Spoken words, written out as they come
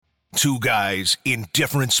Two guys in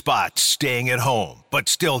different spots staying at home, but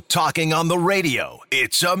still talking on the radio.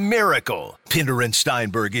 It's a miracle. Pinder and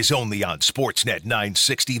Steinberg is only on Sportsnet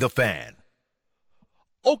 960 The Fan.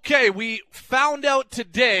 Okay, we found out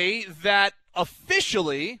today that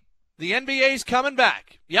officially the NBA is coming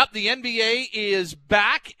back. Yep, the NBA is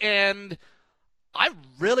back, and I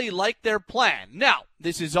really like their plan. Now,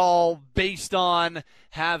 this is all based on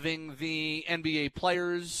having the NBA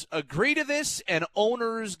players agree to this and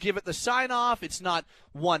owners give it the sign-off. It's not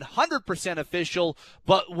 100% official,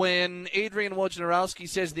 but when Adrian Wojnarowski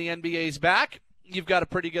says the NBA is back, you've got a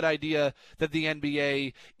pretty good idea that the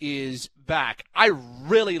NBA is back. I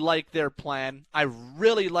really like their plan. I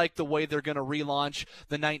really like the way they're going to relaunch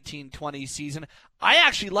the 1920 season. I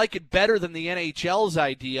actually like it better than the NHL's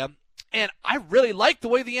idea. And I really like the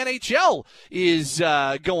way the NHL is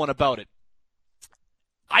going about it.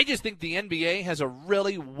 I just think the NBA has a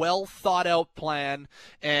really well-thought-out plan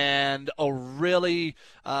and a really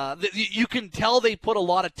you can tell they put a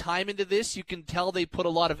lot of time into this. You can tell they put a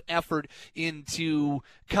lot of effort into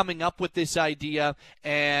coming up with this idea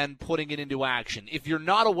and putting it into action. If you're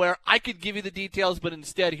not aware, I could give you the details, but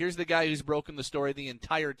instead, here's the guy who's broken the story the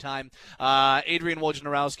entire time. Adrian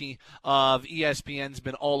Wojnarowski of ESPN's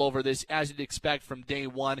been all over this, as you'd expect from day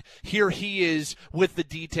one. Here he is with the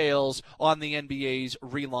details on the NBA's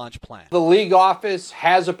relaunch plan. The league office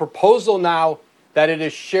has a proposal now that it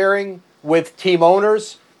is sharing with team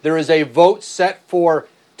owners. There is a vote set for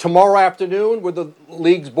tomorrow afternoon where the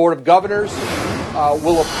league's board of governors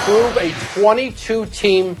will approve a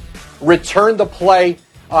 22-team return to play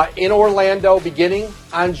in Orlando beginning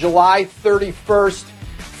on July 31st.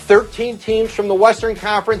 13 teams from the Western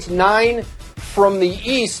Conference, 9 from the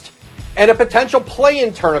East, and a potential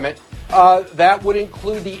play-in tournament that would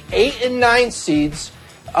include the 8 and 9 seeds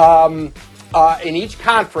in each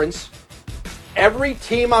conference. Every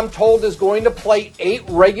team, I'm told, is going to play 8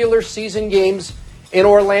 regular season games in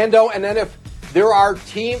Orlando, and then if there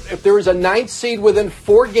is a 9th seed within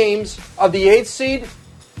 4 games of the 8th seed,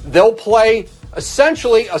 they'll play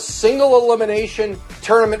essentially a single elimination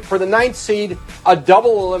tournament for the 9th seed, a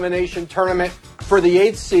double elimination tournament for the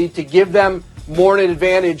 8th seed to give them more an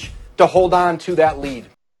advantage to hold on to that lead.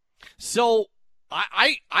 So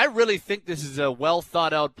I really think this is a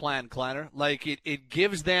well-thought-out plan, Kleiner. Like, it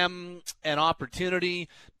gives them an opportunity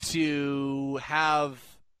to have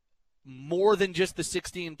more than just the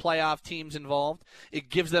 16 playoff teams involved. It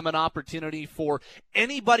gives them an opportunity for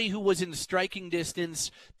anybody who was in striking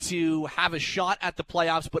distance to have a shot at the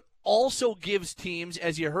playoffs, but also gives teams,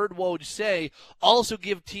 as you heard Woj say,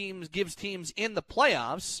 gives teams in the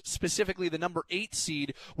playoffs, specifically the number 8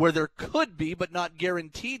 seed, where there could be, but not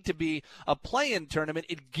guaranteed to be, a play-in tournament.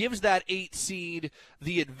 It gives that 8 seed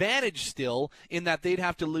the advantage still in that they'd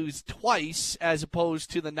have to lose twice as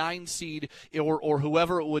opposed to the 9 seed or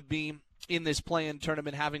whoever it would be in this play-in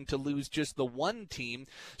tournament having to lose just the one team.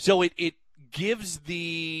 So it gives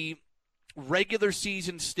the regular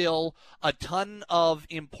season still a ton of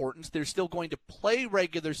importance. They're still going to play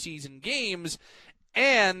regular season games,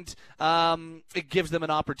 and it gives them an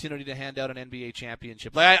opportunity to hand out an NBA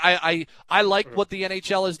championship. I like what the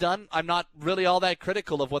NHL has done. I'm not really all that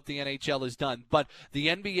critical of what the NHL has done, but the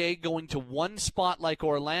NBA going to one spot like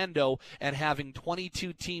Orlando and having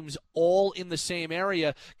 22 teams all in the same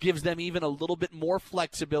area gives them even a little bit more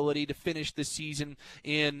flexibility to finish the season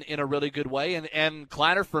in a really good way. And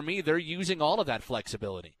Kleiner, for me, they're using all of that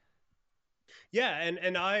flexibility. Yeah,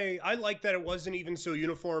 and I like that it wasn't even so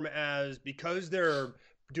uniform, as because they're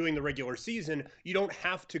doing the regular season, you don't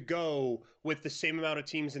have to go with the same amount of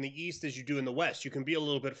teams in the East as you do in the West. You can be a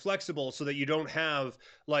little bit flexible so that you don't have,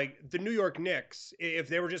 like, the New York Knicks, if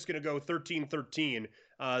they were just going to go 13-13,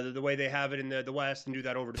 the way they have it in the West and do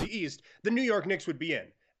that over to the East, the New York Knicks would be in.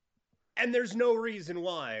 And there's no reason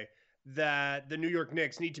why that the New York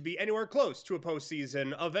Knicks need to be anywhere close to a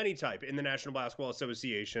postseason of any type in the National Basketball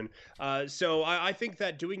Association. So I think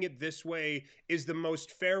that doing it this way is the most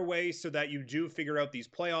fair way so that you do figure out these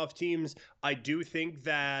playoff teams. I do think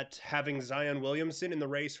that having Zion Williamson in the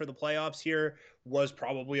race for the playoffs here was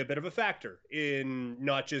probably a bit of a factor in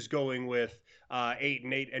not just going with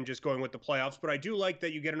 8-8 and just going with the playoffs. But I do like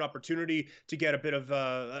that you get an opportunity to get a bit of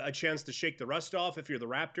a chance to shake the rust off if you're the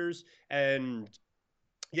Raptors. And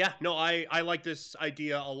yeah, no, I like this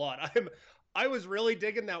idea a lot. I was really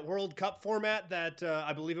digging that World Cup format that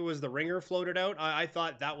I believe it was the Ringer floated out. I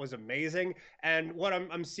thought that was amazing. And what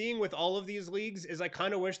I'm seeing with all of these leagues is I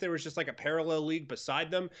kind of wish there was just like a parallel league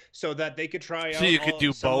beside them so that they could try So out you could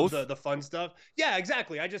do some both? of the fun stuff. Yeah,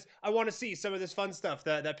 exactly. I want to see some of this fun stuff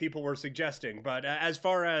that people were suggesting. But as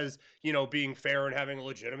far as, being fair and having a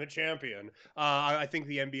legitimate champion, I think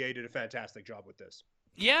the NBA did a fantastic job with this.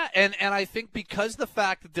 Yeah, and I think because the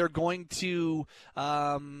fact that they're going to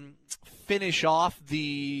finish off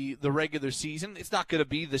the regular season, it's not going to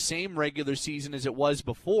be the same regular season as it was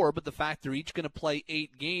before, but the fact they're each going to play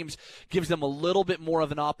 8 games gives them a little bit more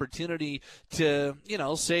of an opportunity to,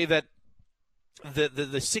 say that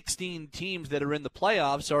the 16 teams that are in the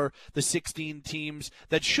playoffs are the 16 teams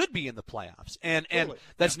that should be in the playoffs. And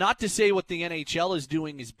that's not to say what the NHL is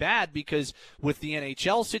doing is bad, because with the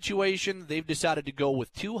NHL situation, they've decided to go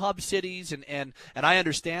with 2 hub cities, and I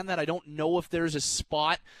understand that. I don't know if there's a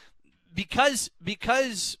spot because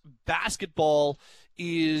basketball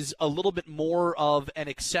is a little bit more of an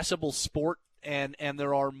accessible sport, and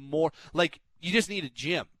there are more, like, you just need a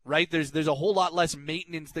gym, right? There's a whole lot less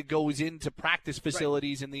maintenance that goes into practice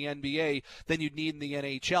facilities in the NBA than you'd need in the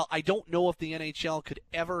NHL. I don't know if the NHL could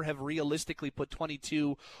ever have realistically put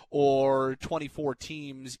 22 or 24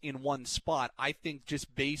 teams in one spot. I think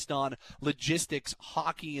just based on logistics,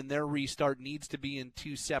 hockey and their restart needs to be in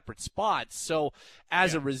 2 separate spots. So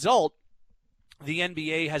as a result, the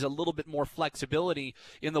NBA has a little bit more flexibility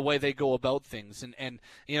in the way they go about things. And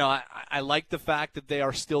I like the fact that they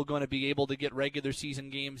are still going to be able to get regular season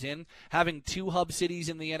games in. Having 2 hub cities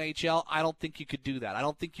in the NHL, I don't think you could do that. I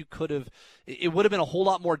don't think you could have. It would have been a whole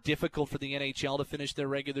lot more difficult for the NHL to finish their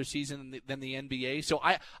regular season than the NBA. So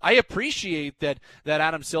I appreciate that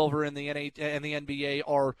Adam Silver and the NBA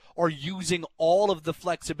are using all of the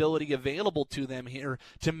flexibility available to them here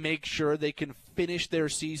to make sure they can finish their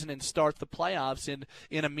season and start the playoffs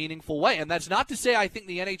in a meaningful way. And that's not to say I think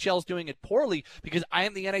the NHL is doing it poorly, because I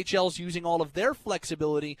am the NHL is using all of their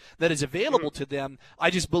flexibility that is available to them. I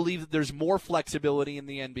just believe that there's more flexibility in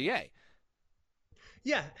the NBA.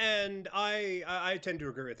 Yeah, and I tend to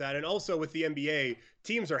agree with that. And also with the NBA,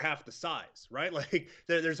 teams are half the size, right? Like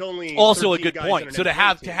there's only also a good guys point. So to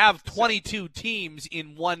have 22 so, teams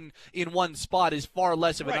in one spot is far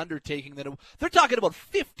less of an undertaking than they're talking about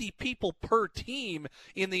 50 people per team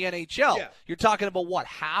in the NHL. Yeah. You're talking about what,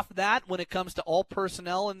 half that when it comes to all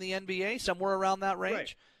personnel in the NBA, somewhere around that range?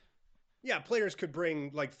 Right. Yeah, players could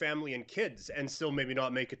bring like family and kids and still maybe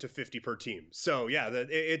not make it to 50 per team. So yeah,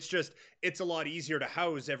 it's a lot easier to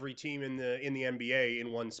house every team in the NBA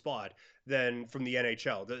in one spot than from the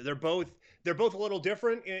NHL. They're both a little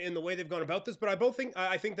different in the way they've gone about this, but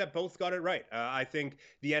I think that both got it right. I think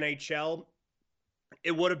the NHL,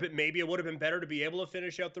 it would have been better to be able to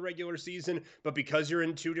finish out the regular season, but because you're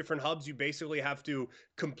in 2 different hubs, you basically have to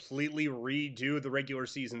completely redo the regular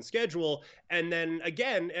season schedule. And then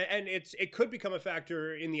again, and it could become a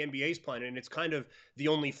factor in the NBA's plan, and it's kind of the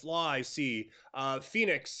only flaw I see.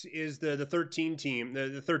 Phoenix is the 13 team,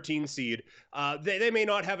 the 13 seed. They may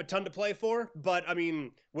not have a ton to play for, but I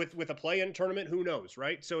mean, with a play-in tournament, who knows,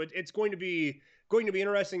 right? So it's going to be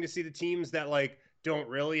interesting to see the teams that like don't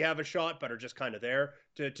really have a shot but are just kind of there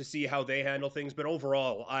to see how they handle things. But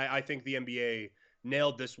overall, I think the NBA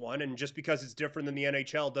nailed this one, and just because it's different than the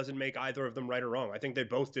NHL doesn't make either of them right or wrong. I think they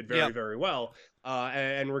both did very, very well,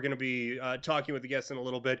 and we're going to be talking with the guests in a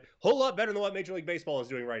little bit. Whole lot better than what Major League Baseball is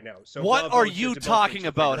doing right now. So what are you talking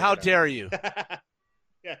about? How dare you?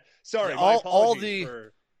 Yeah, sorry.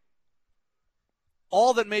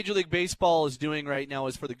 All that Major League Baseball is doing right now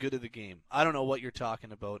is for the good of the game. I don't know what you're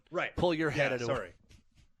talking about. Right. Pull your head out of sorry.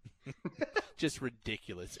 Just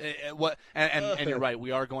ridiculous. And you're right.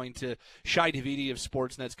 We are going to Shai Davidi of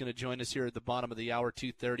Sportsnet's going to join us here at the bottom of the hour,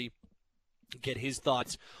 2:30. Get his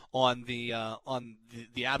thoughts on the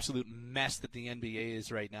absolute mess that the NBA is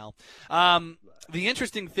right now. The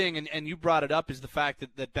interesting thing, and you brought it up, is the fact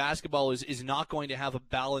that basketball is not going to have a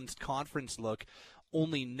balanced conference look.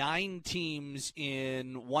 Only 9 teams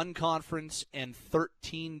in one conference and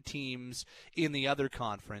 13 teams in the other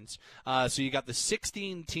conference. So you got the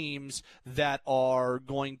 16 teams that are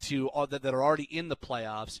going to that are already in the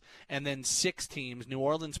playoffs, and then 6 teams: New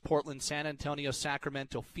Orleans, Portland, San Antonio,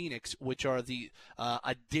 Sacramento, Phoenix, which are the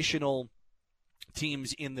additional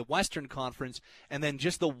teams in the Western Conference, and then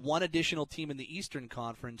just the one additional team in the Eastern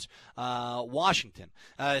Conference, Washington.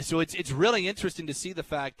 So it's really interesting to see the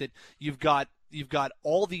fact that you've got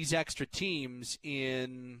all these extra teams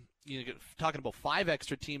in, talking about 5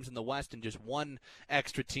 extra teams in the West and just 1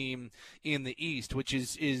 extra team in the East, which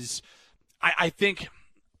is I think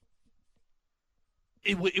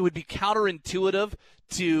it would be counterintuitive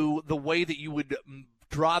to the way that you would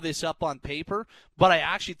draw this up on paper, but I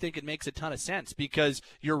actually think it makes a ton of sense because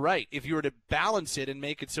you're right. If you were to balance it and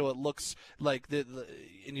make it so it looks like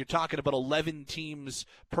and you're talking about 11 teams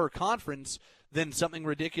per conference, then something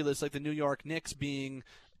ridiculous like the New York Knicks being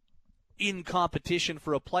in competition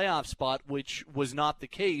for a playoff spot, which was not the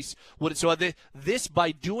case. This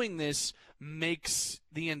by doing this makes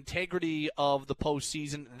the integrity of the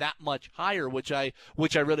postseason that much higher, which I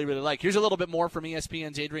really, really like. Here's a little bit more from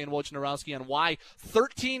ESPN's Adrian Wojnarowski on why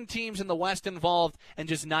 13 teams in the West involved and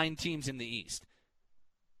just 9 teams in the East.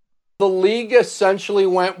 The league essentially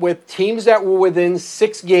went with teams that were within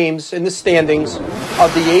 6 games in the standings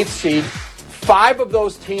of the 8th seed. 5 of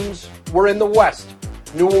those teams were in the West: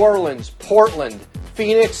 New Orleans, Portland,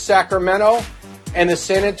 Phoenix, Sacramento, and the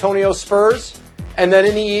San Antonio Spurs. And then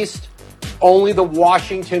in the East, only the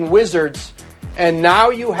Washington Wizards. And now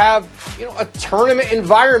you have, a tournament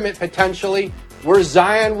environment potentially where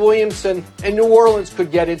Zion Williamson and New Orleans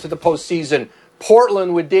could get into the postseason.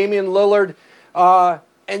 Portland with Damian Lillard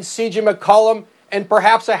and CJ McCollum, and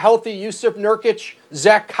perhaps a healthy Yusuf Nurkic,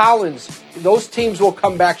 Zach Collins. Those teams will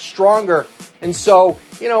come back stronger. And so,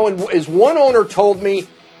 as one owner told me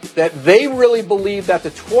that they really believe that the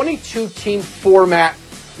 22-team format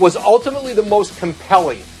was ultimately the most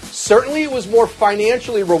compelling. Certainly it was more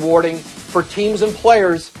financially rewarding for teams and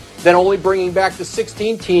players than only bringing back the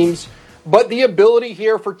 16 teams, but the ability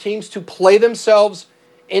here for teams to play themselves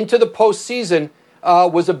into the postseason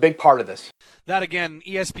was a big part of this. That, again,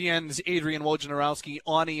 ESPN's Adrian Wojnarowski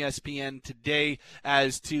on ESPN today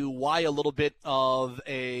as to why a little bit of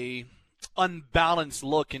a unbalanced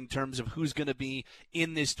look in terms of who's going to be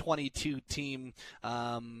in this 22-team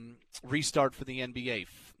restart for the NBA.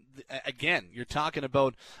 Again, you're talking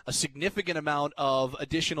about a significant amount of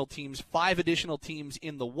additional teams, 5 additional teams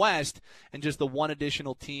in the West, and just the 1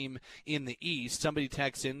 additional team in the East. Somebody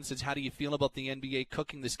texts in and says, how do you feel about the NBA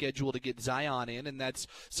cooking the schedule to get Zion in? And that's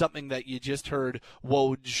something that you just heard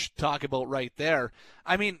Woj talk about right there.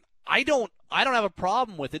 I mean, I don't have a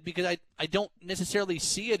problem with it because I don't necessarily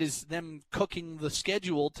see it as them cooking the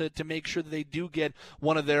schedule to make sure that they do get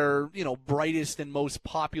one of their, brightest and most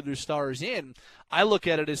popular stars in. I look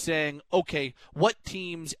at it as saying, okay, what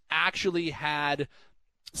teams actually had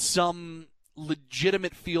some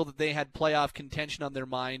legitimate feel that they had playoff contention on their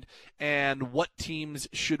mind, and what teams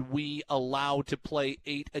should we allow to play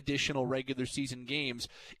 8 additional regular season games?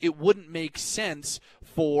 It wouldn't make sense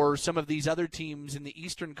for some of these other teams in the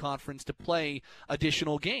Eastern Conference to play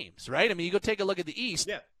additional games, right? I mean, you go take a look at the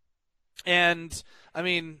East, and I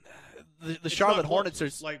mean, the Charlotte Hornets are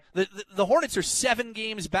the Hornets are 7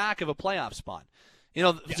 games back of a playoff spot.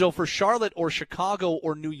 So for Charlotte or Chicago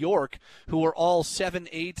or New York, who are all 7,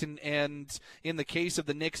 8, and in the case of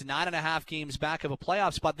the Knicks, 9.5 games back of a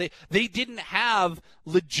playoff spot, they didn't have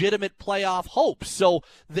legitimate playoff hopes, so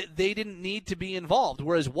they didn't need to be involved.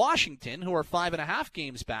 Whereas Washington, who are 5.5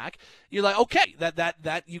 games back, you're like, okay,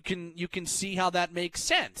 that you can see how that makes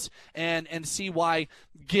sense, and see why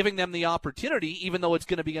giving them the opportunity, even though it's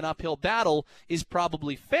going to be an uphill battle, is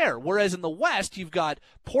probably fair. Whereas in the West, you've got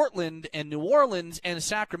Portland and New Orleans and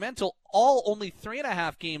Sacramento all only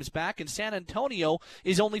 3.5 games back, and San Antonio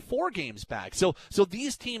is only 4 games back. So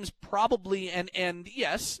these teams probably, and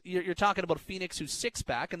yes, you're talking about Phoenix, who's 6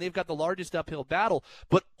 back, and they've got the largest uphill battle,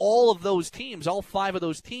 but all of those teams, all 5 of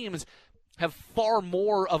those teams, have far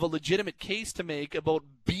more of a legitimate case to make about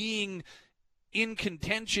being in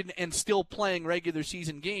contention and still playing regular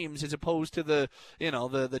season games as opposed to the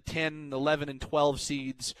 10, 11, and 12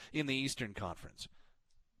 seeds in the Eastern Conference.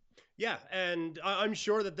 Yeah, and I'm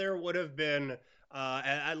sure that there would have been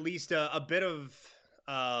at least a bit of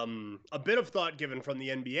thought given from the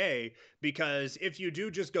NBA, because if you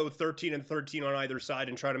do just go 13-13 on either side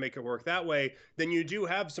and try to make it work that way, then you do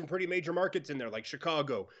have some pretty major markets in there like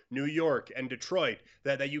Chicago, New York, and Detroit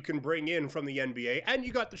that you can bring in from the NBA. And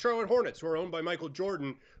you got the Charlotte Hornets, who are owned by Michael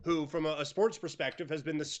Jordan, who from a sports perspective has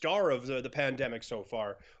been the star of the pandemic so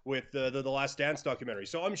far with the Last Dance documentary.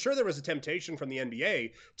 So I'm sure there was a temptation from the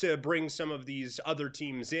NBA to bring some of these other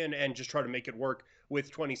teams in and just try to make it work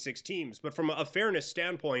with 26 teams. But from a fairness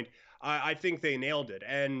standpoint, I think they nailed it.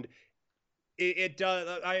 And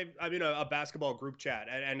I'm in a basketball group chat,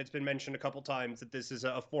 and it's been mentioned a couple times that this is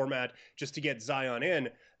a format just to get Zion in.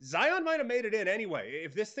 Zion might have made it in anyway.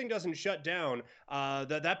 If this thing doesn't shut down,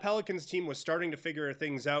 that Pelicans team was starting to figure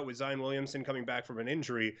things out with Zion Williamson coming back from an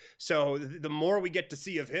injury. So the more we get to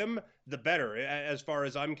see of him, the better, as far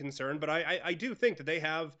as I'm concerned. But I do think that they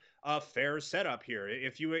have a fair setup here.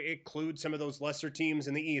 If you include some of those lesser teams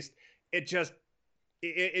in the East, it just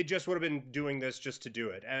it just would have been doing this just to do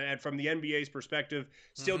it. And from the NBA's perspective,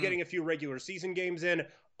 still getting a few regular season games in,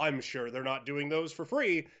 I'm sure they're not doing those for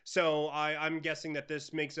free. So I'm guessing that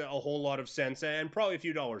this makes a whole lot of sense, and probably a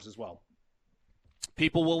few dollars as well.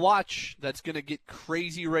 People will watch. That's going to get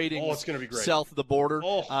crazy ratings. Oh, it's going to be great. South of the border.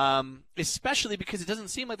 Oh. Especially because it doesn't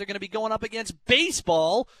seem like they're going to be going up against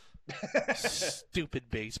baseball. Stupid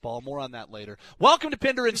baseball. More on that later. Welcome to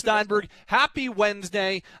Pinder and Steinberg. Happy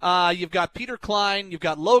Wednesday. You've got Peter Klein, you've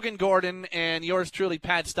got Logan Gordon, and yours truly,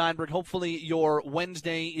 Pat Steinberg. Hopefully your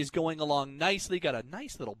Wednesday is going along nicely. Got a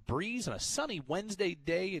nice little breeze on a sunny Wednesday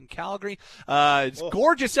day in Calgary. It's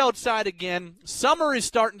gorgeous outside again. Summer is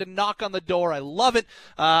starting to knock on the door. I love it.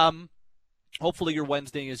 Hopefully your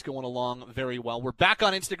Wednesday is going along very well. We're back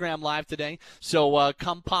on Instagram Live today, so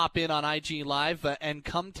come pop in on IG Live and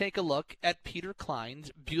come take a look at Peter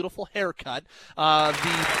Klein's beautiful haircut. The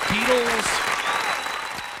Beatles,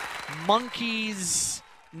 Monkeys,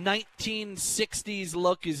 1960s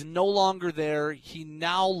look is no longer there. He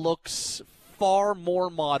now looks far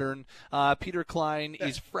more modern. Peter Klein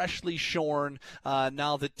is freshly shorn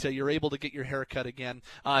now that you're able to get your hair cut again.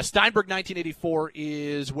 Steinberg 1984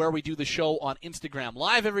 is where we do the show on Instagram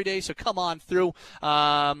Live every day, so come on through.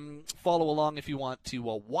 Follow along if you want to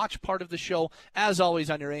watch part of the show. As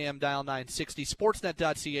always, on your AM dial 960,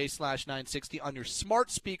 sportsnet.ca/960 on your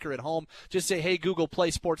smart speaker at home. Just say, hey, Google,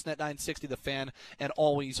 play Sportsnet 960 The Fan, and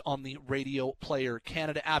always on the Radio Player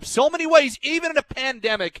Canada app. So many ways, even in a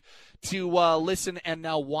pandemic, to listen and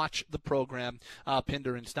now watch the program,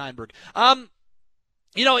 Pinder and Steinberg.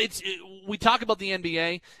 We talk about the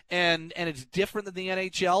NBA and it's different than the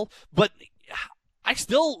NHL, but I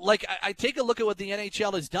still I take a look at what the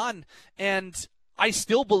NHL has done, and I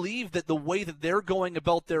still believe that the way that they're going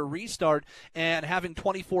about their restart and having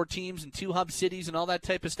 24 teams and 2 hub cities and all that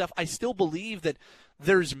type of stuff, I still believe that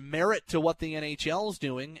there's merit to what the NHL is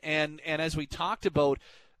doing, and as we talked about,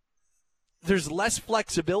 there's less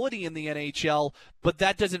flexibility in the NHL, but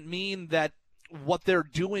that doesn't mean that what they're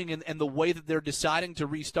doing and the way that they're deciding to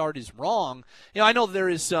restart is wrong. I know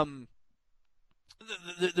there's some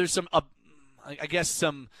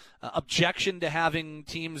objection to having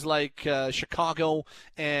teams like Chicago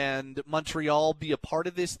and Montreal be a part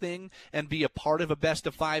of this thing and be a part of a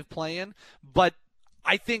best-of-5 play-in, but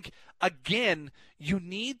I think, again, you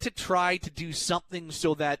need to try to do something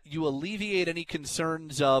so that you alleviate any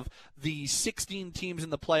concerns of the 16 teams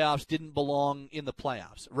in the playoffs didn't belong in the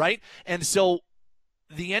playoffs, right? And so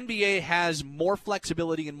the NBA has more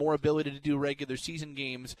flexibility and more ability to do regular season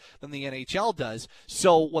games than the NHL does.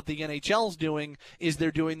 So what the NHL is doing is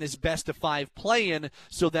they're doing this best-of-5 play-in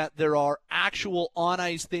so that there are actual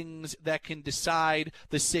on-ice things that can decide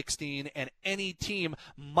the 16, and any team,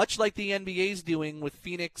 much like the NBA is doing with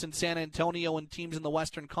Phoenix and San Antonio and teams in the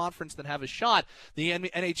Western Conference that have a shot, the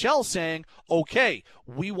NHL saying, okay,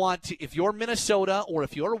 we want to, if you're Minnesota or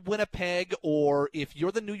if you're Winnipeg or if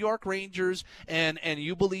you're the New York Rangers and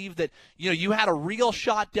you believe that you had a real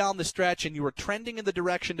shot down the stretch and you were trending in the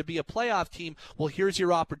direction to be a playoff team, well, here's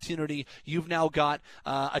your opportunity. You've now got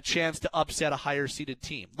a chance to upset a higher seeded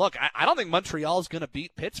team. Look, I don't think Montreal is going to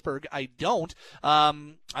beat Pittsburgh. I don't.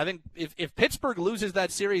 I think if Pittsburgh loses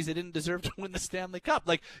that series, they didn't deserve to win the Stanley Cup.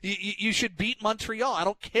 You should beat Montreal. I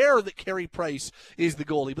don't care that Carey Price is the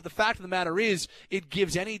goalie, but the fact of the matter is it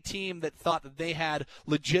gives any team that thought that they had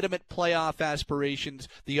legitimate playoff aspirations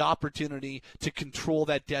the opportunity to control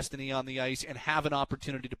that destiny on the ice and have an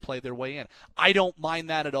opportunity to play their way in. I don't mind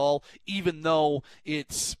that at all, even though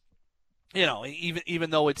it's even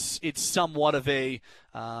though it's somewhat of a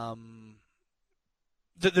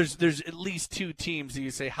there's at least 2 teams that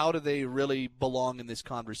you say, how do they really belong in this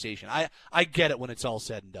conversation? I get it when it's all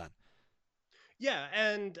said and done. Yeah,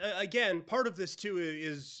 and again, part of this too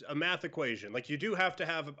is a math equation. You do have to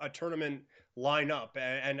have a tournament line up,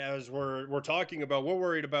 and as we're talking about, we're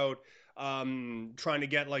worried about trying to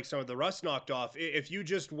get some of the rust knocked off. If you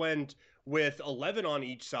just went with 11 on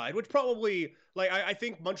each side, which probably I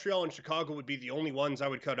think Montreal and Chicago would be the only ones I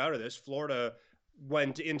would cut out of this. Florida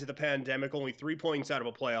went into the pandemic only 3 points out of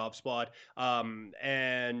a playoff spot,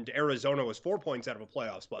 and Arizona was 4 points out of a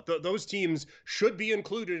playoff spot. Those teams should be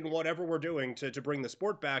included in whatever we're doing to bring the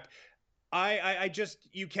sport back.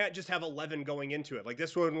 You can't just have 11 going into it.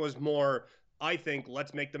 This one was more, I think,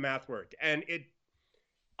 let's make the math work. And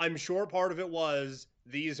I'm sure part of it was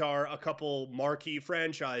these are a couple marquee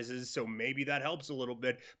franchises, so maybe that helps a little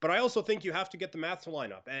bit. But I also think you have to get the math to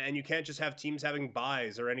line up, and you can't just have teams having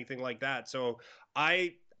buys or anything like that. So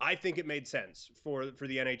I think it made sense for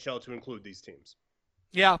the NHL to include these teams.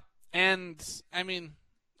 Yeah, and I mean,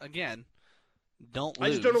 again, don't lose. I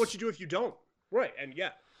just don't know what you do if you don't. Right, and yeah,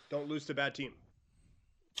 don't lose to a bad team.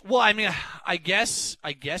 Well, I mean, I guess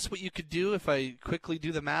what you could do, if I quickly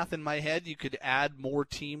do the math in my head, you could add more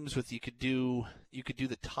teams with you could do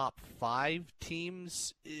the top 5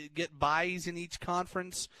 teams get buys in each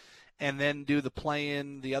conference, and then do the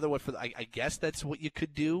play-in the other one for. I guess that's what you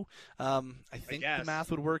could do. I think the math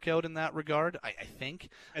would work out in that regard. I think.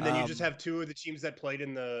 And then you just have 2 of the teams that played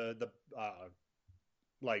in the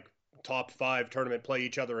like top 5 tournament play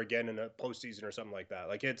each other again in a postseason or something like that.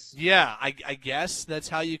 Like it's I guess that's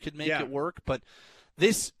how you could make it work. But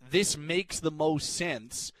this makes the most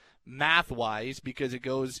sense math-wise because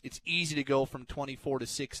it's easy to go from 24 to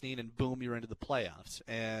 16 and boom, you're into the playoffs.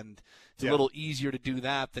 And it's a little easier to do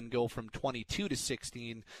that than go from 22 to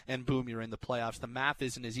 16 and boom, you're in the playoffs. The math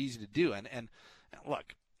isn't as easy to do. And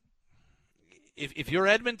look, if you're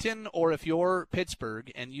Edmonton or if you're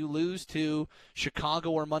Pittsburgh and you lose to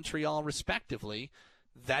Chicago or Montreal respectively,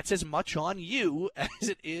 that's as much on you as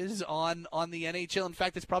it is on the NHL. In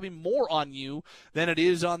fact, it's probably more on you than it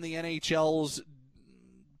is on the NHL's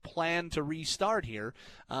plan to restart here.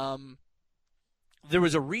 There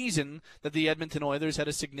was a reason that the Edmonton Oilers had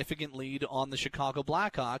a significant lead on the Chicago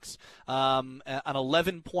Blackhawks, an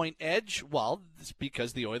 11-point edge. Well, it's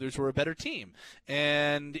because the Oilers were a better team.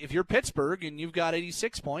 And if you're Pittsburgh and you've got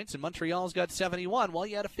 86 points and Montreal's got 71, well,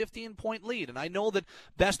 you had a 15-point lead. And I know that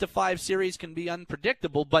best-of-5 series can be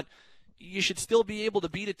unpredictable, but you should still be able to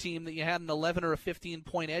beat a team that you had an 11 or a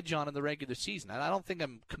 15-point edge on in the regular season. And I don't think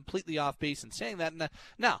I'm completely off base in saying that.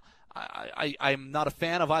 Now, I'm not a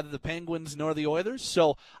fan of either the Penguins nor the Oilers,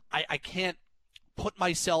 so I can't put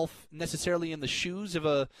myself necessarily in the shoes of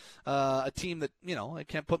a team that, I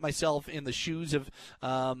can't put myself in the shoes of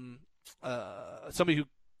somebody who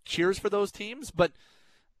cheers for those teams, but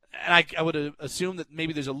and I would assume that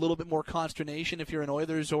maybe there's a little bit more consternation if you're an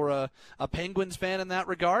Oilers or a Penguins fan in that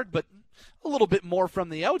regard, but a little bit more from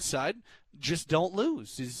the outside. Just don't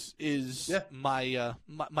lose is my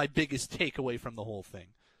biggest takeaway from the whole thing.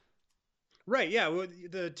 Right, yeah. Well,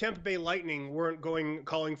 the Tampa Bay Lightning weren't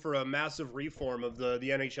calling for a massive reform of the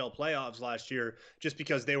NHL playoffs last year just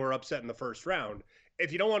because they were upset in the first round.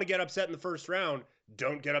 If you don't want to get upset in the first round,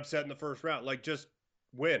 don't get upset in the first round. Like, just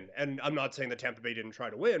win. And I'm not saying that Tampa Bay didn't try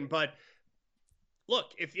to win, but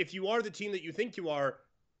look, if you are the team that you think you are,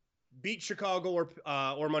 beat Chicago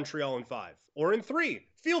or Montreal in 5 or in 3.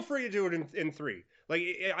 Feel free to do it in 3. Like,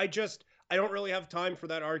 I don't really have time for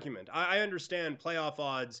that argument. I understand playoff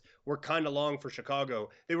odds were kind of long for Chicago.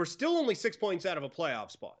 They were still only 6 points out of a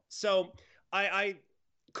playoff spot. So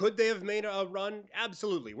could they have made a run?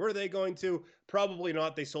 Absolutely. Were they going to? Probably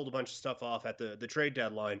not. They sold a bunch of stuff off at the trade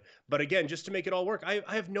deadline. But again, just to make it all work, I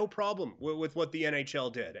have no problem with what the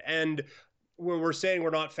NHL did. And when we're saying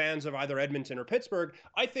we're not fans of either Edmonton or Pittsburgh,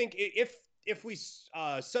 I think if we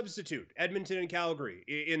substitute Edmonton and Calgary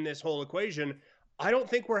in this whole equation, I don't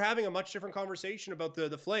think we're having a much different conversation about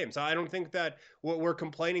the Flames. I don't think that we're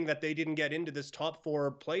complaining that they didn't get into this top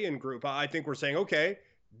 4 play-in group. I think we're saying, okay,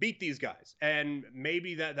 beat these guys. And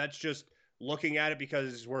maybe that's just looking at it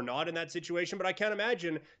because we're not in that situation. But I can't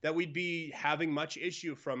imagine that we'd be having much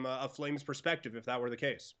issue from a Flames perspective if that were the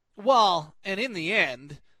case. Well, and in the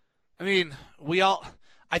end, I mean,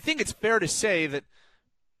 I think it's fair to say that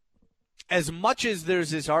as much as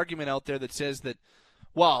there's this argument out there that says that,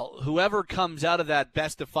 well, whoever comes out of that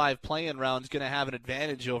best-of-5 play-in round is going to have an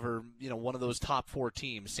advantage over, one of those top 4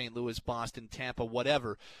 teams, St. Louis, Boston, Tampa,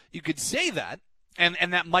 whatever. You could say that, and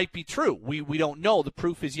that might be true. We don't know. The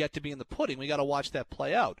proof is yet to be in the pudding. We got to watch that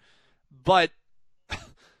play out. But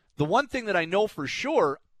the one thing that I know for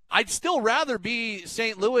sure, I'd still rather be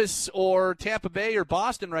St. Louis or Tampa Bay or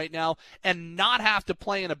Boston right now and not have to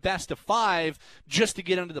play in a best-of-5 just to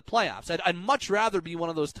get into the playoffs. I'd much rather be one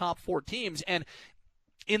of those top 4 teams. And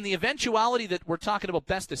in the eventuality that we're talking about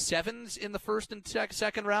best-of-7s in the first and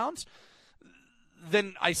second rounds,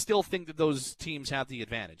 then I still think that those teams have the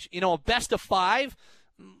advantage. A best-of-5,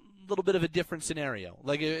 a little bit of a different scenario.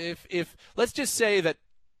 Like if let's just say that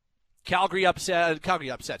Calgary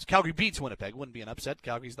beats Winnipeg. Wouldn't be an upset.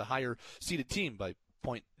 Calgary's the higher seeded team by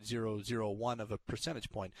 0.001 of a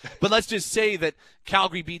percentage point. But let's just say that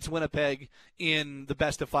Calgary beats Winnipeg in the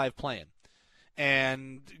best-of-5 play-in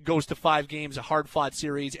and goes to 5 games, a hard-fought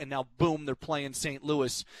series, and now, boom, they're playing St.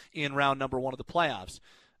 Louis in round number 1 of the playoffs.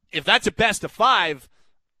 If that's a best-of-5,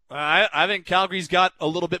 I think Calgary's got a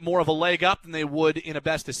little bit more of a leg up than they would in a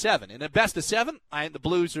best-of-7. In a best-of-7, I think the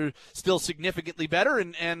Blues are still significantly better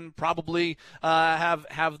and probably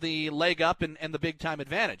have the leg up and the big-time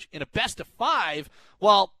advantage. In a best-of-5,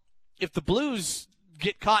 well, if the Blues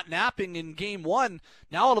get caught napping in game 1,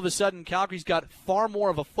 now all of a sudden Calgary's got far more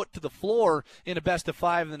of a foot to the floor in a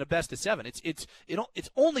best-of-5 than a best-of-7. It's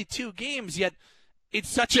only 2 games, yet it's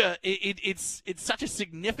such a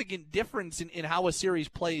significant difference in how a series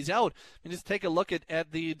plays out. And just take a look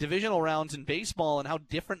at the divisional rounds in baseball and how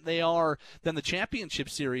different they are than the championship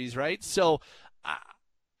series, right? So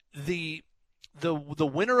the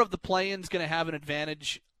winner of the play-in is going to have an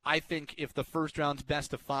advantage, I think, if the first round's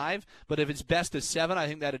best of 5. But if it's best of 7, I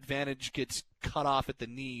think that advantage gets cut off at the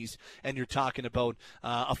knees, and you're talking about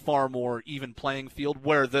a far more even playing field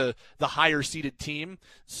where the higher seeded team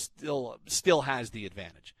still has the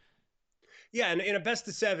advantage. Yeah, and in a best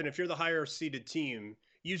of 7, if you're the higher seeded team,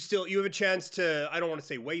 you have a chance to, I don't want to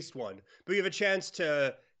say waste one, but you have a chance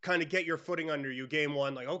to kind of get your footing under you game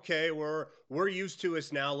 1, like, okay, we're used to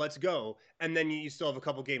this now, let's go. And then you still have a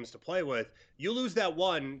couple games to play with. You lose that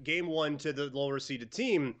game 1 to the lower seeded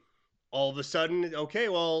team, all of a sudden, okay,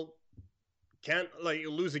 well, can't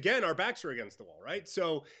you lose again, our backs are against the wall, right?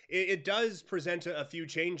 So it does present a few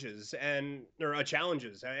changes or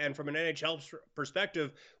challenges. And from an NHL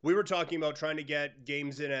perspective, we were talking about trying to get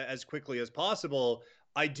games in as quickly as possible.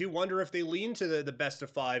 I do wonder if they lean to the best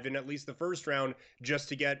of 5 in at least the first round just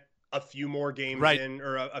to get a few more games in,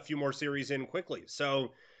 or a few more series in quickly.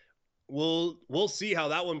 So we'll see how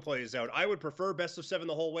that one plays out. I would prefer best of 7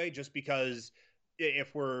 the whole way, just because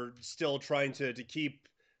if we're still trying to keep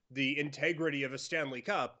the integrity of a Stanley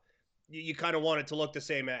Cup, you kind of want it to look the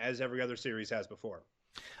same as every other series has before.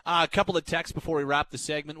 A couple of texts before we wrap the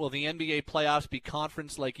segment. Will the NBA playoffs be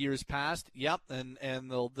conference like years past? Yep, and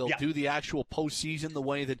they'll do the actual postseason the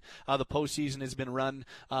way that the postseason has been run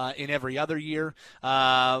in every other year.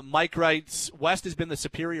 Mike writes, West has been the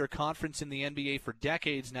superior conference in the NBA for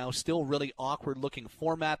decades now. Still really awkward-looking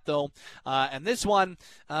format, though. And this one,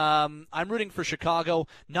 I'm rooting for Chicago,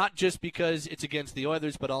 not just because it's against the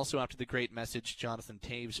Oilers, but also after the great message Jonathan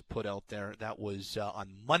Toews put out there. That was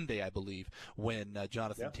on Monday, I believe, when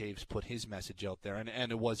Jonathan Toews put his message out there,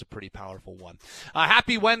 and it was a pretty powerful one.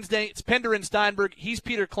 Happy Wednesday. It's Pinder and Steinberg. He's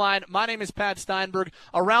Peter Klein. My name is Pat Steinberg.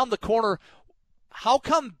 Around the corner, how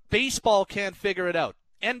come baseball can't figure it out?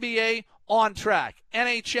 NBA on track.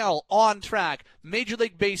 NHL on track. Major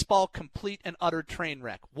League Baseball complete and utter train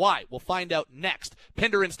wreck. Why? We'll find out next.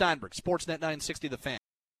 Pinder and Steinberg, Sportsnet 960 The Fan.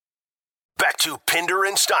 Back to Pinder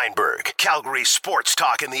and Steinberg, Calgary sports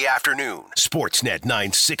talk in the afternoon. Sportsnet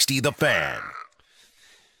 960 The Fan.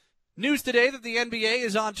 News today that the NBA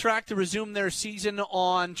is on track to resume their season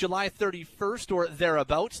on July 31st or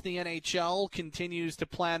thereabouts. The NHL continues to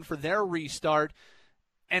plan for their restart.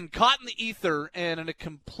 And caught in the ether and in a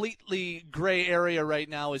completely gray area right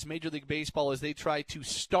now is Major League Baseball as they try to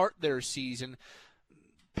start their season.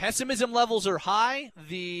 Pessimism levels are high.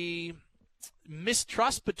 The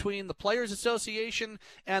mistrust between the Players Association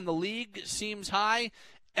and the league seems high.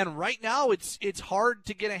 And right now, it's hard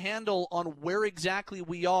to get a handle on where exactly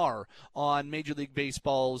we are on Major League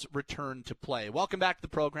Baseball's return to play. Welcome back to the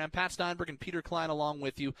program. Pat Steinberg and Peter Klein along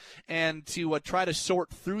with you. And to try to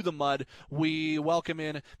sort through the mud, we welcome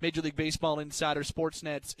in Major League Baseball insider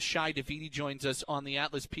Sportsnet's Shai Davidi joins us on the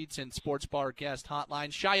Atlas Pizza and Sports Bar guest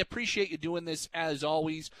hotline. Shai, appreciate you doing this as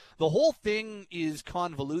always. The whole thing is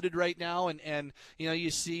convoluted right now, and you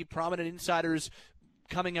see prominent insiders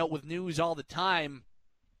coming out with news all the time.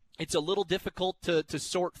 It's a little difficult to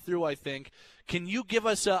sort through, I think. Can you give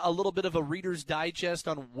us a little bit of a Reader's Digest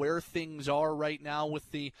on where things are right now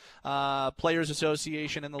with the Players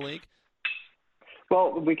Association and the league?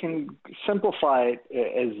 Well, we can simplify it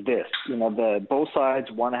as this. Both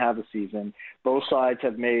sides want to have a season. Both sides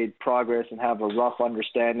have made progress and have a rough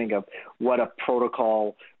understanding of what a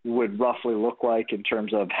protocol would roughly look like in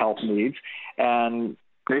terms of health needs. And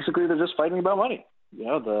basically, they're just fighting about money.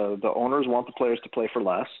 The owners want the players to play for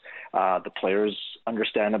less. The players,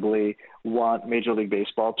 understandably, want Major League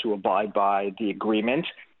Baseball to abide by the agreement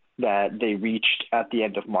that they reached at the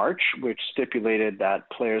end of March, which stipulated that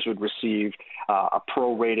players would receive a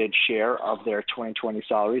prorated share of their 2020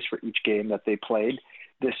 salaries for each game that they played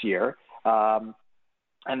this year.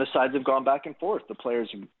 And the sides have gone back and forth. The players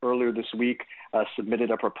earlier this week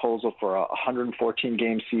submitted a proposal for a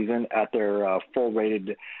 114-game season at their full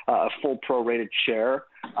prorated share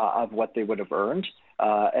of what they would have earned,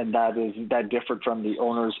 and that differed from the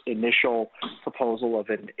owners' initial proposal of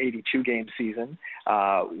an 82-game season,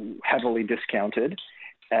 heavily discounted.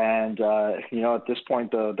 And at this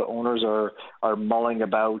point, the owners are mulling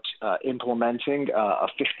about implementing a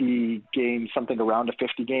 50-game, something around a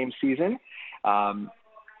 50-game season.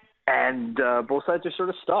 And both sides are sort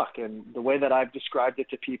of stuck. And the way that I've described it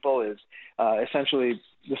to people is essentially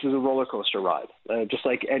this is a roller coaster ride. Just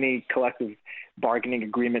like any collective bargaining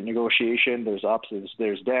agreement negotiation, there's ups,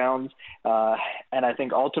 there's downs. And I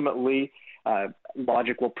think ultimately,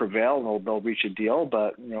 logic will prevail and they'll reach a deal.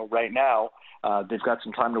 But right now they've got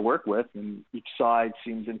some time to work with, and each side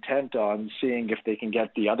seems intent on seeing if they can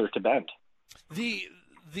get the other to bend.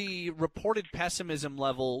 The reported pessimism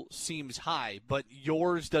level seems high, but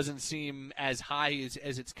yours doesn't seem as high as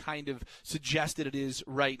it's kind of suggested it is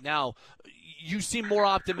right now. You seem more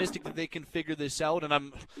optimistic that they can figure this out,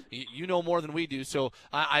 and you know more than we do, so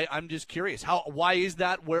I'm just curious. Why is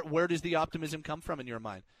that? Where does the optimism come from in your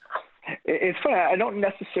mind? It's funny. I don't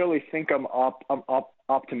necessarily think I'm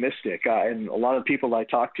optimistic, and a lot of people I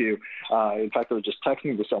talk to, in fact, I was just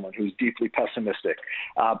texting with someone who's deeply pessimistic,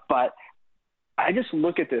 but I just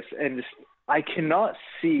look at this and I cannot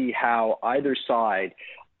see how either side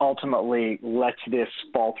ultimately lets this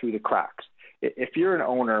fall through the cracks. If you're an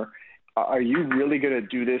owner, are you really going to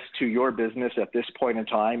do this to your business at this point in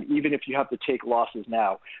time? Even if you have to take losses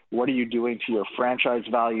now, what are you doing to your franchise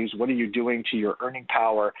values? What are you doing to your earning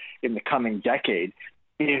power in the coming decade?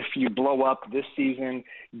 If you blow up this season,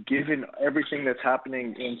 given everything that's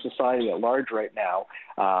happening in society at large right now,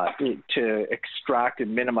 to extract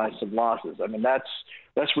and minimize some losses, I mean, that's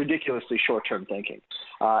ridiculously short-term thinking.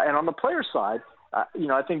 And on the player side,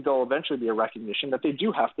 I think there'll eventually be a recognition that they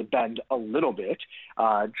do have to bend a little bit,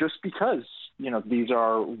 just because these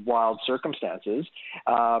are wild circumstances,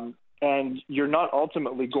 and you're not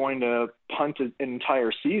ultimately going to punt an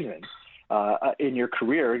entire season in your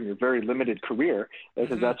career, in your very limited career,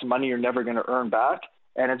 because that's money you're never going to earn back,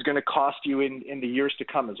 and it's going to cost you in the years to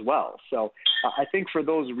come as well. So I think for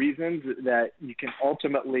those reasons that you can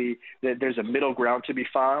ultimately, that there's a middle ground to be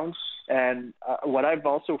found. And what I've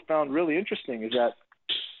also found really interesting is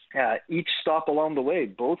that each stop along the way,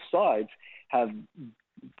 both sides have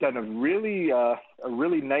done a really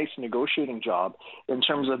nice negotiating job in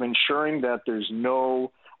terms of ensuring that there's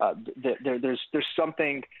no there's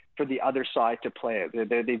something for the other side to play.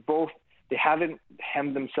 They haven't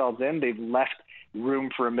hemmed themselves in. They've left room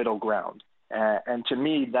for a middle ground. And to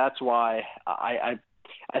me, that's why I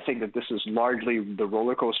think that this is largely the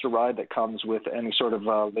roller coaster ride that comes with any sort of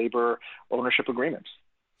labor ownership agreements.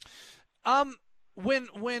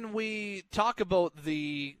 When we talk about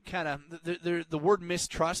the kind of the word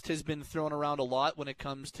mistrust has been thrown around a lot when it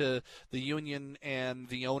comes to the union and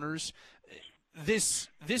the owners. This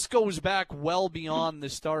goes back well beyond the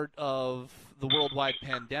start of the worldwide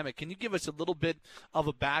pandemic. Can you give us a little bit of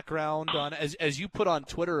a background on, as you put on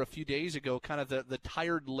Twitter a few days ago, kind of the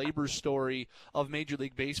tired labor story of Major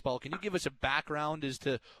League Baseball? Can you give us a background as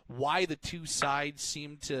to why the two sides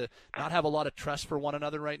seem to not have a lot of trust for one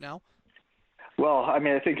another right now? Well, I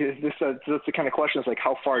mean, I think that's the kind of question is like,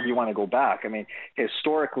 how far do you want to go back? I mean,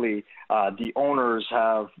 historically, the owners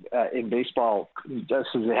have, in baseball, just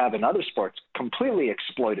as they have in other sports, completely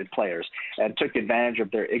exploited players and took advantage of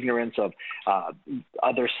their ignorance of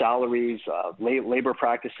other salaries, labor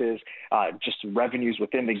practices, just revenues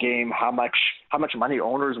within the game, how much money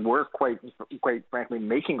owners were quite frankly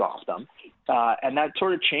making off them. And that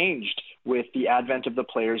sort of changed with the advent of the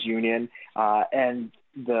players' union, and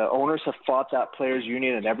the owners have fought that players'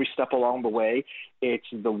 union at every step along the way. It's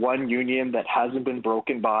the one union that hasn't been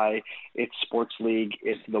broken by its sports league.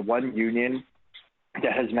 It's the one union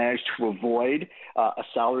that has managed to avoid a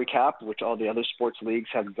salary cap, which all the other sports leagues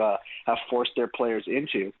have forced their players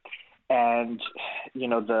into. And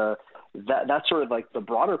that's sort of like the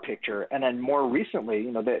broader picture. And then more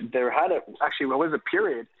recently, there had was a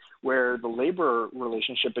period where the labor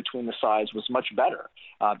relationship between the sides was much better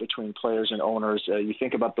between players and owners. You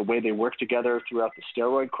think about the way they worked together throughout the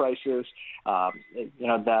steroid crisis,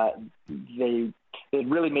 that they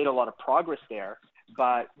really made a lot of progress there.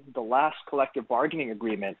 But the last collective bargaining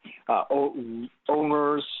agreement,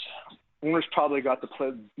 owners probably got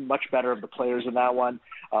much better of the players in that one.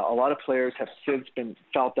 A lot of players have since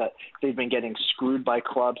felt that they've been getting screwed by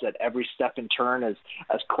clubs at every step in turn as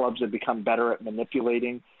clubs have become better at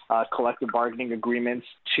manipulating collective bargaining agreements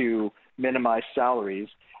to minimize salaries.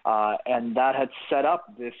 And that had set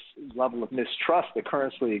up this level of mistrust that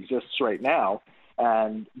currently exists right now,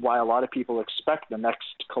 and why a lot of people expect the next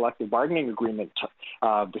collective bargaining agreement,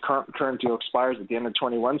 the current deal expires at the end of the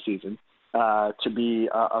 21 season, to be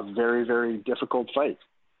a very, very difficult fight.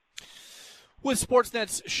 With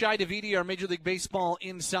Sportsnet's Shai Davidi, our Major League Baseball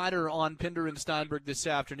insider on Pinder and Steinberg this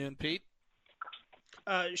afternoon, Pete.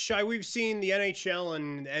 Shai, we've seen the NHL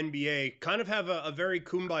and NBA kind of have a very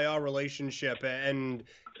kumbaya relationship, and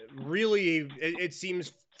really it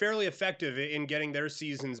seems fairly effective in getting their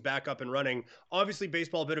seasons back up and running. Obviously,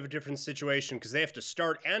 baseball, a bit of a different situation because they have to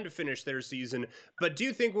start and to finish their season. But do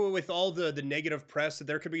you think with all the negative press that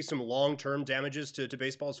there could be some long-term damages to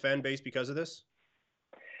baseball's fan base because of this?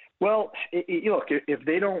 Well, look, if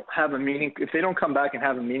they don't come back and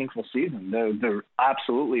have a meaningful season, there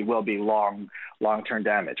absolutely will be long-term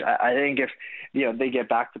damage. I think if they get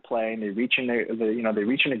back to play and they reach an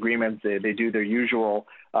agreement, they do their usual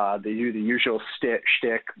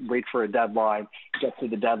shtick, wait for a deadline, get to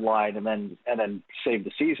the deadline, and then save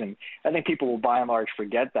the season. I think people will by and large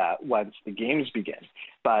forget that once the games begin.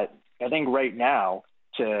 But I think right now,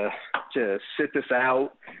 to sit this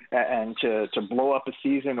out and to blow up a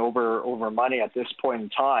season over money at this point in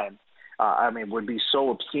time, would be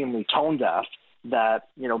so obscenely tone deaf that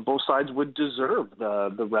both sides would deserve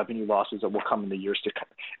the revenue losses that will come in the years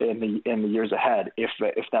in the years ahead if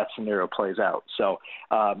that scenario plays out. So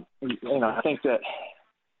I think that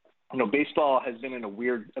baseball has been in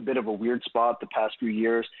a bit of a weird spot the past few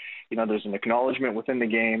years. There's an acknowledgement within the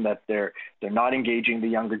game that they're not engaging the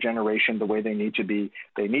younger generation the way they need to be.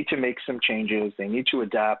 They need to make some changes. They need to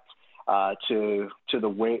adapt to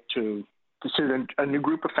a new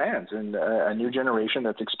group of fans and a new generation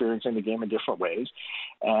that's experiencing the game in different ways.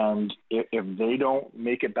 And if they don't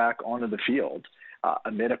make it back onto the field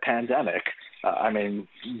amid a pandemic,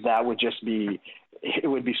 that would it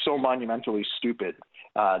would be so monumentally stupid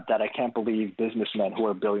that I can't believe businessmen who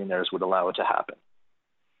are billionaires would allow it to happen.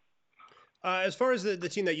 As far as the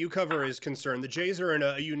team that you cover is concerned, the Jays are in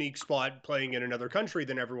a unique spot playing in another country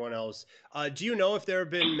than everyone else. Do you know if there have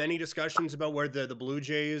been many discussions about where the Blue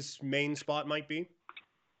Jays' main spot might be?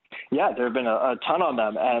 Yeah, there have been a ton on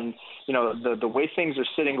them. And, the way things are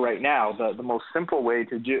sitting right now, the most simple way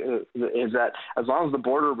to do is that as long as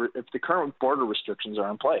if the current border restrictions are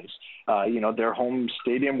in place, their home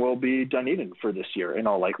stadium will be Dunedin for this year in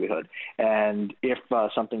all likelihood. And if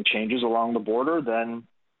something changes along the border, then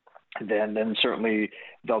certainly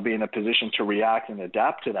they'll be in a position to react and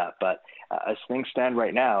adapt to that. But as things stand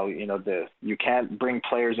right now, you can't bring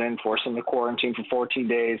players in, force them to quarantine for 14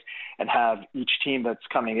 days, and have each team that's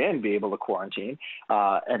coming in be able to quarantine.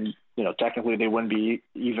 Technically they wouldn't be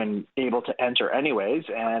even able to enter anyways.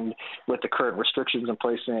 And with the current restrictions in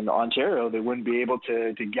place in Ontario, they wouldn't be able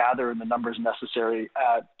to gather in the numbers necessary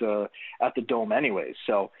at the Dome anyways.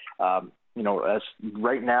 So, as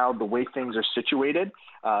right now, the way things are situated,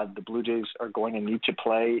 the Blue Jays are going to need to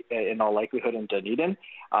play in all likelihood in Dunedin,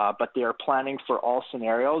 but they are planning for all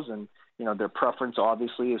scenarios. And, their preference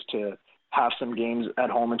obviously is to have some games at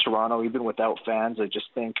home in Toronto, even without fans. I just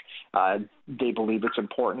think they believe it's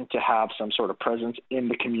important to have some sort of presence in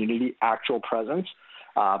the community, actual presence.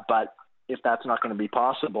 But if that's not going to be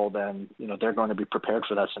possible, then, they're going to be prepared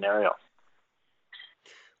for that scenario.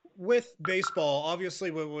 With baseball,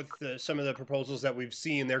 obviously, with some of the proposals that we've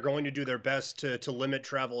seen, they're going to do their best to limit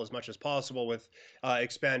travel as much as possible with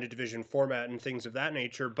expanded division format and things of that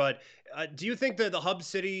nature. But do you think that the hub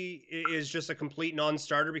city is just a complete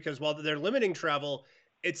non-starter? Because while they're limiting travel,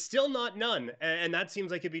 it's still not none. And that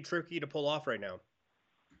seems like it'd be tricky to pull off right now.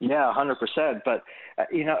 Yeah, 100%. But,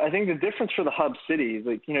 I think the difference for the hub cities,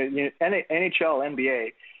 NHL,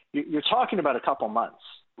 NBA, you're talking about a couple months.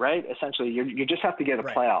 Right? Essentially, you just have to get a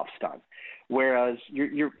playoffs done. Whereas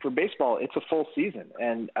you're for baseball, it's a full season.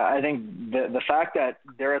 And I think the fact that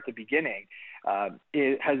they're at the beginning,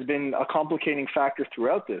 it has been a complicating factor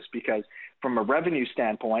throughout this, because from a revenue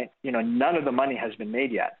standpoint, none of the money has been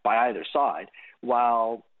made yet by either side.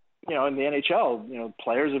 While, in the NHL,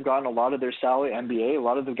 players have gotten a lot of their salary. NBA, a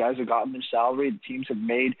lot of the guys have gotten their salary. The teams have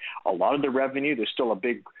made a lot of their revenue. There's still a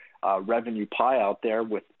big revenue pie out there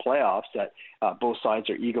with playoffs that both sides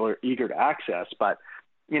are eager to access, but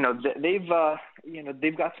they've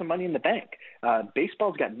got some money in the bank.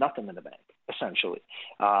 Baseball's got nothing in the bank, essentially,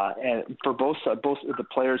 and for both the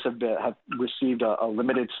players have received a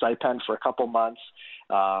limited stipend for a couple months.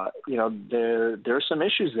 There are some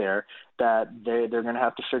issues there that they're going to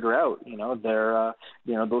have to figure out.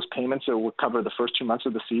 Those payments that will cover the first 2 months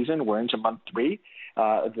of the season. We're into month 3,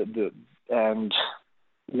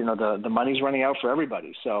 the money's running out for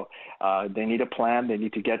everybody. So they need a plan. They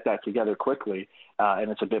need to get that together quickly. And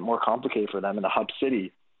it's a bit more complicated for them. And the hub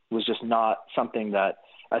city was just not something that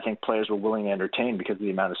I think players were willing to entertain because of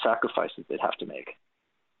the amount of sacrifices they'd have to make.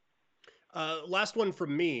 Last one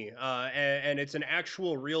from me, and it's an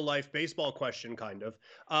actual real life baseball question, kind of.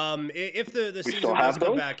 If the season does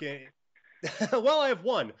come back in, well, I have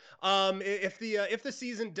one. If the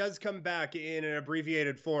season does come back in an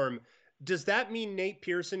abbreviated form, does that mean Nate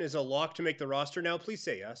Pearson is a lock to make the roster now? Please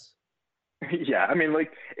say yes. Yeah,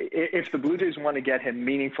 if the Blue Jays want to get him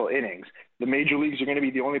meaningful innings, the major leagues are going to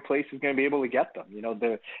be the only place he's going to be able to get them.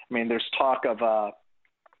 There's talk of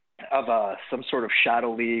some sort of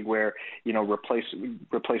shadow league where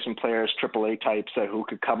replacement players, AAA types who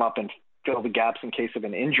could come up and fill the gaps in case of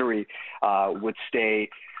an injury would stay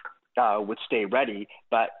would stay ready.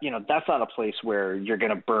 But, that's not a place where you're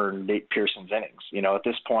going to burn Nate Pearson's innings. At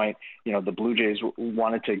this point, the Blue Jays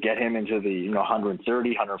wanted to get him into the 130,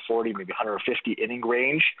 140, maybe 150 inning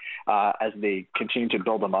range as they continue to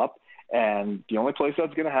build him up. And the only place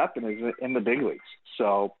that's going to happen is in the big leagues.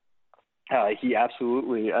 So he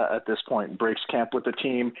absolutely, at this point, breaks camp with the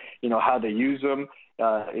team. How they use him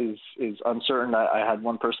is uncertain. I had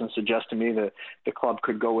one person suggest to me that the club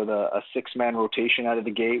could go with a 6-man rotation out of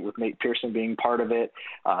the gate, with Nate Pearson being part of it.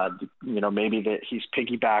 Maybe that he's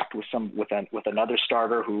piggybacked with another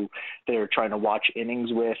starter who they're trying to watch innings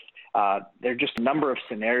with. There are just a number of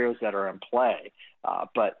scenarios that are in play.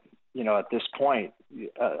 But at this point,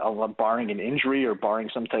 barring an injury or barring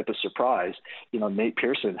some type of surprise, Nate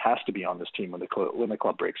Pearson has to be on this team when the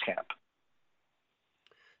club breaks camp.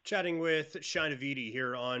 Chatting with Shi Davidi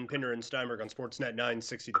here on Pinder and Steinberg on Sportsnet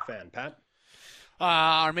 960 The Fan. Pat?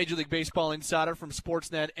 Our Major League Baseball insider from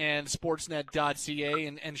Sportsnet and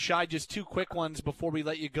Sportsnet.ca. And Shi, just two quick ones before we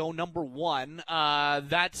let you go. Number one,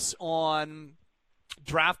 that's on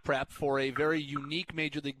draft prep for a very unique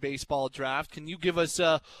Major League Baseball draft. Can you give us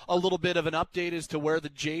a little bit of an update as to where the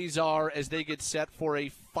Jays are as they get set for a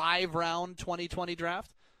 5-round 2020 draft?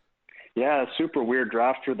 Yeah, super weird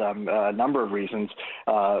draft for them. A number of reasons.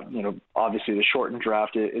 Obviously the shortened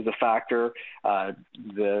draft is a factor.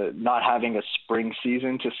 The not having a spring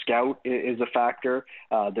season to scout is a factor.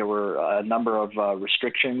 There were a number of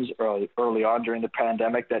restrictions early on during the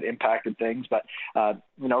pandemic that impacted things. But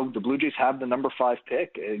the Blue Jays have the number 5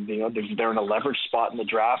 pick. They're in a leveraged spot in the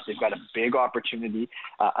draft. They've got a big opportunity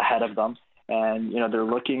ahead of them. And, they're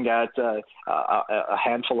looking at a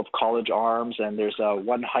handful of college arms, and there's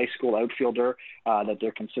one high school outfielder that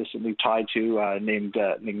they're consistently tied to named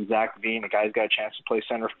Zach Veen. The guy's got a chance to play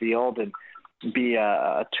center field and be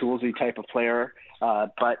a toolsy type of player.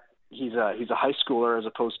 But he's a high schooler as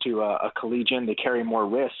opposed to a collegian. They carry more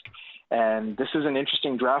risk. And this is an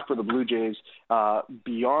interesting draft for the Blue Jays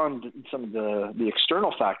beyond some of the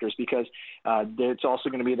external factors, because it's also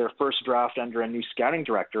going to be their first draft under a new scouting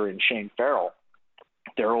director in Shane Farrell.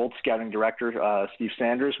 Their old scouting director, Steve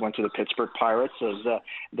Sanders, went to the Pittsburgh Pirates as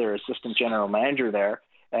their assistant general manager there.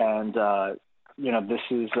 And, this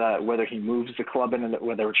is whether he moves the club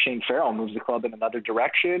whether Shane Farrell moves the club in another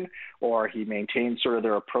direction, or he maintains sort of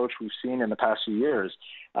their approach we've seen in the past few years.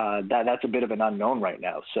 That's a bit of an unknown right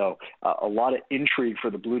now. So a lot of intrigue for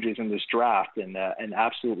the Blue Jays in this draft, and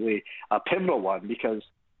absolutely a pivotal one, because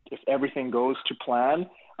if everything goes to plan,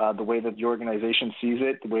 the way that the organization sees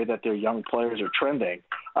it, the way that their young players are trending,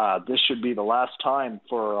 this should be the last time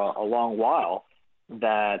for a long while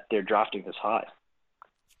that they're drafting this high.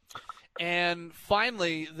 And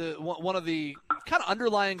finally, one of the kind of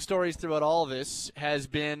underlying stories throughout all of this has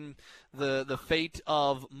been the fate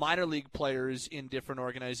of minor league players in different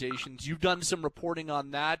organizations. You've done some reporting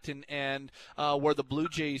on that, and where the Blue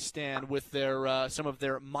Jays stand with their some of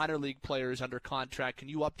their minor league players under contract. Can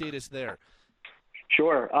you update us there?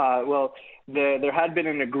 Sure. Well, there had been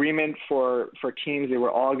an agreement for teams. They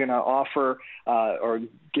were all going to offer or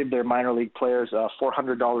give their minor league players a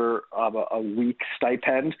 $400 a week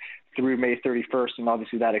stipend through May 31st, and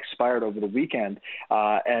obviously that expired over the weekend.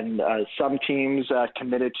 And some teams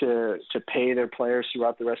committed to pay their players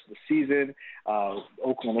throughout the rest of the season.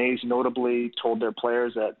 Oakland A's notably told their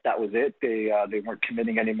players that was it. They weren't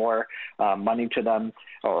committing any more money to them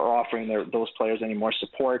or offering those players any more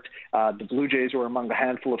support. The Blue Jays were among a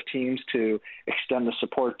handful of teams to extend the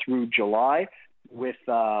support through July, with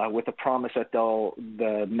a promise that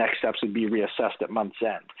the next steps would be reassessed at month's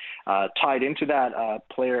end. Tied into that,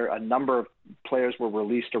 a number of players were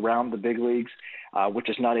released around the big leagues, which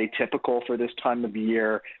is not atypical for this time of the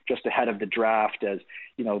year, just ahead of the draft, as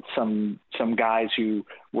some guys who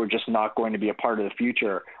were just not going to be a part of the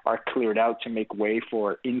future are cleared out to make way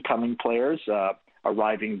for incoming players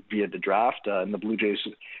arriving via the draft, and the Blue Jays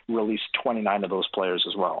released 29 of those players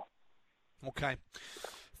as well. Okay.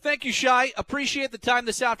 Thank you, Shi. Appreciate the time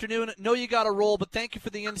this afternoon. Know you got a roll, but thank you for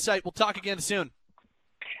the insight. We'll talk again soon.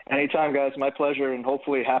 Anytime, guys. My pleasure, and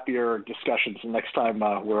hopefully happier discussions the next time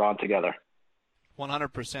we're on together.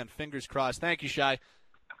 100%. Fingers crossed. Thank you, Shi.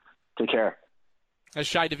 Take care. That's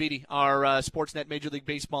Shi Davidi, our Sportsnet Major League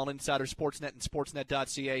Baseball insider, Sportsnet and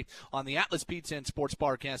Sportsnet.ca on the Atlas Pizza and Sports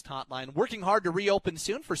Barcast hotline. Working hard to reopen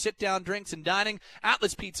soon for sit-down drinks and dining.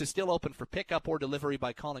 Atlas Pizza is still open for pickup or delivery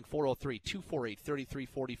by calling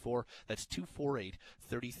 403-248-3344. That's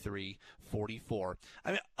 248-3344.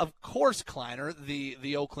 I mean, of course, Kleiner,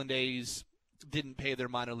 the Oakland A's didn't pay their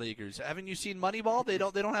minor leaguers. Haven't you seen Moneyball? They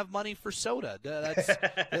don't have money for soda. That's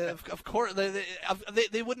of course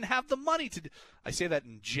they wouldn't have the money to. I say that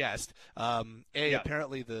in jest. Yeah.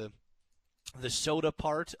 Apparently the the soda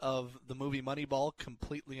part of the movie Moneyball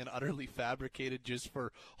completely and utterly fabricated just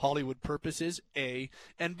for Hollywood purposes, A.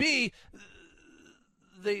 And B,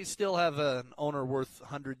 they still have an owner worth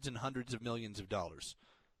hundreds and hundreds of millions of dollars.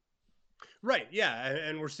 Right, yeah,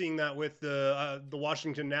 and we're seeing that with the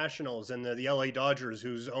Washington Nationals and the LA Dodgers,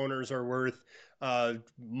 whose owners are worth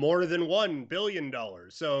more than $1 billion.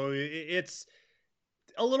 So it's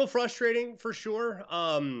a little frustrating for sure.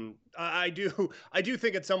 I do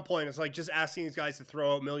think at some point it's like just asking these guys to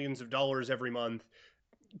throw out millions of dollars every month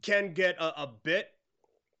can get a bit.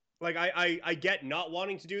 Like I get not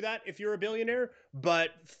wanting to do that if you're a billionaire, but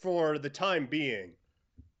for the time being,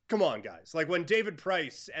 come on, guys. Like when David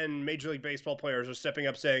Price and Major League Baseball players are stepping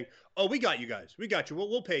up saying, "Oh, we got you guys. We got you.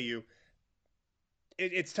 We'll pay you."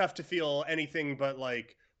 It's tough to feel anything but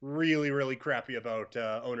like really, really crappy about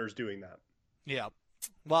owners doing that. Yeah.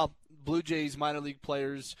 Well, Blue Jays minor league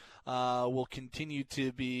players will continue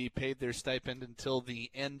to be paid their stipend until the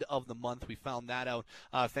end of the month. We found that out.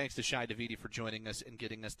 Thanks to Shai Davidi for joining us and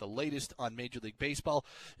getting us the latest on Major League Baseball.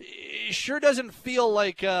 It sure doesn't feel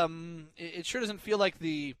like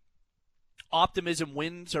the optimism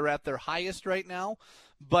winds are at their highest right now.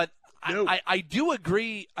 But No. I do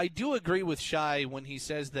agree. I do agree with Shai when he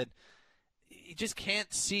says that you just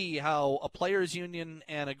can't see how a players' union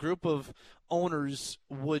and a group of owners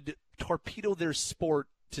would torpedo their sport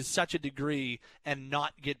to such a degree and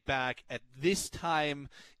not get back at this time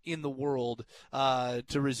in the world to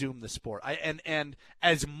resume the sport. And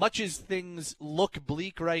as much as things look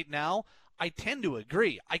bleak right now, I tend to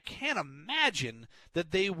agree. I can't imagine that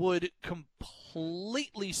they would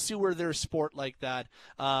completely sewer their sport like that.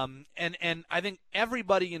 And I think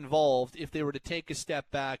everybody involved, if they were to take a step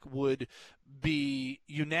back, would be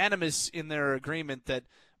unanimous in their agreement that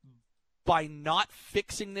by not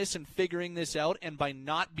fixing this and figuring this out, and by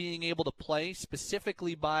not being able to play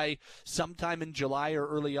specifically by sometime in July or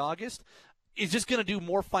early August, is just going to do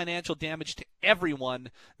more financial damage to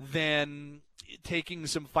everyone than taking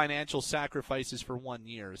some financial sacrifices for 1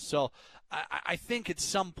 year. So I think at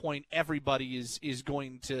some point everybody is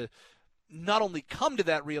going to not only come to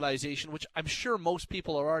that realization, which I'm sure most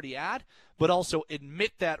people are already at, but also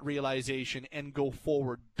admit that realization and go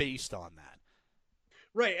forward based on that.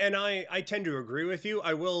 Right, and I tend to agree with you.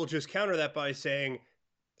 I will just counter that by saying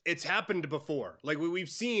it's happened before. Like we've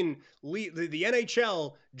seen the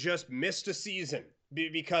NHL just missed a season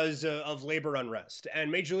because of labor unrest,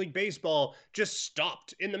 and Major League Baseball just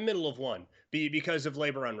stopped in the middle of one because of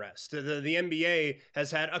labor unrest. The NBA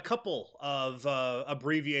has had a couple of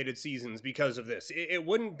abbreviated seasons because of this. It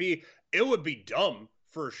would be dumb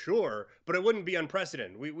for sure, but it wouldn't be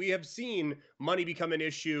unprecedented. We have seen money become an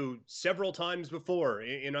issue several times before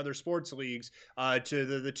in other sports leagues, to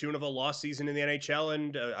the tune of a lost season in the NHL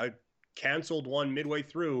and a canceled one midway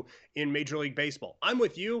through in Major League Baseball. I'm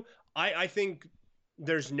with you. I think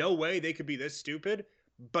there's no way they could be this stupid,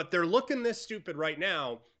 but they're looking this stupid right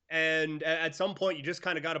now. And at some point, you just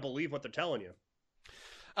kind of got to believe what they're telling you.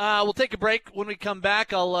 We'll take a break. When we come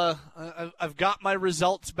back, I've got my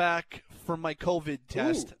results back from my COVID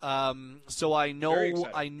test. So I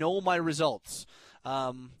know my results.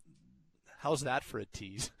 How's that for a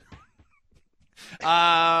tease?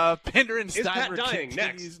 Pinder and Steinberg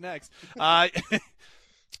continues next.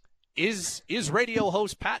 Is radio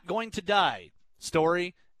host Pat going to die?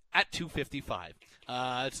 Story at 2:55.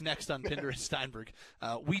 It's next on Pinder and Steinberg.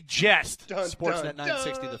 We jest. Sportsnet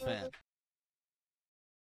 960 The Fan.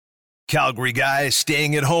 Calgary guys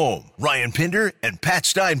staying at home. Ryan Pinder and Pat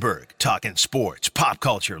Steinberg talking sports, pop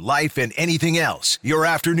culture, life, and anything else. Your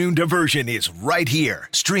afternoon diversion is right here.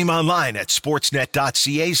 Stream online at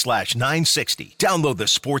sportsnet.ca/960. Download the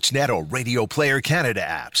Sportsnet or Radio Player Canada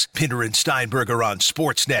apps. Pinder and Steinberg are on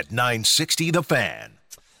Sportsnet 960 The Fan.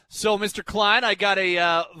 So, Mr. Klein, I got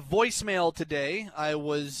a voicemail today. I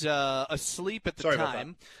was asleep at the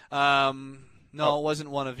time. No, it wasn't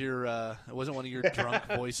one of your drunk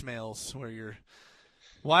voicemails where you're,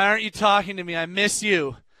 why aren't you talking to me? I miss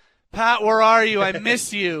you. Pat, where are you? I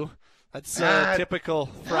miss you. That's typical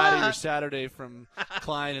Friday or Saturday from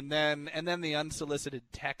Klein, and then the unsolicited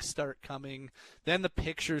texts start coming, then the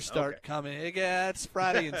pictures start coming. Yeah, it's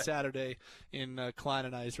Friday and Saturday in Klein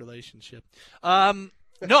and I's relationship.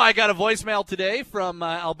 No, I got a voicemail today from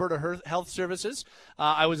Alberta Health Services.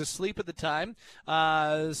 I was asleep at the time,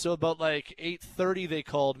 so about like 8:30 they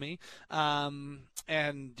called me.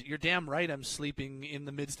 And you're damn right, I'm sleeping in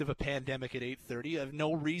the midst of a pandemic at 8:30. I have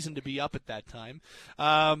no reason to be up at that time.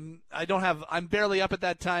 I'm barely up at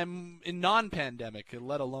that time in non-pandemic,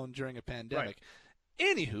 let alone during a pandemic.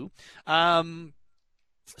 Right. Anywho,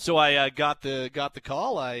 So I got the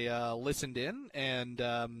call. I listened in, and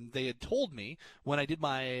they had told me when I did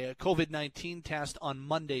my COVID-19 test on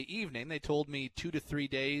Monday evening, they told me 2 to 3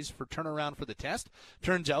 days for turnaround for the test.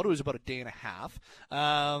 Turns out it was about a day and a half.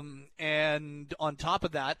 And on top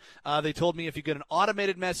of that, they told me if you get an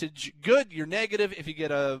automated message, good, you're negative. If you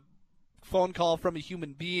get a phone call from a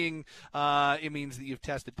human being, it means that you've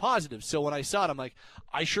tested positive. So when I saw it, I'm like,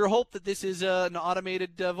 I sure hope that this is an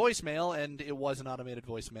automated voicemail, and it was an automated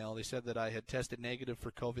voicemail. They said that I had tested negative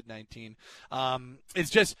for COVID-19.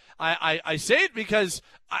 It's just, I say it because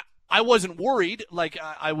I wasn't worried. Like,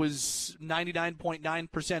 I was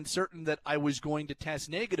 99.9% certain that I was going to test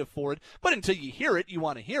negative for it. But until you hear it, you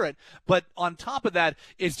want to hear it. But on top of that,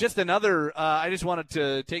 it's just another, I just wanted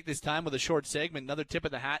to take this time with a short segment, another tip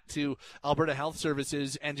of the hat to Alberta Health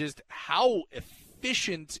Services and just how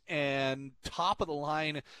efficient and top of the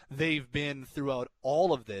line they've been throughout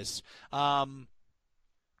all of this.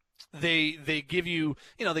 They give you,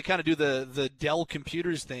 they kind of do the Dell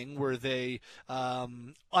Computers thing where they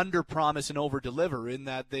under-promise and over-deliver in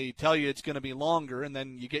that they tell you it's going to be longer, and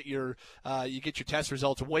then you get your test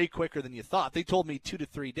results way quicker than you thought. They told me 2 to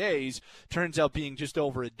 3 days. Turns out being just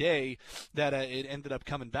over a day that it ended up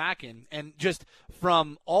coming back in. And just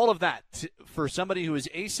from all of that, for somebody who is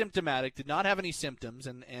asymptomatic, did not have any symptoms,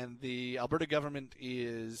 and the Alberta government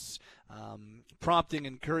is prompting,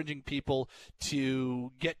 encouraging people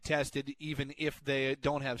to get tested even if they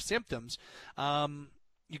don't have symptoms.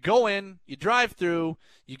 You go in, you drive through,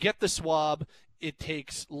 you get the swab. It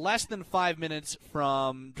takes less than 5 minutes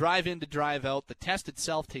from drive in to drive out. The test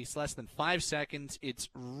itself takes less than 5 seconds. It's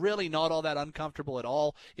really not all that uncomfortable at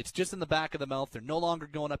all. It's just in the back of the mouth. They're no longer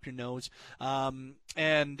going up your nose. And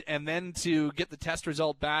then to get the test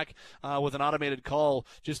result back with an automated call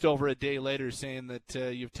just over a day later saying that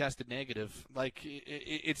you've tested negative. Like,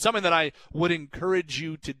 it's something that I would encourage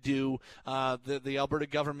you to do. The Alberta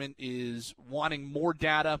government is wanting more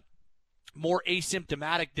data, more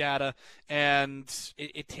asymptomatic data, and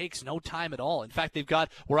it takes no time at all. In fact, they've got,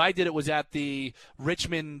 where I did it was at the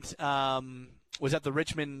Richmond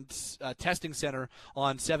testing center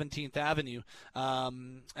on 17th Avenue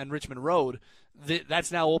and Richmond Road.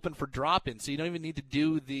 That's now open for drop-in, so you don't even need to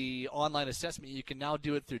do the online assessment. You can now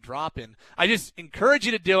do it through drop-in. I just encourage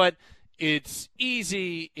you to do it. It's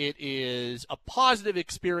easy. It is a positive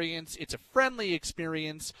experience. It's a friendly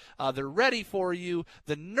experience. They're ready for you.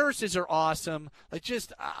 The nurses are awesome.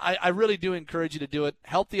 I really do encourage you to do it.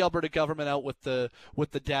 Help the Alberta government out with the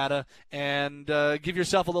data, and give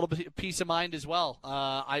yourself a little bit of peace of mind as well.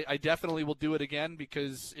 I definitely will do it again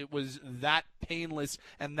because it was that painless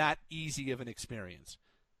and that easy of an experience.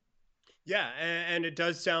 Yeah, and it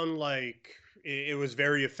does sound like it was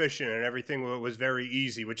very efficient and everything was very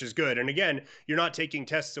easy, which is good. And again, you're not taking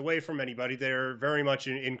tests away from anybody. They're very much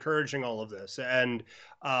encouraging all of this. And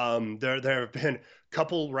there have been a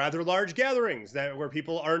couple rather large gatherings where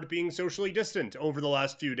people aren't being socially distant over the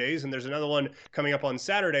last few days. And there's another one coming up on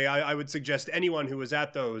Saturday. I would suggest anyone who was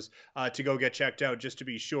at those to go get checked out just to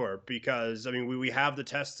be sure, because, I mean, we have the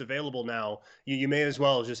tests available now. You may as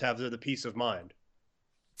well just have the peace of mind.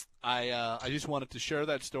 I just wanted to share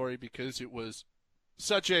that story because it was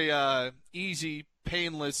such a easy,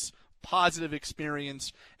 painless, positive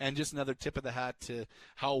experience, and just another tip of the hat to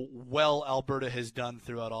how well Alberta has done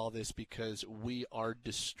throughout all this, because we are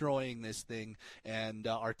destroying this thing, and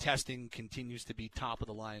our testing continues to be top of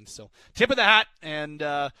the line. So tip of the hat, and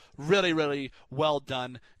really, really well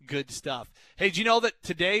done. Good stuff. Hey, do you know that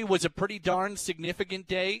today was a pretty darn significant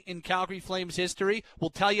day in Calgary Flames history? We'll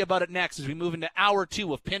tell you about it next as we move into Hour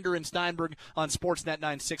 2 of Pinder and Steinberg on Sportsnet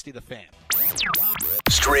 960 The Fan.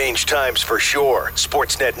 Strange times for sure.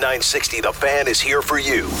 Sportsnet 960 The Fan is here for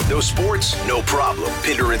you. No sports? No problem.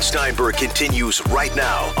 Pinder and Steinberg continues right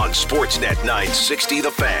now on Sportsnet 960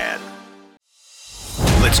 The Fan.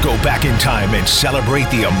 Let's go back in time and celebrate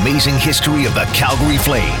the amazing history of the Calgary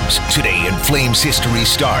Flames. Today in Flames history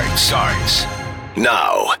starts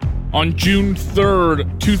now. On June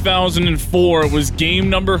 3rd, 2004, it was game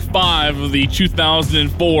number 5 of the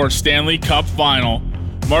 2004 Stanley Cup Final.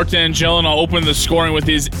 Martin Gelinas opened the scoring with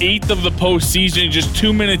his 8th of the postseason just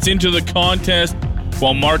 2 minutes into the contest,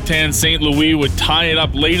 while Martin St. Louis would tie it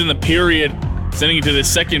up late in the period, sending it to the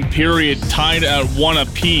second period tied at 1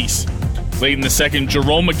 apiece. Late in the second,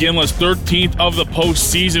 Jarome Iginla's 13th of the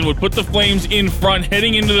postseason would put the Flames in front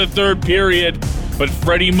heading into the third period, but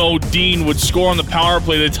Freddie Modin would score on the power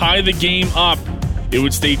play to tie the game up. It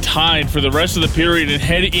would stay tied for the rest of the period and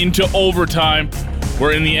head into overtime,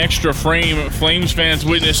 where in the extra frame, Flames fans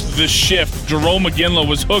witnessed the shift. Jarome Iginla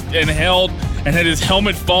was hooked and held and had his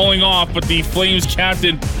helmet falling off, but the Flames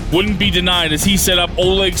captain wouldn't be denied as he set up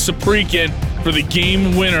Oleg Saprykin for the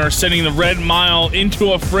game winner, sending the Red Mile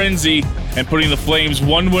into a frenzy and putting the Flames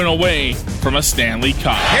one win away from a Stanley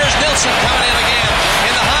Cup. Here's Nilsson coming in again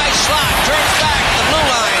in the high slot, turns back to the blue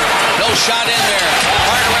line. No shot in there.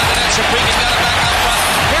 Hard around the net. Saprykin got it back up front.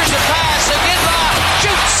 Here's the pass. Iginla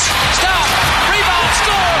shoots. Stop. Rebound.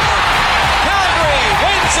 Score. Calgary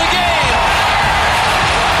wins the game.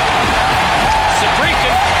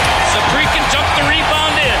 Saprykin dumped the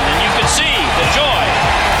rebound in, and you can see the joy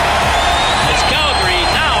as Calgary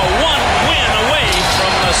now one win away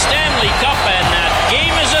from the Stanley Cup, and that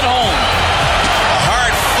game is at home. A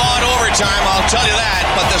hard-fought overtime, I'll tell you that,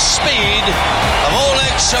 but the speed of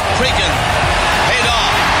Oleg Saprykin paid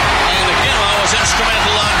off, and Iginla was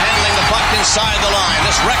instrumental on handling the puck inside the line.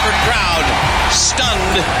 This record crowd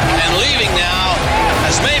stunned and leaving now,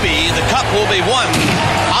 as maybe the cup will be won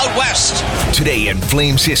out west. Today in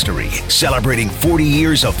Flames history, celebrating 40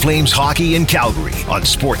 years of Flames hockey in Calgary on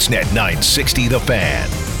Sportsnet 960 The Fan.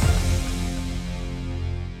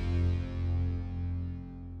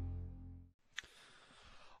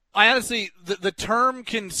 I honestly, the term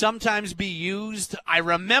can sometimes be used. I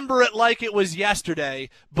remember it like it was yesterday,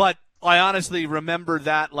 but I honestly remember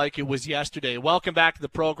that like it was yesterday. Welcome back to the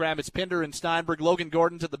program. It's Pinder and Steinberg. Logan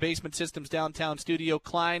Gordon's at the Basement Systems downtown studio.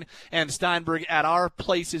 Klein and Steinberg at our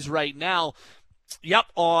places right now. Yep,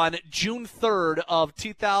 on June 3rd of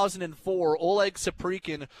 2004, Oleg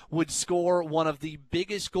Saprykin would score one of the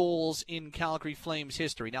biggest goals in Calgary Flames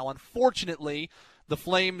history. Now, unfortunately, the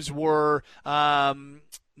Flames were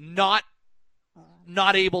not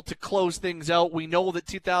able to close things out. We know that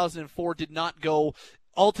 2004 did not go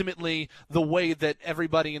ultimately the way that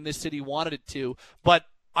everybody in this city wanted it to. But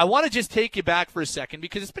I want to just take you back for a second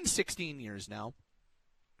because it's been 16 years now.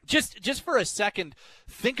 Just for a second,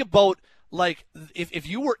 think about like if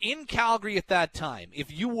you were in Calgary at that time,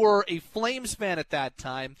 if you were a Flames fan at that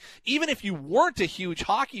time, even if you weren't a huge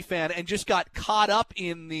hockey fan and just got caught up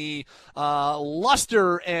in the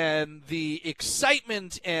luster and the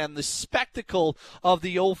excitement and the spectacle of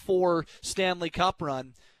the 04 Stanley Cup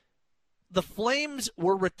run, the Flames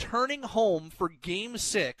were returning home for Game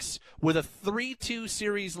 6 with a 3-2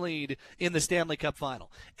 series lead in the Stanley Cup Final.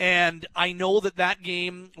 And I know that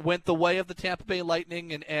game went the way of the Tampa Bay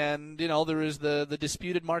Lightning, and you know, there is the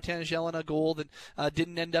disputed Martin Gelinas goal that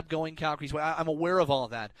didn't end up going Calgary's way. I'm aware of all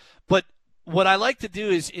of that. But what I like to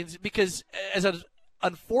do is because as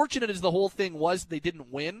unfortunate as the whole thing was, they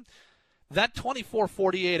didn't win, that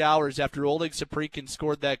 24-48 hours after Oleg Saprykin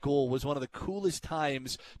scored that goal was one of the coolest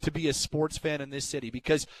times to be a sports fan in this city,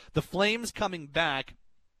 because the Flames coming back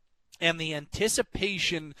and the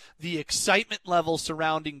anticipation, the excitement level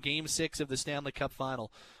surrounding Game 6 of the Stanley Cup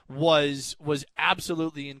Final was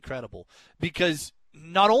absolutely incredible, because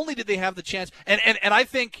not only did they have the chance, and I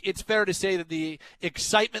think it's fair to say that the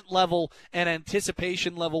excitement level and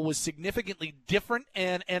anticipation level was significantly different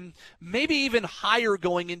and maybe even higher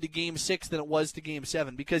going into Game 6 than it was to Game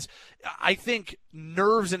 7, because I think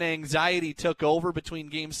nerves and anxiety took over between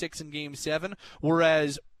Game 6 and Game 7,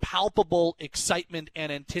 whereas palpable excitement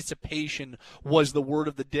and anticipation was the word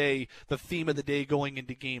of the day, the theme of the day going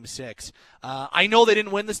into Game 6. I know they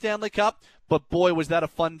didn't win the Stanley Cup, but boy, was that a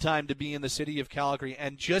fun time to be in the city of Calgary,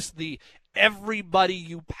 and just everybody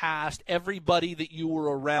you passed, everybody that you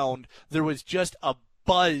were around, there was just a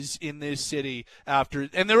buzz in this city after,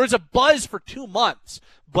 and there was a buzz for 2 months,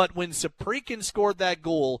 but when Saprykin scored that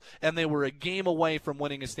goal and they were a game away from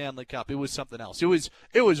winning a Stanley Cup, it was something else. It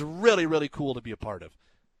was really, really cool to be a part of.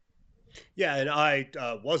 Yeah, and I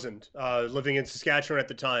wasn't living in Saskatchewan at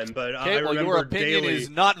the time, but I remember your opinion daily... is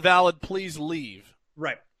not valid. Please leave.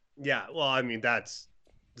 Right. Yeah. Well, I mean, that's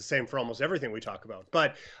the same for almost everything we talk about.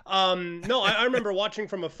 But no, I remember watching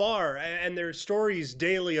from afar, and there's stories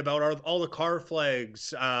daily about all the car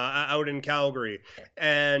flags out in Calgary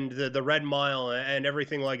and the Red Mile and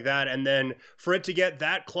everything like that. And then for it to get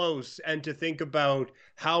that close and to think about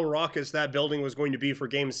how raucous that building was going to be for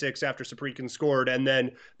Game 6 after Saprykin scored, and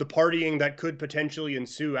then the partying that could potentially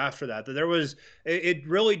ensue after that. It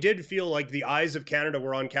really did feel like the eyes of Canada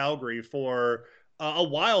were on Calgary for a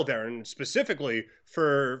while there, and specifically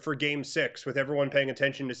for Game 6, with everyone paying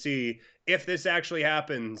attention to see if this actually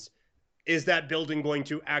happens, is that building going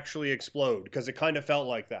to actually explode? Because it kind of felt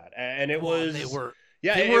like that, and it was they were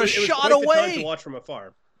a shot away. Time to watch from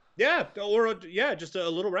afar. Yeah, or just a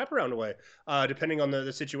little wraparound away, depending on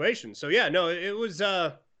the situation. So yeah, no, it was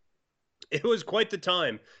It was quite the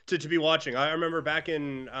time to be watching. I remember back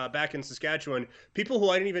in Saskatchewan, people who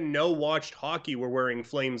I didn't even know watched hockey were wearing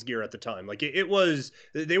Flames gear at the time. Like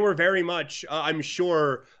they were very much, I'm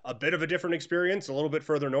sure, a bit of a different experience, a little bit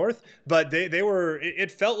further north, but they were.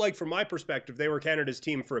 It felt like, from my perspective, they were Canada's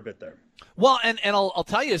team for a bit there. Well, and I'll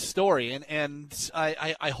tell you a story, and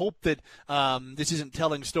I hope that this isn't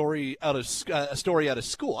telling a story out of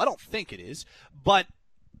school. I don't think it is, but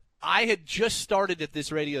I had just started at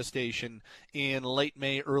this radio station in late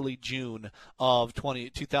May, early June of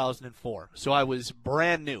 2004. So I was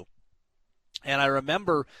brand new. And I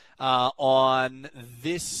remember on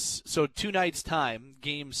this, so 2 nights' time,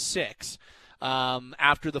 Game 6,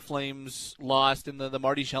 after the Flames lost and the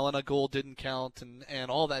Marty Gelinas goal didn't count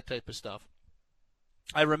and all that type of stuff,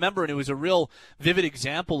 I remember, and it was a real vivid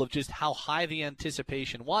example of just how high the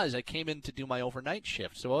anticipation was. I came in to do my overnight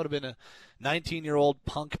shift, so I would have been a 19-year-old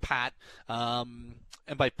punk Pat, and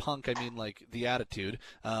by punk I mean like the attitude,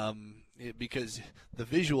 because the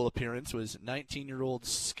visual appearance was 19-year-old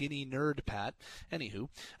skinny nerd Pat. Anywho,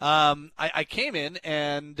 I came in,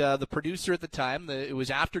 and the producer at the time, it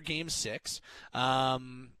was after Game 6,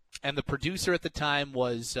 and the producer at the time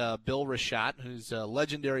was Bill Rashat, who's a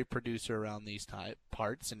legendary producer around these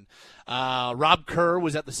parts. And Rob Kerr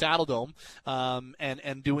was at the Saddle Dome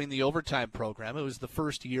and doing the overtime program. It was the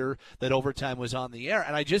first year that overtime was on the air.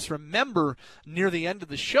 And I just remember near the end of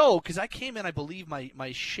the show, because I came in, I believe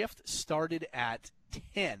my shift started at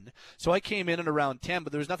 10. So I came in at around 10,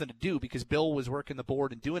 but there was nothing to do because Bill was working the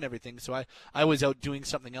board and doing everything. So I was out doing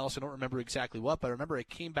something else. I don't remember exactly what, but I remember I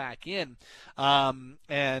came back in,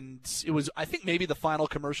 and it was, I think, maybe the final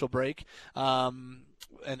commercial break,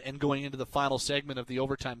 and going into the final segment of the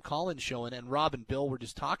Overtime Call-In show, and Rob and Bill were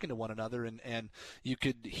just talking to one another, and you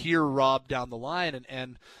could hear Rob down the line,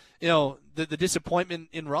 and you know, the disappointment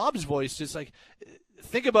in Rob's voice, just like,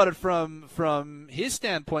 think about it from his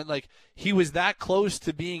standpoint, like he was that close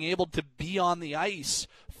to being able to be on the ice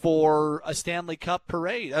for a Stanley Cup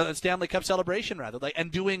parade, a Stanley Cup celebration rather, like,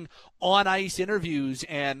 and doing on ice interviews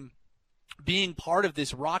and being part of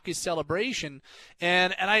this raucous celebration,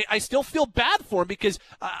 and I still feel bad for him because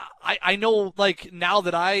I know, like, now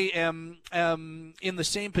that I am in the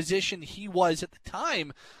same position he was at the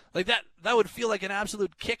time, like that would feel like an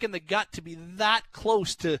absolute kick in the gut to be that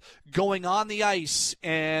close to going on the ice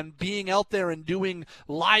and being out there and doing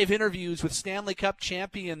live interviews with Stanley Cup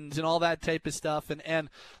champions and all that type of stuff, and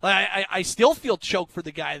I still feel choked for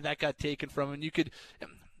the guy that got taken from him. And you could,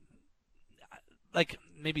 like,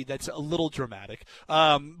 maybe that's a little dramatic,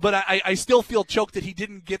 but I still feel choked that he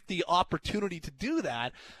didn't get the opportunity to do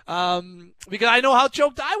that, because I know how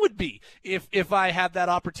choked I would be if I had that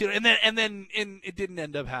opportunity, and then it didn't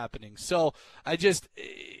end up happening. So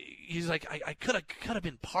he's like, I could have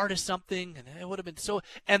been part of something, and it would have been so.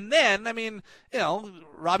 And then, I mean, you know,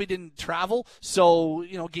 Robbie didn't travel, so,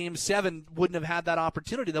 you know, Game 7 wouldn't have had that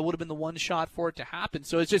opportunity. That would have been the one shot for it to happen.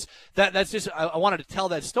 So it's just that's just, I wanted to tell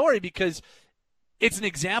that story because it's an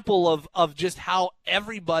example of just how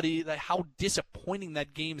how disappointing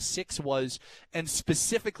that Game 6 was, and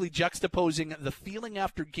specifically juxtaposing the feeling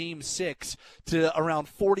after Game 6 to around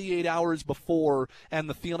 48 hours before and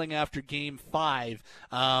the feeling after Game 5.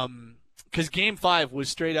 Because Game 5 was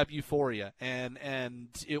straight up euphoria, and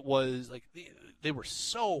it was like they were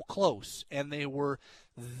so close, and they were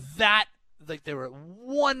they were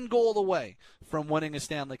one goal away from winning a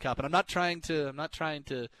Stanley Cup. And I'm not trying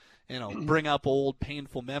to you know, bring up old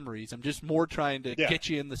painful memories. I'm just more trying to get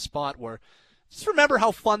you in the spot where just remember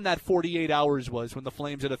how fun that 48 hours was when the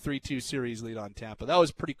Flames had a 3-2 series lead on Tampa. That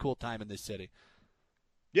was a pretty cool time in this city.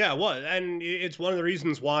 Yeah, it was. And it's one of the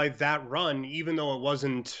reasons why that run, even though it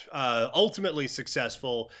wasn't ultimately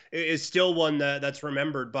successful, is still one that's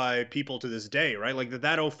remembered by people to this day, right? Like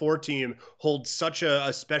that 04 team holds such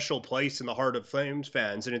a special place in the heart of Flames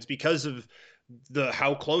fans. And it's because of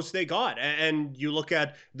how close they got. And you look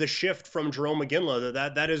at the shift from Jarome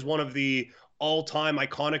Iginla, that is one of the all-time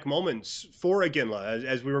iconic moments for Iginla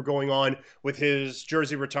as we were going on with his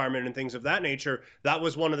jersey retirement and things of that nature. That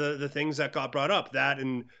was one of the things that got brought up, that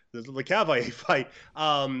and the Lecavalier fight.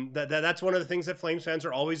 That's one of the things that Flames fans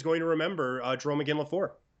are always going to remember Jarome Iginla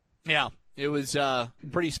for. Yeah. It was a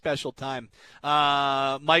pretty special time.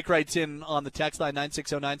 Mike writes in on the text line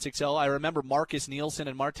 960-960. I remember Marcus Nielsen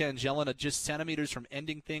and Martin Gelinas just centimeters from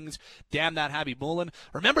ending things. Damn that Khabibulin.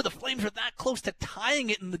 Remember the Flames were that close to tying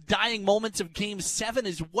it in the dying moments of Game 7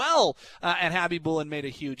 as well. And Khabibulin made a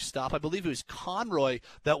huge stop. I believe it was Conroy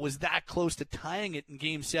that was that close to tying it in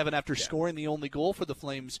Game 7 after scoring the only goal for the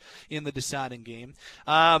Flames in the deciding game.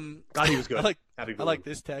 He was good. I like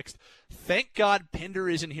this text. Thank God Pinder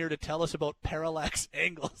isn't here to tell us about parallax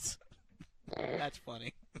angles. That's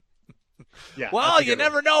funny. Yeah. Well, you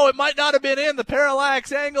never know. It might not have been in the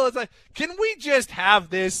parallax angle. It's like, can we just have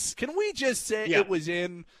this? Can we just say it was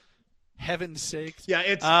in? Heaven's sakes. Yeah,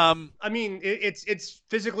 it's. I mean, it's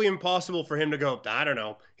physically impossible for him to go. I don't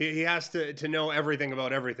know. He has to know everything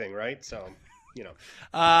about everything, right? So, you know.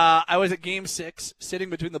 I was at Game 6,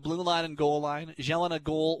 sitting between the blue line and goal line. Jelena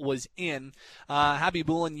goal was in.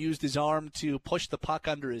 Habibulin used his arm to push the puck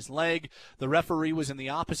under his leg. The referee was in the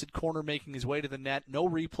opposite corner making his way to the net. No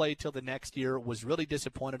replay till the next year. Was really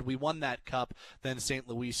disappointed. We won that cup. Then St.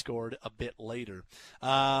 Louis scored a bit later.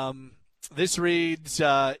 This reads,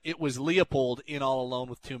 it was Leopold in all alone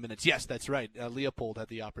with 2 minutes. Yes, that's right. Leopold had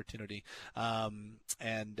the opportunity and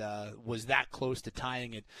was that close to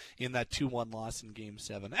tying it in that 2-1 loss in Game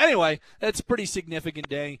 7. Anyway, that's a pretty significant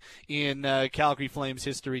day in Calgary Flames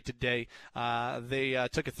history today. They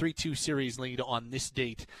took a 3-2 series lead on this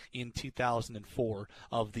date in 2004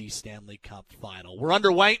 of the Stanley Cup Final. We're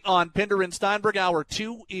underway on Pinder and Steinberg. Hour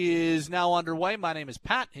 2 is now underway. My name is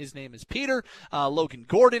Pat. His name is Peter. Logan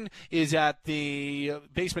Gordon is at the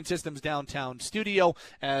Basement Systems downtown studio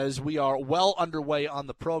as we are well underway on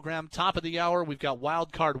the program. Top of the hour, we've got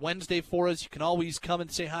Wild Card Wednesday for us. You can always come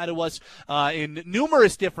and say hi to us in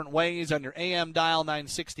numerous different ways on your AM dial,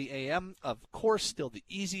 960 AM. Of course, still the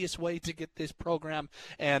easiest way to get this program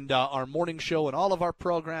and our morning show and all of our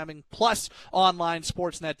programming, plus online,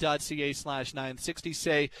 sportsnet.ca/960.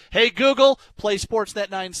 Say, hey, Google, play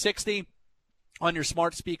Sportsnet 960. On your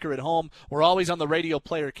smart speaker at home. We're always on the Radio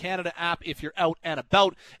Player Canada app if you're out and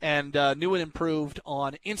about, and new and improved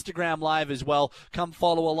on Instagram Live as well. Come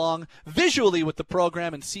follow along visually with the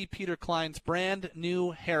program and see Peter Klein's brand new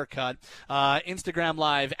haircut. Instagram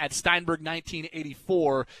Live at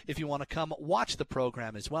Steinberg1984 if you want to come watch the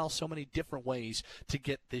program as well. So many different ways to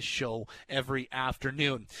get this show every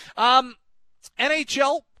afternoon.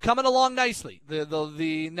 NHL coming along nicely.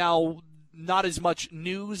 The now not as much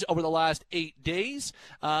news over the last 8 days,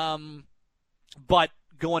 but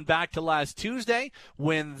going back to last Tuesday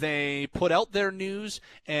when they put out their news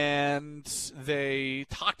and they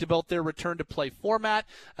talked about their return to play format,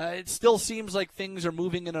 it still seems like things are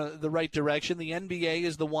moving in the right direction. The NBA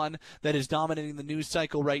is the one that is dominating the news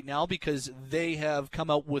cycle right now because they have come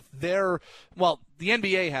out with their, well, the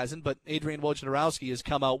NBA hasn't, but Adrian Wojnarowski has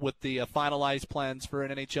come out with the finalized plans for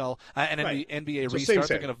an NHL and NBA restart.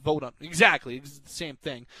 They're going to vote on exactly it's the same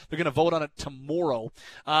thing. They're going to vote on it tomorrow.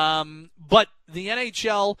 But the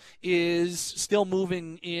NHL is still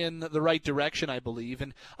moving in the right direction, I believe.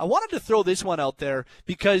 And I wanted to throw this one out there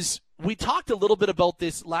because we talked a little bit about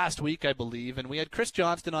this last week, I believe, and we had Chris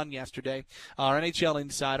Johnston on yesterday, our NHL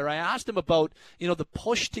insider. I asked him about, the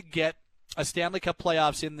push to get a Stanley Cup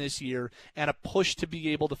playoffs in this year and a push to be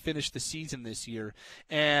able to finish the season this year.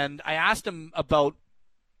 And I asked him about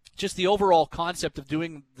just the overall concept of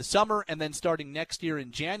doing the summer and then starting next year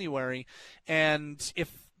in January. And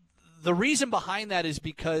if the reason behind that is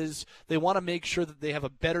because they want to make sure that they have a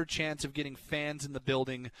better chance of getting fans in the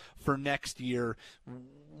building for next year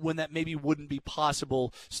when that maybe wouldn't be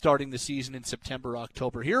possible starting the season in September,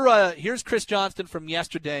 October. Here's Chris Johnston from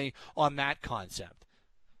yesterday on that concept.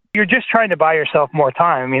 You're just trying to buy yourself more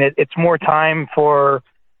time. I mean, it's more time for,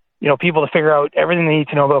 people to figure out everything they need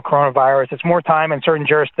to know about coronavirus. It's more time in certain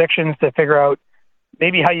jurisdictions to figure out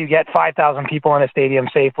maybe how you get 5,000 people in a stadium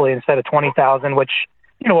safely instead of 20,000, which,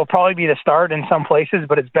 will probably be the start in some places,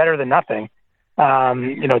 but it's better than nothing,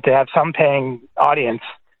 to have some paying audience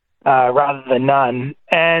rather than none.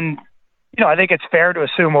 And, I think it's fair to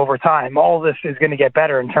assume over time all this is going to get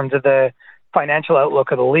better in terms of the financial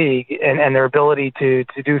outlook of the league and their ability to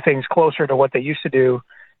do things closer to what they used to do,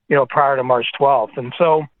 prior to March 12th. And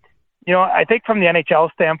so, I think from the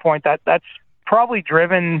NHL standpoint, that's probably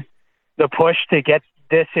driven the push to get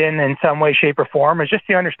this in some way, shape, or form, is just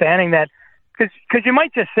the understanding that because you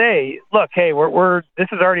might just say, look, hey, we're this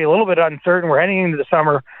is already a little bit uncertain. We're heading into the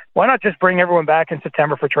summer. Why not just bring everyone back in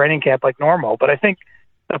September for training camp like normal? But I think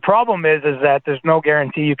the problem is that there's no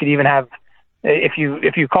guarantee you could even have. If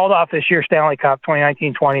you called off this year's Stanley Cup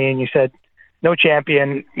 2019-20 and you said no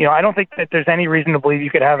champion, I don't think that there's any reason to believe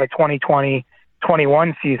you could have a 2020-21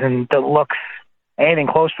 season that looks anything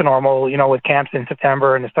close to normal, with camps in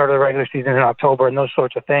September and the start of the regular season in October and those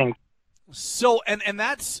sorts of things. So, and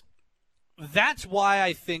that's why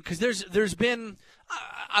I think, because there's been,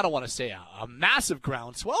 I don't want to say a massive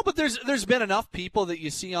groundswell, but there's been enough people that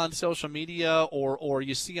you see on social media or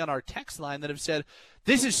you see on our text line that have said,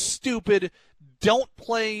 this is stupid. Don't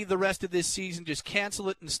play the rest of this season. Just cancel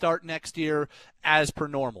it and start next year as per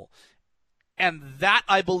normal. And that,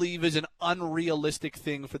 I believe, is an unrealistic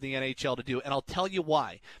thing for the NHL to do. And I'll tell you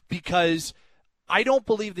why. Because I don't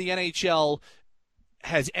believe the NHL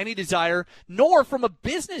has any desire, nor from a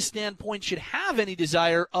business standpoint should have any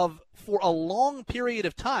desire of, for a long period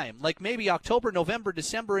of time, like maybe October, November,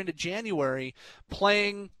 December into January,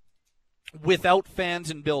 playing without fans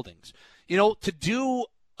in buildings. To do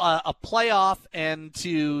a playoff and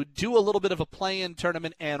to do a little bit of a play-in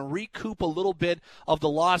tournament and recoup a little bit of the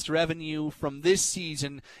lost revenue from this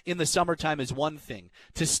season in the summertime is one thing.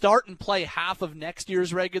 To start and play half of next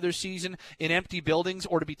year's regular season in empty buildings,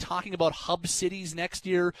 or to be talking about hub cities next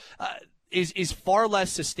year, is far less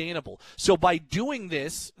sustainable. So by doing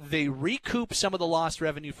this, they recoup some of the lost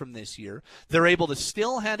revenue from this year. They're able to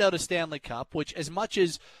still hand out a Stanley Cup, which, as much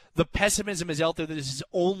as the pessimism is out there that this is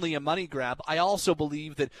only a money grab, I also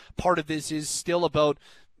believe that part of this is still about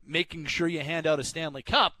making sure you hand out a Stanley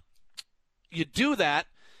Cup. You do that,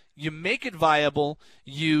 you make it viable,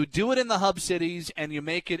 you do it in the hub cities, and you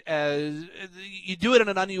do it in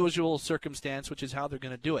an unusual circumstance, which is how they're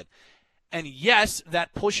going to do it. And yes,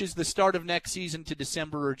 that pushes the start of next season to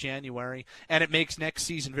December or January, and it makes next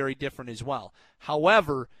season very different as well.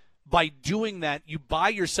 However, by doing that, you buy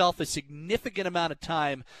yourself a significant amount of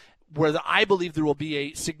time where I believe there will be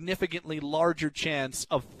a significantly larger chance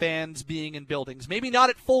of fans being in buildings. Maybe not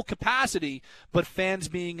at full capacity, but fans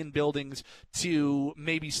being in buildings to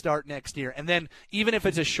maybe start next year. And then even if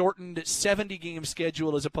it's a shortened 70-game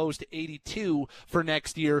schedule as opposed to 82 for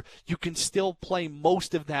next year, you can still play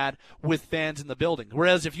most of that with fans in the building.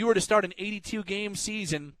 Whereas if you were to start an 82-game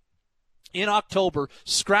season in October,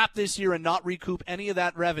 scrap this year and not recoup any of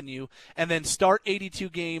that revenue, and then start 82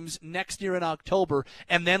 games next year in October,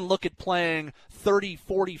 and then look at playing 30,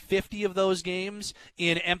 40, 50 of those games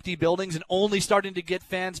in empty buildings and only starting to get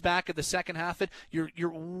fans back at the second half of it,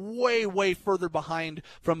 you're way, way further behind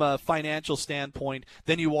from a financial standpoint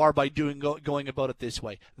than you are by going about it this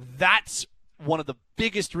way. That's one of the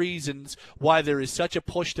biggest reasons why there is such a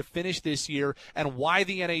push to finish this year, and why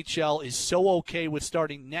the NHL is so okay with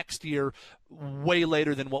starting next year way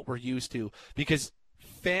later than what we're used to. Because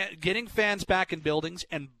getting fans back in buildings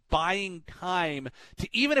and buying time to,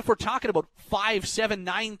 even if we're talking about 5, 7,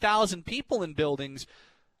 9,000 people in buildings,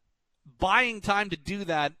 buying time to do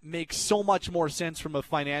that makes so much more sense from a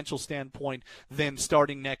financial standpoint than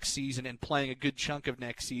starting next season and playing a good chunk of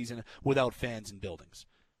next season without fans in buildings.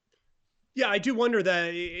 Yeah, I do wonder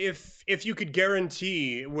that if you could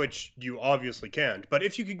guarantee, which you obviously can't, but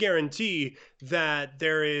if you could guarantee that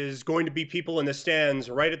there is going to be people in the stands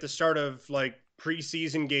right at the start of like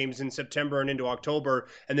preseason games in September and into October,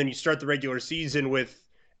 and then you start the regular season with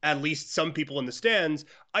at least some people in the stands,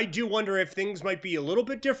 I do wonder if things might be a little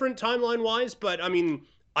bit different timeline-wise, but I mean,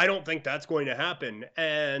 I don't think that's going to happen.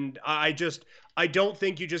 And I don't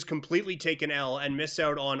think you just completely take an L and miss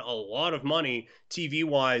out on a lot of money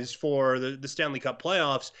TV-wise for the Stanley Cup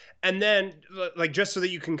playoffs, and then like just so that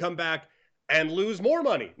you can come back and lose more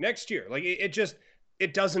money next year. Like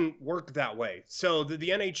it doesn't work that way. So the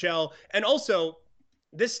NHL, and also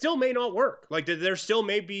this still may not work. Like there still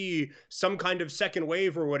may be some kind of second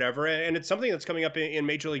wave or whatever. And it's something that's coming up in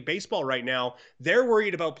Major League Baseball right now. They're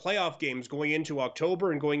worried about playoff games going into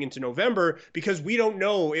October and going into November because we don't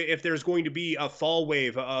know if there's going to be a fall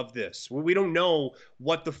wave of this. We don't know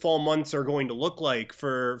what the fall months are going to look like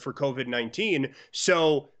for COVID-19.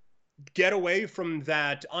 So get away from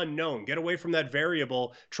that unknown, get away from that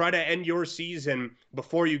variable, try to end your season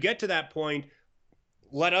before you get to that point.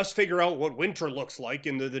 Let us figure out what winter looks like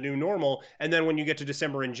in the new normal. And then when you get to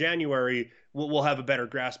December and January, we'll have a better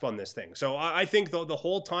grasp on this thing. So I think the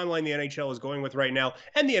whole timeline the NHL is going with right now,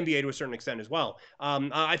 and the NBA to a certain extent as well,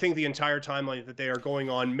 I think the entire timeline that they are going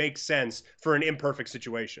on makes sense for an imperfect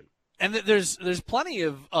situation. And there's plenty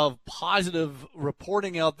of positive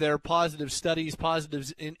reporting out there, positive studies,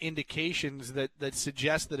 positive indications that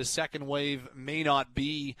suggest that a second wave may not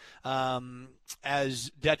be as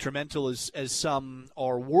detrimental as some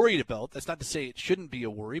are worried about. That's not to say it shouldn't be a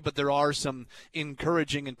worry, but there are some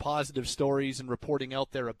encouraging and positive stories and reporting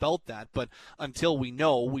out there about that. But until we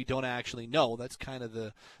know, we don't actually know. That's kind of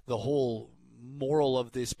the whole moral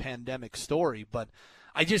of this pandemic story. But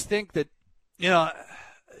I just think that,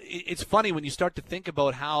 it's funny when you start to think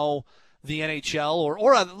about how the NHL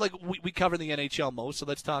or like we cover the NHL most, so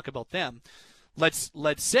let's talk about them. Let's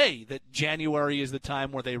say that January is the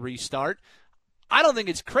time where they restart. I don't think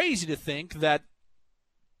it's crazy to think that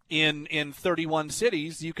in 31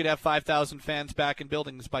 cities you could have 5,000 fans back in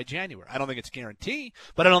buildings by January. I don't think it's a guarantee,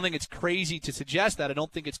 but I don't think it's crazy to suggest that. I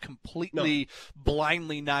don't think it's completely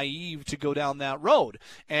blindly naive to go down that road.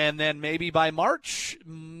 And then maybe by March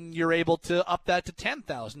you're able to up that to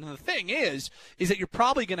 10,000. And the thing is that you're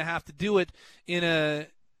probably going to have to do it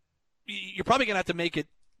you're probably going to have to make it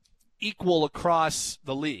equal across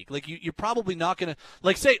the league. Like you're probably not going to,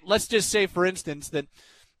 like, let's just say, for instance, that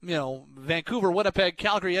Vancouver, Winnipeg,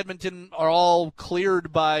 Calgary, Edmonton are all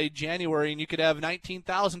cleared by January, and you could have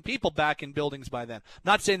 19,000 people back in buildings by then.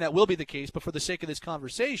 Not saying that will be the case, but for the sake of this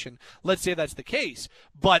conversation, let's say that's the case.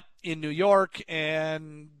 But in New York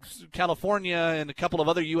and California and a couple of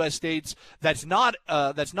other U.S. states, that's not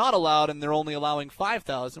allowed, and they're only allowing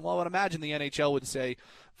 5,000. Well, I would imagine the NHL would say,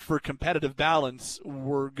 for competitive balance,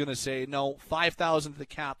 we're going to say no, 5,000 the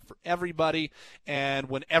cap for everybody, and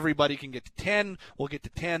when everybody can get to 10, we'll get to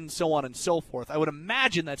 10, so on and so forth. I would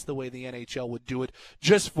imagine that's the way the NHL would do it,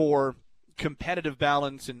 just for competitive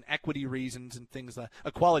balance and equity reasons and things like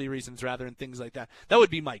equality reasons rather, and things like that. That would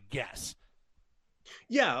be my guess.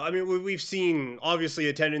 Yeah, I mean, we've seen, obviously,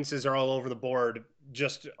 attendances are all over the board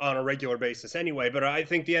just on a regular basis anyway, but I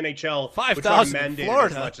think the NHL 5,000 in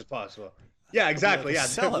Florida, as much as possible. Yeah, exactly. Yeah,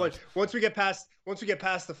 once we get past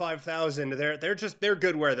the 5,000, they're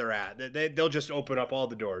good where they're at. They'll just open up all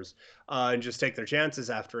the doors and just take their chances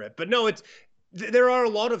after it. But no, there are a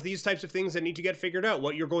lot of these types of things that need to get figured out.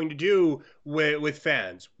 What you're going to do with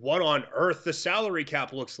fans, what on earth the salary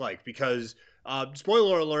cap looks like, because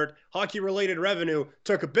spoiler alert, hockey-related revenue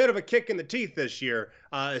took a bit of a kick in the teeth this year,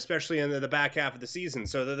 especially in the back half of the season.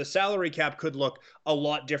 So the salary cap could look a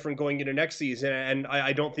lot different going into next season, and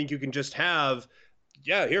I don't think you can just have,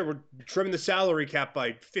 here, we're trimming the salary cap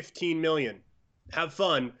by $15 million. Have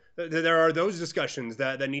fun. There are those discussions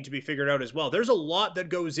that need to be figured out as well. There's a lot that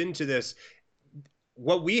goes into this.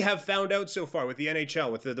 What we have found out so far with the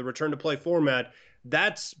NHL, with the return-to-play format,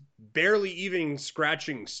 that's barely even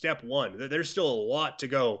scratching step one. There's still a lot to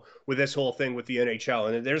go with this whole thing with the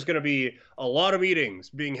NHL, and there's going to be a lot of meetings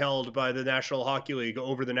being held by the National Hockey League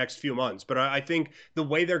over the next few months. But I think the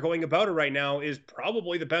way they're going about it right now is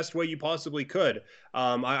probably the best way you possibly could.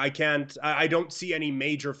 I don't see any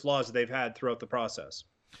major flaws that they've had throughout the process.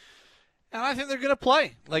 And I think they're going to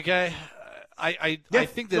play. Like I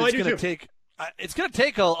think that it's going to take. It's going to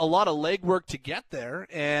take a lot of legwork to get there,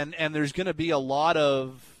 and there's going to be a lot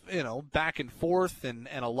of back and forth and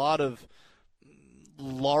a lot of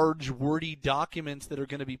large, wordy documents that are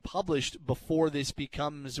going to be published before this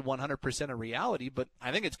becomes 100% a reality. But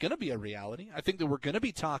I think it's going to be a reality. I think that we're going to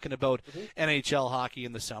be talking about NHL hockey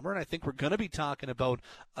in the summer, and I think we're going to be talking about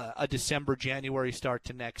a December, January start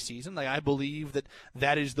to next season. Like, I believe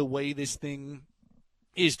that is the way this thing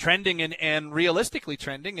is trending and realistically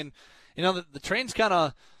trending. And the train's kind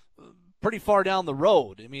of pretty far down the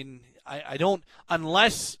road. I mean, I don't,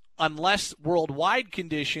 unless worldwide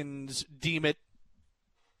conditions deem it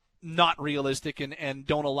not realistic and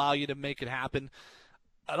don't allow you to make it happen,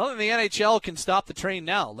 I don't think the NHL can stop the train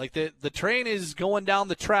now. Like, the train is going down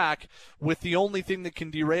the track with the only thing that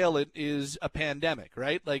can derail it is a pandemic,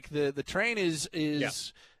 right? Like, the train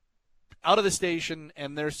is out of the station,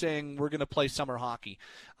 and they're saying we're going to play summer hockey.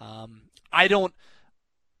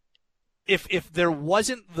 If there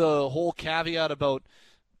wasn't the whole caveat about,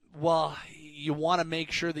 well, you want to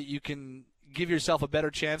make sure that you can give yourself a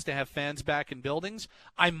better chance to have fans back in buildings,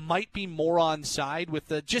 I might be more on side with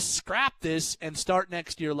the just scrap this and start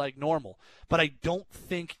next year like normal. But I don't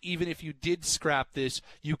think even if you did scrap this,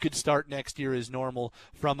 you could start next year as normal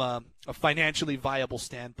from a financially viable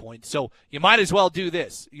standpoint. So you might as well do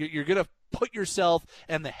this. You're going to put yourself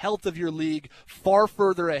and the health of your league far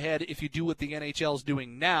further ahead if you do what the NHL is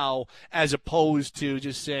doing now, as opposed to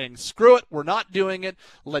just saying, screw it, we're not doing it,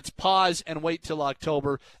 let's pause and wait till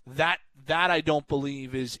October. That I don't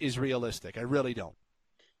believe is realistic. I really don't.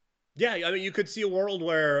 Yeah, I mean, you could see a world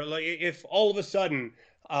where, like, if all of a sudden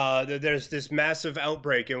there's this massive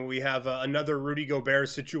outbreak and we have another Rudy Gobert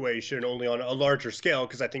situation, only on a larger scale,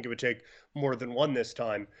 because I think it would take more than one this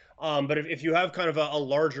time. But if you have kind of a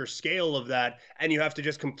larger scale of that and you have to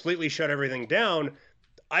just completely shut everything down,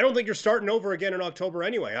 I don't think you're starting over again in October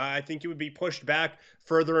anyway. I think you would be pushed back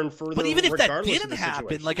further and further. But even if that didn't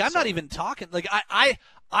happen, like, I'm not even talking, like, I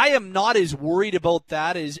am not as worried about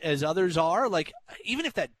that as others are. Like, even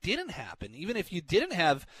if that didn't happen, even if you didn't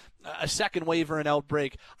have a second wave or an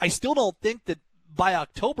outbreak, I still don't think that by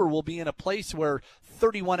October we'll be in a place where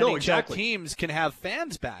 31 NHL teams can have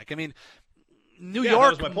fans back. I mean, New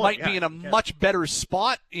York might be in a much better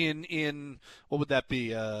spot in what would that be,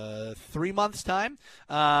 3 months' time,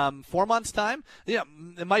 4 months' time? Yeah,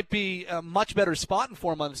 it might be a much better spot in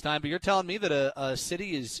 4 months' time, but you're telling me that a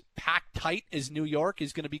city as packed tight as New York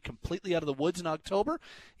is going to be completely out of the woods in October?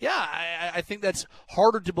 Yeah, I think that's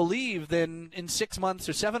harder to believe than in 6 months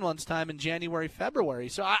or 7 months' time in January, February.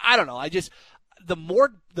 So I don't know. the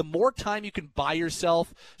more time you can buy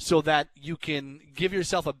yourself so that you can give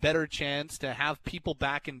yourself a better chance to have people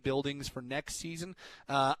back in buildings for next season,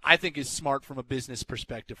 I think is smart from a business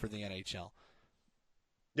perspective for the NHL.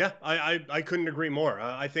 Yeah, I couldn't agree more.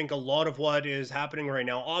 I think a lot of what is happening right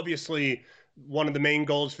now, obviously, one of the main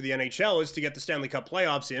goals for the NHL is to get the Stanley Cup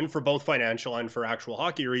playoffs in for both financial and for actual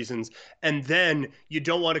hockey reasons. And then you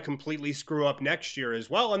don't want to completely screw up next year as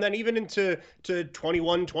well. And then even into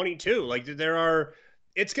 21, 22, like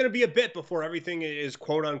it's going to be a bit before everything is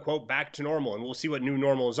quote unquote back to normal. And we'll see what new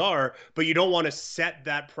normals are, but you don't want to set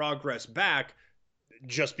that progress back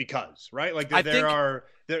just because, right? Like there are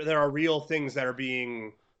real things that are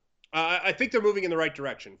being, I think they're moving in the right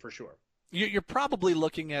direction for sure. You're probably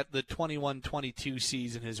looking at the 21-22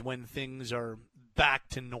 season as when things are back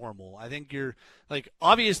to normal. I think you're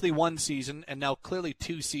obviously one season and now clearly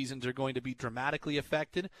 2 seasons are going to be dramatically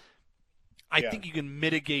affected. I think you can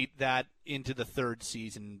mitigate that into the 3rd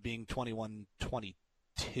season being 21-22.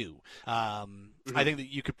 I think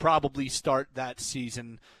that you could probably start that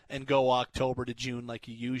season and go October to June like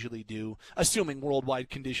you usually do, assuming worldwide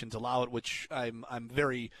conditions allow it, which I'm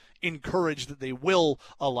very encouraged that they will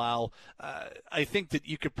allow. I think that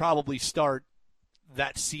you could probably start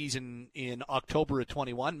that season in October of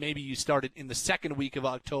 21. Maybe you start it in the 2nd week of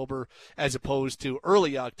October as opposed to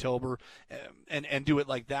early October and do it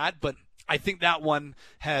like that. But I think that one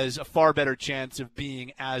has a far better chance of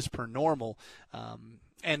being as per normal.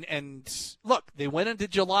 And look, they went into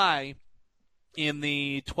July in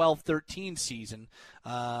the 12-13 season,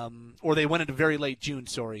 or they went into very late June,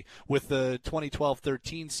 with the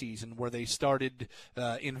 2012-13 season where they started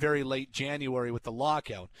in very late January with the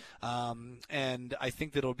lockout. And I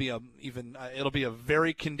think that it'll be a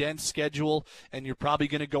very condensed schedule, and you're probably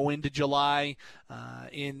going to go into July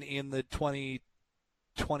in the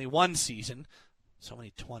 2021 season. So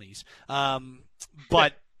many 20s.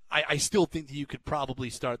 But I still think that you could probably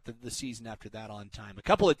start the season after that on time. A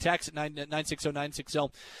couple of texts at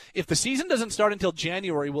 960-960. If the season doesn't start until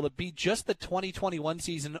January, will it be just the 2021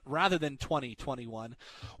 season rather than 2021?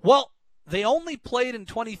 Well, they only played in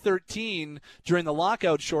 2013 during the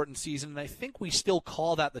lockout-shortened season, and I think we still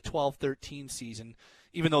call that the 12-13 season,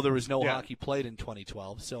 even though there was no hockey played in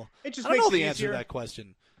 2012. So it just I don't know the easier. answer to that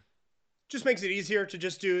question. Just makes it easier to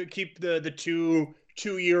just keep the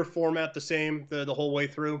 2-year format the same the whole way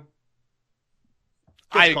through.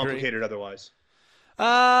 I agree. Complicated otherwise.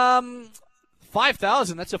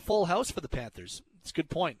 5,000. That's a full house for the Panthers. It's a good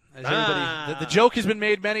point. As everybody, the joke has been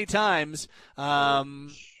made many times.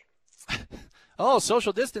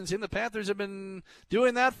 Social distancing. The Panthers have been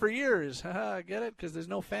doing that for years. Get it? Because there's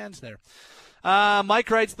no fans there. Mike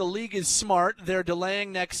writes, the league is smart. They're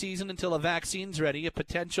delaying next season until a vaccine's ready. A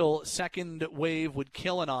potential second wave would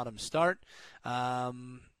kill an autumn start.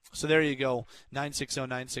 So there you go,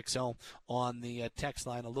 960-960 on the text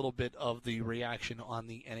line. A little bit of the reaction on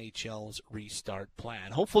the NHL's restart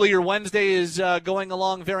plan. Hopefully your Wednesday is going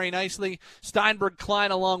along very nicely. Steinberg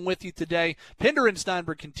Klein along with you today. Pinder and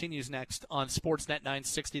Steinberg continues next on Sportsnet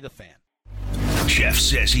 960 The Fan. Jeff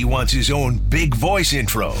says he wants his own big voice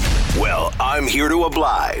intro. Well, I'm here to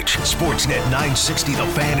oblige. Sportsnet 960 The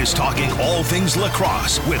Fan is talking all things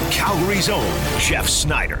lacrosse with Calgary's own Jeff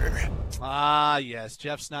Snyder. Yes,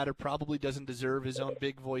 Jeff Snyder probably doesn't deserve his own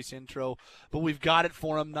big voice intro, but we've got it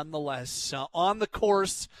for him nonetheless. On the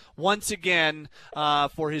course, once again,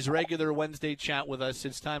 for his regular Wednesday chat with us,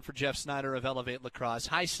 it's time for Jeff Snyder of Elevate Lacrosse.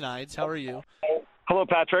 Hi, Snides. How are you? Hello,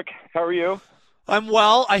 Patrick. How are you? I'm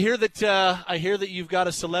well. I hear that you've got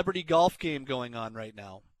a celebrity golf game going on right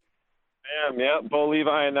now. Yeah. Bo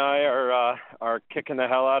Levi and I are kicking the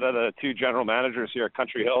hell out of the 2 general managers here at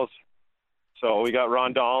Country Hills. So we got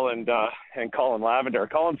Ron Dahl and Colin Lavender.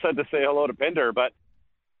 Colin said to say hello to Pinder, but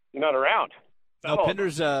you're not around. No,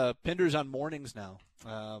 Pinder's on mornings now.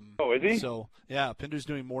 Is he? So yeah, Pinder's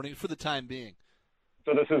doing mornings for the time being.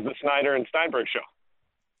 So this is the Snyder and Steinberg show.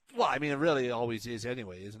 Well, I mean, it really always is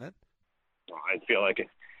anyway, isn't it? I feel like it.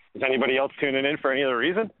 Is anybody else tuning in for any other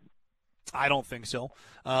reason? I don't think so.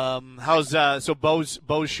 So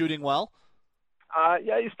Bo's shooting well?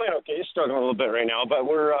 Yeah, he's playing okay. He's struggling a little bit right now, but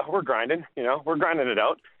we're grinding. We're grinding it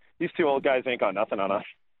out. These 2 old guys ain't got nothing on us.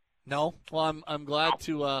 No, well, I'm glad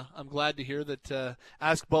to hear that.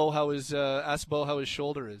 Ask Bo how his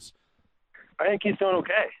shoulder is. I think he's doing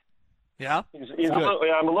okay. Yeah, he's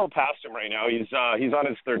I'm a little past him right now. He's on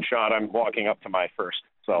his 3rd shot. I'm walking up to my 1st.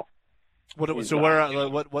 So. What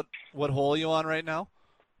hole are you on right now?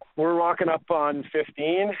 We're walking up on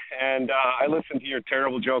 15, and I listened to your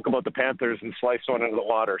terrible joke about the Panthers and sliced one into the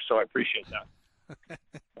water, so I appreciate that.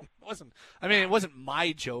 wasn't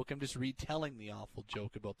my joke. I'm just retelling the awful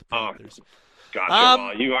joke about the Panthers. Gotcha.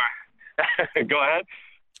 Well, you are. Go ahead.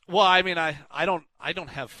 Well, I mean, I don't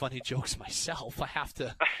have funny jokes myself. I have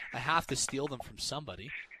to steal them from somebody.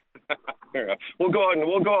 Fair enough. We'll go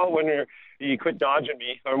out when you quit dodging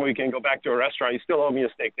me, or we can go back to a restaurant. You still owe me a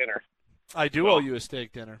steak dinner. I do owe you a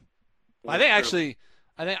steak dinner. I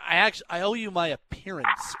owe you my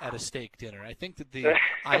appearance at a steak dinner. I think that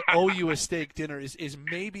I owe you a steak dinner is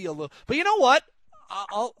maybe a little. But you know what?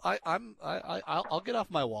 I'll get off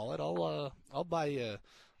my wallet. I'll buy you.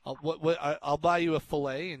 I'll buy you a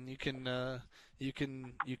fillet, and you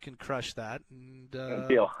can crush that. And good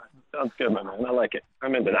deal. Sounds good, my man. I like it.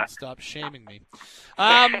 I'm into that. Stop shaming me.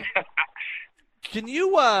 Can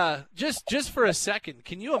you just for a second?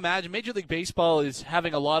 Can you imagine Major League Baseball is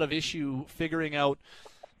having a lot of issue figuring out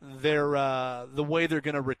their the way they're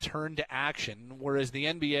going to return to action, whereas the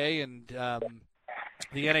NBA and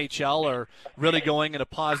the NHL are really going in a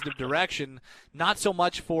positive direction. Not so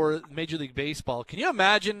much for Major League Baseball. Can you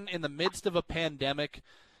imagine in the midst of a pandemic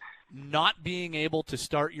not being able to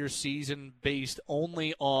start your season based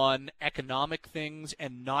only on economic things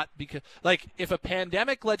and not because – like if a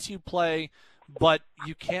pandemic lets you play but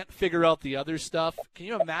you can't figure out the other stuff, can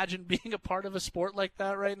you imagine being a part of a sport like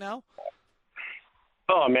that right now?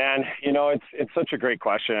 Oh man, it's such a great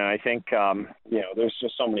question, and I think there's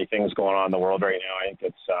just so many things going on in the world right now. I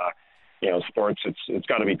think it's sports. It's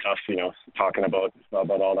got to be tough, talking about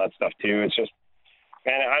all that stuff too. It's just,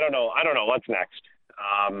 man, I don't know what's next.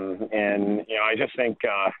 I just think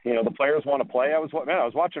the players want to play. I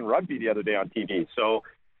was watching rugby the other day on TV, so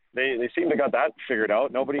they seem to got that figured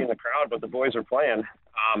out. Nobody in the crowd, but the boys are playing.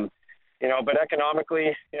 But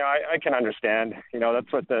economically, I can understand.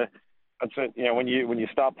 That's what when you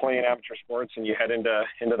stop playing amateur sports and you head into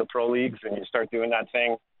the pro leagues and you start doing that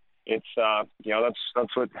thing, it's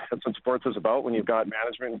that's what sports is about when you've got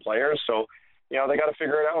management and players. So they got to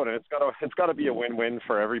figure it out, and it's got to be a win-win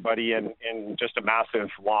for everybody, and just a massive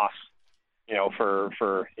loss, for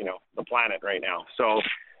the planet right now. So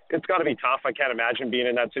it's got to be tough. I can't imagine being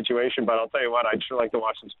in that situation, but I'll tell you what, I'd sure like to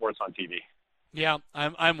watch some sports on TV. Yeah,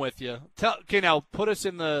 I'm with you. Now put us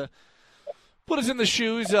in the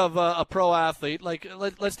shoes of a pro athlete. Like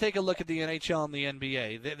let's take a look at the NHL and the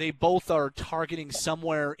NBA. They both are targeting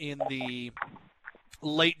somewhere in the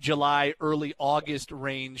late July, early August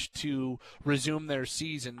range to resume their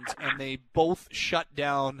seasons, and they both shut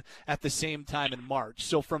down at the same time in March.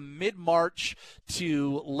 So from mid-March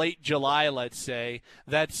to late July, let's say,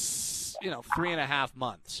 that's 3.5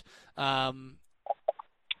 months.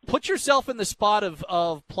 Put yourself in the spot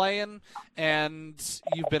of playing, and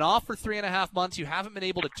you've been off for 3.5 months. You haven't been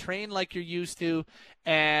able to train like you're used to,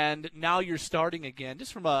 and now you're starting again.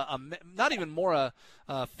 Just from a not even more a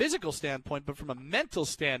physical standpoint, but from a mental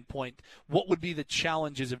standpoint, what would be the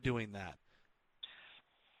challenges of doing that?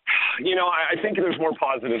 I think there's more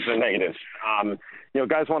positives than negatives.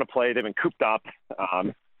 Guys want to play. They've been cooped up.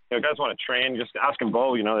 Guys want to train. Just ask them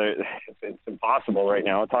both. It's impossible right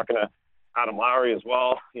now. Talking to Adam Lowry as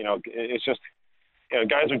well. It's just,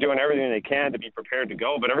 guys are doing everything they can to be prepared to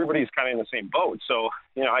go, but everybody's kind of in the same boat. So,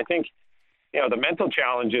 I think, the mental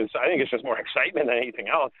challenges, I think it's just more excitement than anything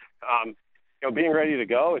else. Being ready to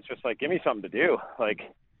go, it's just like, give me something to do. Like,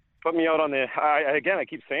 put me out on I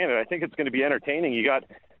keep saying it. I think it's going to be entertaining. You got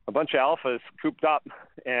a bunch of alphas cooped up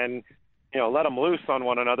and, let them loose on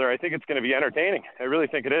one another. I think it's going to be entertaining. I really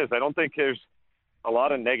think it is. I don't think there's a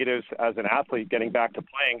lot of negatives as an athlete getting back to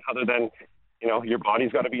playing, other than, your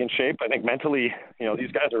body's got to be in shape. I think mentally,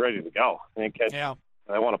 these guys are ready to go. I think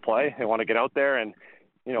they want to play. They want to get out there. And,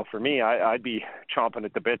 for me, I'd be chomping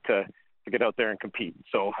at the bit to get out there and compete.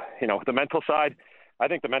 So, the mental side, I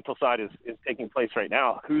think the mental side is taking place right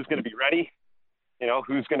now. Who's going to be ready?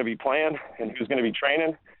 Who's going to be playing and who's going to be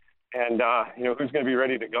training, and, who's going to be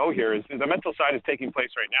ready to go here is the mental side is taking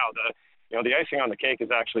place right now. The icing on the cake is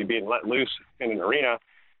actually being let loose in an arena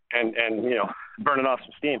and burning off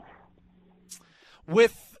some steam.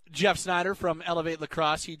 With Jeff Snyder from Elevate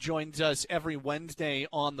Lacrosse, he joins us every Wednesday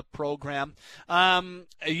on the program.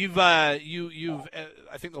 You've I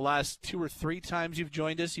think the last 2 or 3 times you've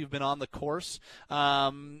joined us, you've been on the course.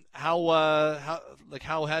 How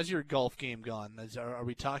has your golf game gone? Are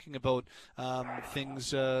we talking about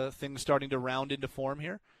things starting to round into form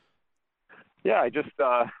here? Yeah, I just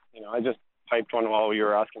piped one while you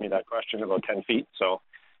were asking me that question about 10 feet. So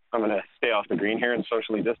I'm going to stay off the green here and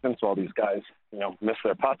socially distance while these guys, miss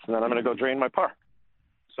their putts, and then I'm going to go drain my par.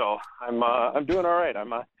 So I'm doing all right.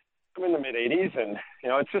 I'm in the mid 80s, and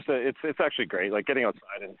it's just it's actually great. Like getting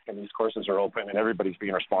outside and these courses are open and everybody's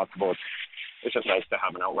being responsible. It's just nice to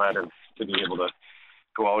have an outlet and to be able to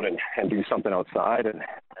go out and do something outside. And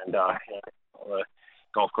the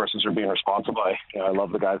golf courses are being responsible. I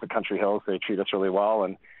love the guys at Country Hills. They treat us really well,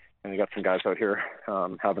 and you got some guys out here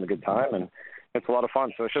having a good time, and it's a lot of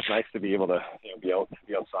fun. So it's just nice to be able to be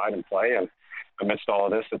outside and play. And amidst all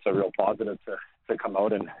of this, it's a real positive to come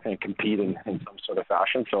out and compete in some sort of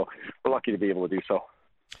fashion. So we're lucky to be able to do so.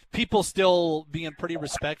 People still being pretty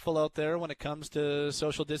respectful out there when it comes to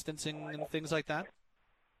social distancing and things like that?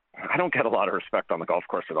 I don't get a lot of respect on the golf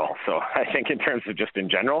course at all. So I think in terms of just in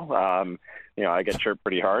general, I get chirped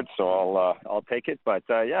pretty hard, so I'll take it. But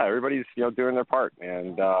everybody's doing their part.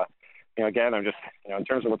 And again, I'm just in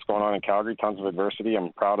terms of what's going on in Calgary, tons of adversity.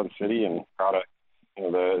 I'm proud of the city and proud of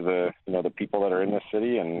the people that are in this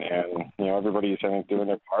city, and everybody's I think doing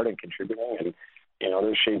their part and contributing. And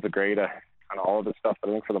there's shades of gray to kind of all of this stuff, but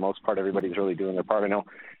I think for the most part, everybody's really doing their part. I know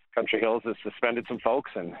Country Hills has suspended some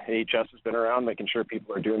folks, and AHS has been around making sure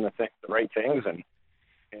people are doing the right things, and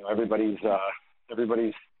everybody's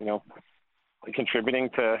contributing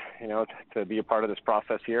to be a part of this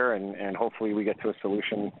process here, and hopefully we get to a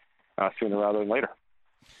solution sooner rather than later.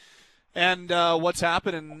 And what's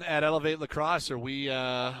happening at Elevate Lacrosse? Are we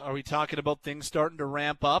talking about things starting to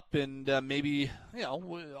ramp up, and maybe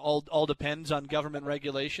all depends on government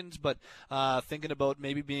regulations, but thinking about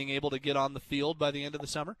maybe being able to get on the field by the end of the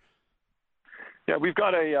summer? Yeah, we've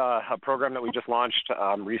got a program that we just launched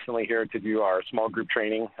recently here to do our small group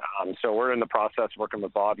training. So we're in the process working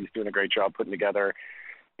with Bob. He's doing a great job putting together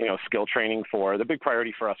skill training for the big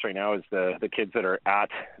priority for us right now is the kids that are at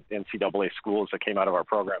NCAA schools that came out of our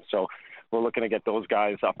program. So we're looking to get those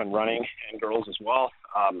guys up and running, and girls as well,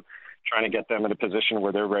 trying to get them in a position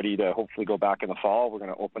where they're ready to hopefully go back in the fall. We're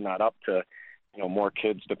going to open that up to, more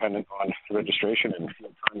kids dependent on registration and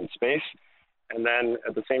field time and space. And then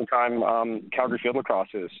at the same time, Calgary Field Lacrosse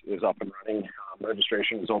is up and running.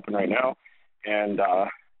 Registration is open right now. And,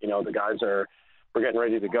 the guys we're getting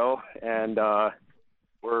ready to go. And,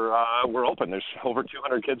 we're open. There's over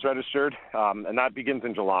 200 kids registered, and that begins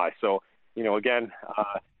in July. So, again,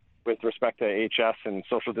 with respect to HS and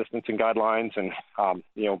social distancing guidelines and,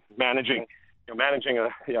 managing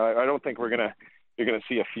I don't think you're going to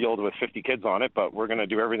see a field with 50 kids on it, but we're going to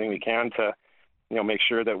do everything we can to, make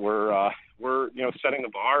sure that we're setting the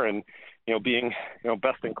bar and, being,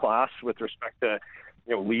 best in class with respect to,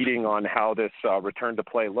 leading on how this return to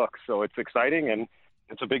play looks. So it's exciting and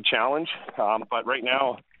it's a big challenge. But right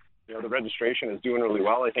now, the registration is doing really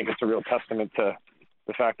well. I think it's a real testament to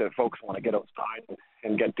the fact that folks want to get outside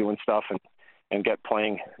and get doing stuff and get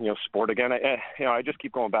playing, sport again. I just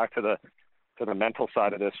keep going back to the mental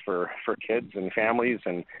side of this for kids and families.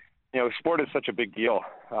 And, sport is such a big deal.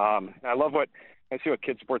 I love what I see what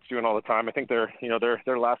kids sports doing all the time. I think their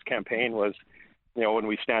last campaign was, when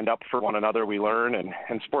we stand up for one another, we learn, and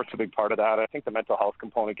sport's a big part of that. I think the mental health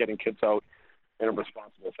component, getting kids out in a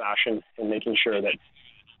responsible fashion and making sure that,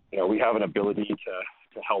 we have an ability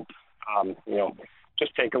to help,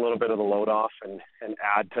 just take a little bit of the load off and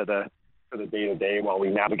add to the day-to-day while we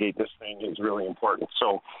navigate this thing is really important.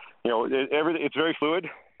 So, it's very fluid.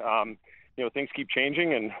 Things keep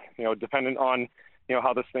changing, and, dependent on,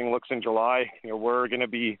 how this thing looks in July, we're going to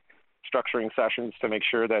be structuring sessions to make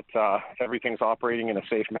sure that everything's operating in a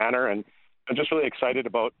safe manner. And I'm just really excited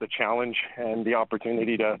about the challenge and the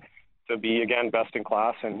opportunity to be, again, best in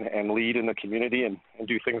class and lead in the community and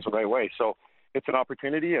do things the right way. So it's an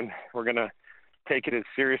opportunity, and we're going to take it as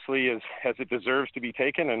seriously as it deserves to be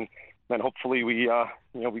taken. And then hopefully we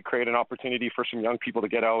create an opportunity for some young people to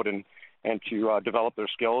get out and to develop their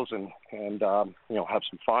skills and have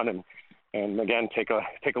some fun and again, take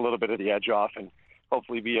a little bit of the edge off and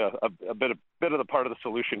hopefully be a bit of the part of the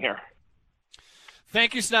solution here.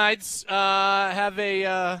 Thank you, Snides. Have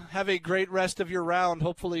a great rest of your round.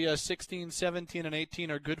 Hopefully 16, 17, and 18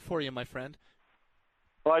 are good for you, my friend.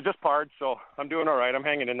 Well, I just parred, so I'm doing all right. I'm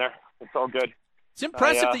hanging in there. It's all good. It's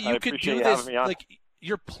impressive that you could do this. Like,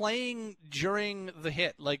 you're playing during the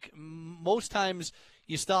hit. Like, most times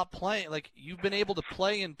you stop playing. Like, you've been able to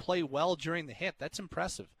play and play well during the hit. That's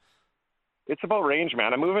impressive. It's about range,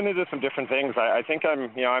 man. I'm moving into some different things. I think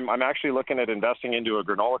I'm actually looking at investing into a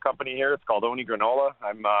granola company here. It's called Oni Granola.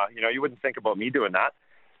 I'm, you wouldn't think about me doing that.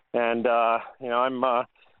 And, I'm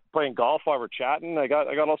playing golf while we're chatting. I got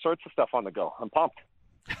all sorts of stuff on the go. I'm pumped.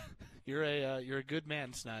 You're a good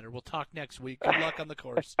man, Snyder. We'll talk next week. Good luck on the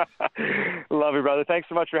course. Love you, brother. Thanks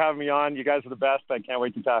so much for having me on. You guys are the best. I can't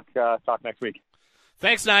wait to talk next week.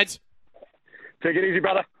 Thanks, Snides. Take it easy,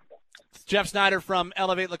 brother. Jeff Snyder from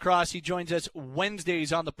Elevate Lacrosse. He joins us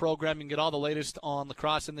Wednesdays on the program. You can get all the latest on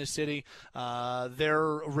lacrosse in this city, their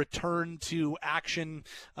return to action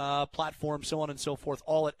platform, so on and so forth,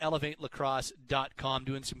 all at elevatelacrosse.com.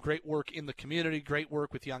 Doing some great work in the community, great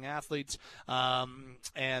work with young athletes,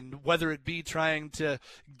 and whether it be trying to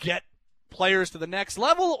get players to the next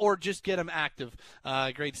level or just get them active.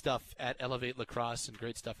 Great stuff at Elevate Lacrosse, and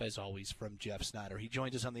great stuff as always from Jeff Snyder. He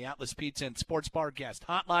joins us on the Atlas Pizza and Sports Bar guest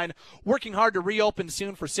hotline. Working hard to reopen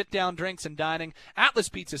soon for sit-down drinks and dining. Atlas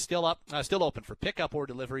Pizza is still open for pickup or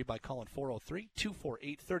delivery by calling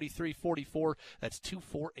 403-248-3344. That's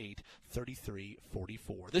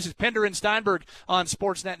 248-3344. This is Pinder and Steinberg on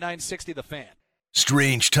Sportsnet 960 The Fan.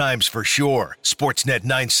 Strange times for sure. Sportsnet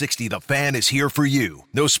 960 The Fan is here for you.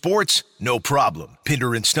 No sports? No problem.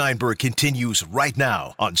 Pinder and Steinberg continues right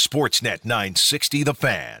now on Sportsnet 960 The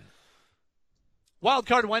Fan.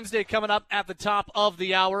 Wildcard Wednesday coming up at the top of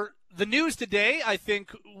the hour. The news today, I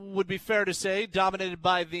think, would be fair to say, dominated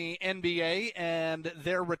by the NBA and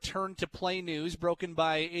their return to play news, broken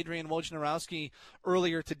by Adrian Wojnarowski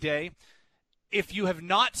earlier today. If you have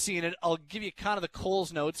not seen it, I'll give you kind of the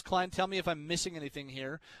Coles notes. Klein, tell me if I'm missing anything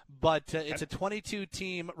here. But it's a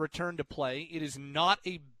 22-team return to play. It is not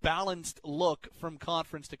a balanced look from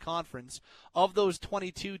conference to conference. Of those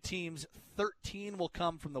 22 teams, 13 will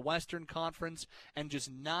come from the Western Conference and just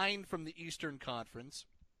 9 from the Eastern Conference.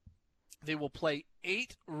 They will play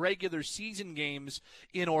 8 regular season games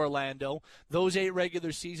in Orlando. Those 8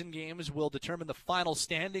 regular season games will determine the final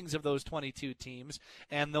standings of those 22 teams,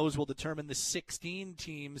 and those will determine the 16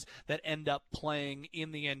 teams that end up playing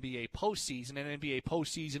in the NBA postseason, an NBA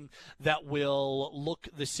postseason that will look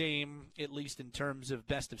the same, at least in terms of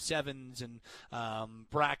best of sevens and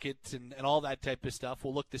brackets and all that type of stuff,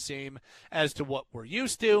 will look the same as to what we're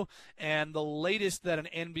used to. And the latest that an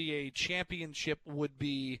NBA championship would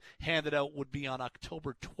be handed out would be on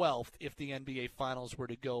October 12th if the NBA Finals were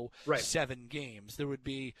to go 7 games. There would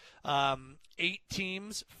be 8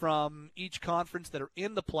 teams from each conference that are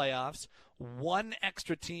in the playoffs, 1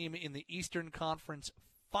 extra team in the Eastern Conference,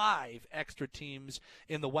 5 extra teams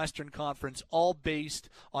in the Western Conference, all based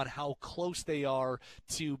on how close they are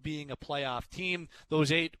to being a playoff team.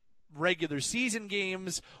 Those 8 regular season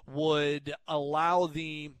games would allow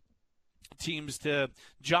the teams to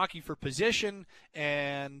jockey for position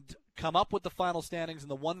and come up with the final standings. And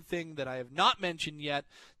the one thing that I have not mentioned yet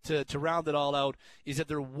to round it all out is that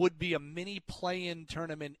there would be a mini play-in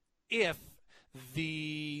tournament if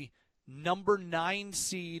the number 9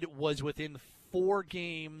 seed was within 4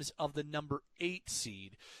 games of the number 8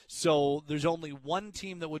 seed. So there's only one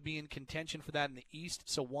team that would be in contention for that in the East.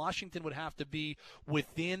 So Washington would have to be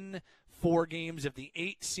within 4 games of the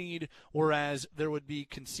 8 seed, whereas there would be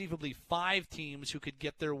conceivably 5 teams who could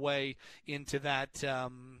get their way into that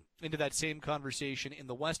same conversation in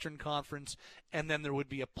the Western Conference, and then there would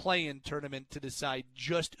be a play-in tournament to decide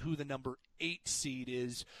just who the number 8 seed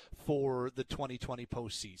is for the 2020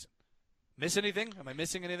 postseason. Miss anything? Am I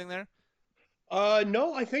missing anything there?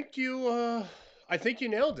 No, I think you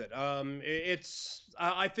nailed it. It's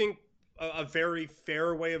I think a very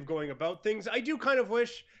fair way of going about things. I do kind of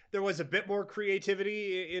wish there was a bit more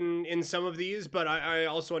creativity in some of these, but I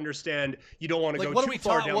also understand you don't want to go too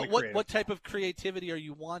far down the creative. What type of creativity are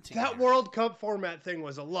you wanting? That World Cup format thing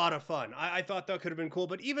was a lot of fun. I thought that could have been cool,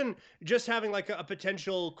 but even just having like a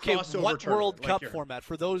potential crossover what tournament. World Cup format?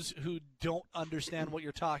 For those who don't understand what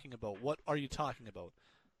you're talking about, what are you talking about?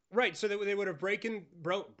 Right, so they would have broken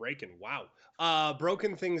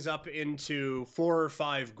things up into 4 or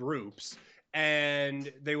 5 groups,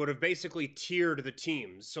 and they would have basically tiered the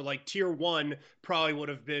teams. So like tier 1 probably would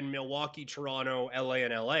have been Milwaukee, Toronto, LA,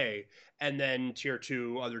 and LA, and then tier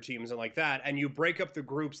 2 other teams and like that. And you break up the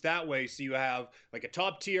groups that way, so you have like a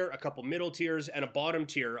top tier, a couple middle tiers, and a bottom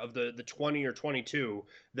tier of the 20 or 22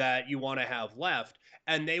 that you want to have left.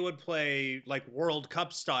 And they would play like World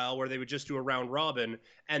Cup style, where they would just do a round robin,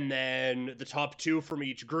 and then the top 2 from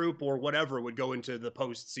each group or whatever would go into the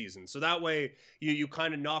postseason. So that way you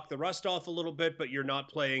kind of knock the rust off a little bit, but you're not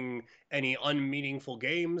playing any unmeaningful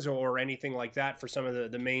games or anything like that for some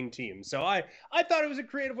of the main teams. So I thought it was a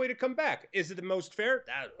creative way to come back. Is it the most fair?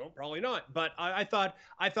 Probably not. But I thought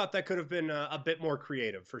that could have been a bit more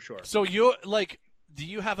creative for sure. So do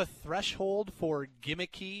you have a threshold for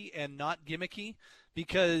gimmicky and not gimmicky?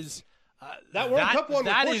 Because that World Cup one,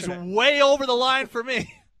 that is way over the line for me.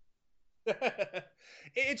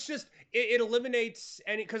 It's just it eliminates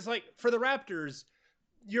any, because like for the Raptors,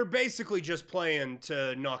 you're basically just playing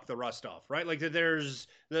to knock the rust off, right? Like there's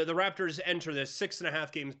the Raptors enter this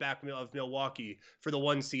 6.5 games back of Milwaukee for the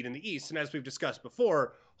 1 seed in the East, and as we've discussed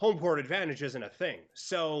before, home court advantage isn't a thing.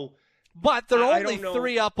 So But they're only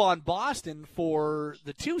 3 up on Boston for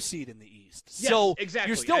the 2 seed in the East. Yes, so exactly.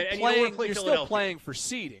 you're still playing. You're still playing for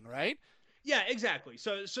seeding, right? Yeah, exactly.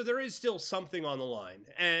 So there is still something on the line.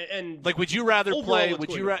 And like, would you rather play?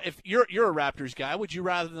 Would you if you're a Raptors guy? Would you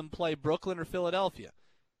rather them play Brooklyn or Philadelphia?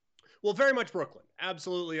 Well, very much Brooklyn.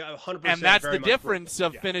 Absolutely, 100%. And that's the difference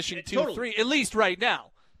of finishing 2-3, at least right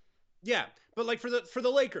now. Yeah, but like for the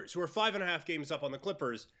Lakers, who are 5.5 games up on the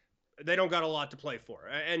Clippers, they don't got a lot to play for.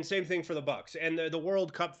 And same thing for the Bucks. And the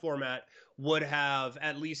World Cup format would have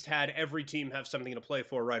at least had every team have something to play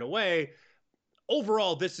for right away.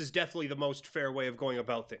 Overall, this is definitely the most fair way of going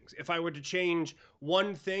about things. If I were to change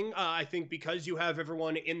one thing, I think because you have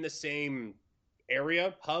everyone in the same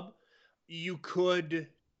area, hub, you could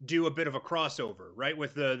do a bit of a crossover, right,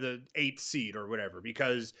 with the 8th seed or whatever,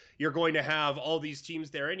 because you're going to have all these teams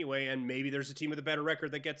there anyway, and maybe there's a team with a better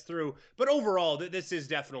record that gets through. But overall, this is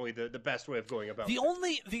definitely the best way of going about it.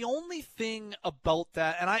 The only thing about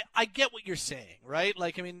that, and I get what you're saying, right?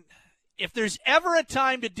 Like, I mean, if there's ever a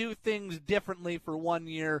time to do things differently for 1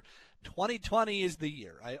 year, 2020 is the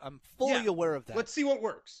year. I'm fully aware of that. Let's see what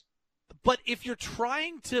works. But if you're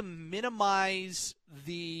trying to minimize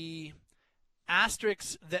the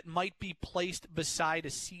asterisks that might be placed beside a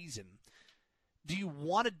season, do you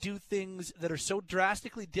want to do things that are so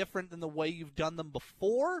drastically different than the way you've done them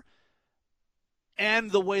before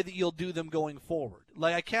and the way that you'll do them going forward?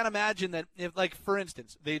 Like, I can't imagine that if, like, for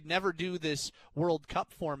instance, they'd never do this World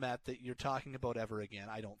Cup format that you're talking about ever again,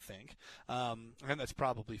 I don't think. And that's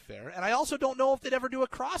probably fair. And I also don't know if they'd ever do a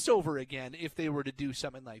crossover again if they were to do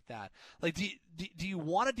something like that. Like, do you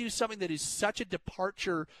want to do something that is such a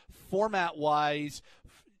departure format-wise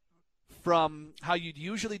from how you'd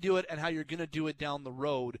usually do it and how you're going to do it down the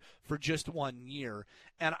road for just 1 year?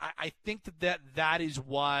 And I think that is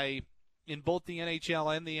why in both the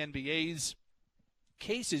NHL and the NBA's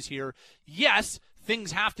cases here, yes,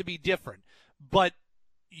 things have to be different, but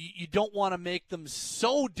you don't want to make them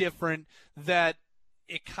so different that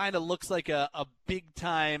it kind of looks like a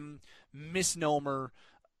big-time misnomer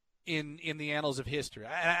in the annals of history.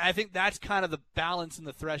 I think that's kind of the balance and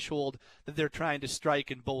the threshold that they're trying to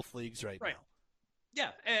strike in both leagues right now.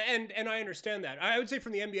 Yeah, and I understand that. I would say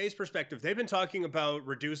from the NBA's perspective, they've been talking about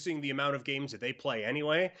reducing the amount of games that they play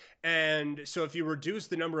anyway. And so if you reduce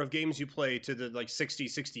the number of games you play to the 60,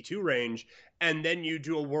 62 range, and then you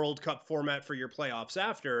do a World Cup format for your playoffs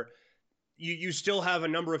after, you still have a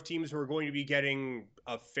number of teams who are going to be getting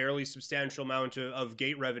a fairly substantial amount of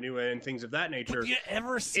gate revenue and things of that nature. But do you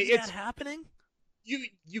ever see that happening?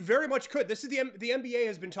 You very much could. This is the NBA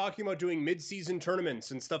has been talking about doing mid-season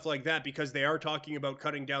tournaments and stuff like that because they are talking about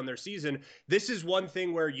cutting down their season. This is one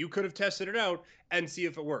thing where you could have tested it out and see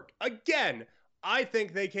if it worked. Again, I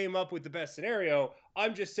think they came up with the best scenario.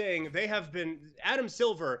 I'm just saying Adam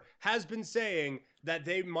Silver has been saying that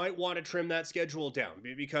they might want to trim that schedule down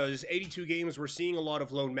because 82 games, we're seeing a lot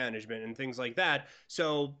of load management and things like that.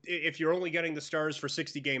 So if you're only getting the stars for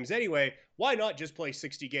 60 games anyway, why not just play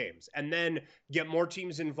 60 games and then get more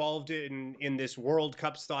teams involved in this World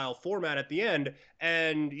Cup style format at the end,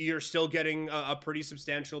 and you're still getting a pretty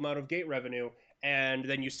substantial amount of gate revenue, and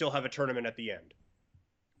then you still have a tournament at the end.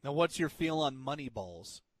 Now, what's your feel on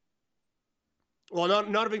Moneyballs? Well,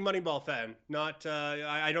 not a big Moneyball fan.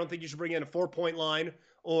 I don't think you should bring in a 4-point line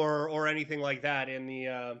or anything like that in the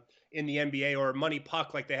NBA, or money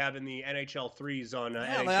puck like they have in the NHL 3s on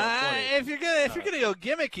NHL 20. If you're gonna go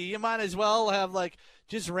gimmicky, you might as well have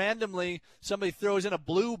just randomly somebody throws in a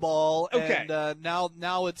blue ball, and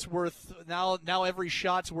now it's worth now every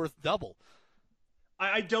shot's worth double.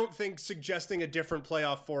 I don't think suggesting a different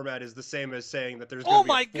playoff format is the same as saying that there's going to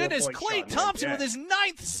be a 4-point my goodness, Klay Thompson with his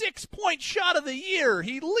 9th 6-point shot of the year.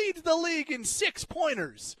 He leads the league in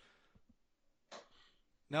 6-pointers.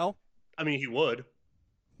 No? I mean, he would.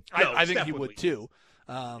 I think he would too.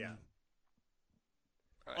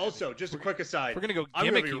 Also, just a quick aside. If we're going to go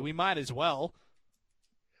gimmicky, we might as well.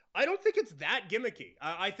 I don't think it's that gimmicky.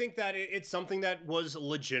 I think that it's something that was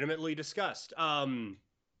legitimately discussed.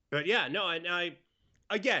 But yeah, no,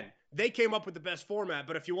 again, they came up with the best format,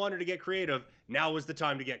 but if you wanted to get creative, now was the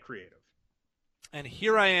time to get creative. And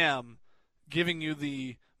here I am giving you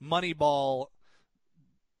the Moneyball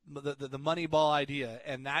the Moneyball idea,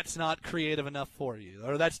 and that's not creative enough for you,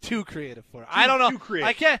 or that's too creative for you. I don't know.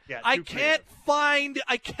 I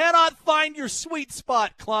cannot find your sweet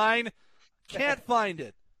spot, Klein. Can't find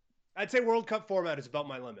it. I'd say World Cup format is about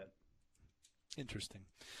my limit. Interesting.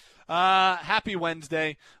 Happy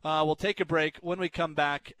Wednesday. We'll take a break. When we come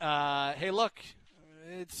back, hey, look,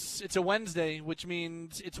 It's a Wednesday, which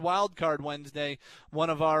means it's Wild Card Wednesday, one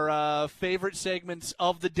of our favorite segments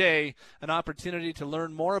of the day, an opportunity to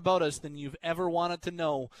learn more about us than you've ever wanted to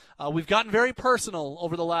know. We've gotten very personal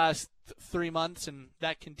over the last 3 months, and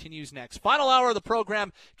that continues next. Final hour of the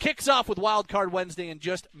program kicks off with Wild Card Wednesday in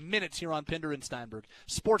just minutes here on Pinder and Steinberg.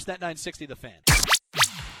 Sportsnet 960, The Fan.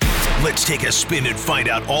 Let's take a spin and find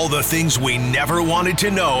out all the things we never wanted to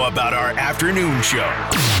know about our afternoon show.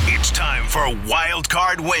 It's time for Wild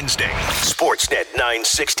Card Wednesday. Sportsnet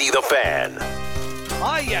 960 The Fan.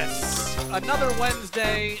 Yes. Another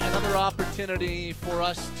Wednesday, another opportunity for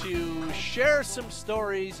us to share some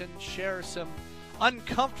stories and share some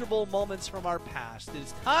uncomfortable moments from our past. It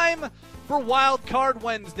is time for Wild Card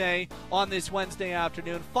Wednesday on this Wednesday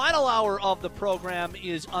afternoon. Final hour of the program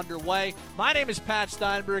is underway. My name is Pat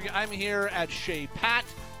Steinberg. I'm here at Shea Pat.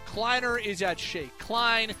 Kleiner is at Shea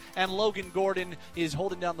Klein, and Logan Gordon is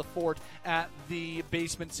holding down the fort at the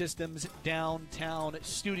Basement Systems downtown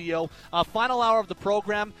studio. Final hour of the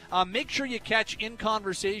program. Make sure you catch In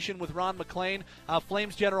Conversation with Ron McLean,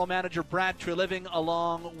 Flames General Manager Brad Treliving,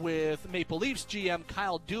 along with Maple Leafs GM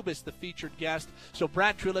Kyle Dubas, the featured guest. So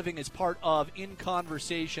Brad Treliving is part of In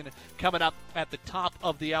Conversation coming up at the top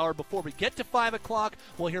of the hour. Before we get to 5 o'clock,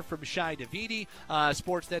 we'll hear from Shai Davidi,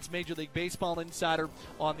 Sportsnet's Major League Baseball insider,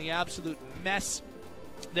 on the absolute mess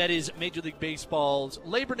that is Major League Baseball's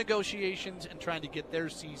labor negotiations and trying to get their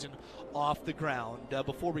season off the ground.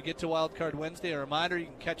 Before we get to Wild Card Wednesday, a reminder, you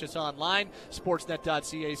can catch us online,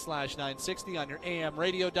 sportsnet.ca/960 on your AM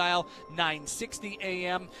radio dial, 960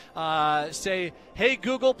 AM. Say, hey,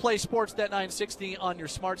 Google, play Sportsnet 960 on your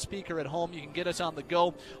smart speaker at home. You can get us on the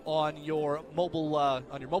go on your mobile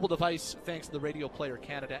device, thanks to the Radio Player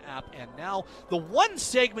Canada app. And now, the one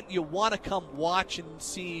segment you want to come watch and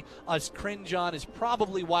see us cringe on is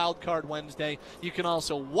probably Wild Card Wednesday. You can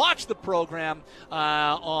also watch the program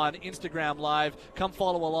on Instagram Live. Come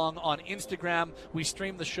follow along on Instagram. We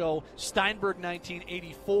stream the show Steinberg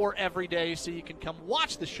 1984 every day, so you can come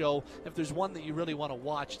watch the show. If there's one that you really want to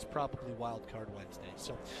watch, it's probably Wild Card Wednesday.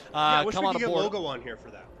 So I wish come we on could get aboard. Logo on here for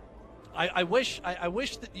that. I wish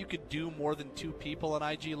that you could do more than 2 people on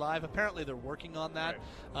IG Live. Apparently they're working on that.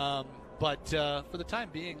 Right. But for the time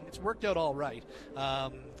being, it's worked out all right.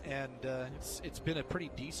 It's been a pretty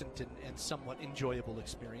decent and somewhat enjoyable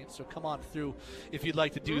experience. So come on through if you'd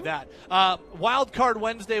like to do that. Wild Card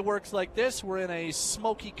Wednesday works like this. We're in a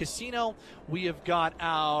smoky casino. We have got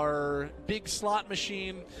our big slot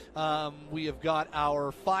machine. We have got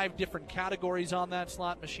our 5 different categories on that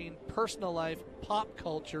slot machine: personal life, pop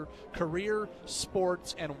culture, career,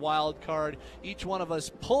 sports, and wild card. Each one of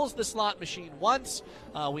us pulls the slot machine once.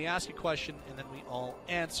 We ask a question, and then we all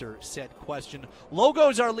answer said question.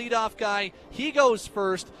 Logo's our leadoff guy. He goes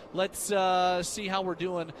first. Let's see how we're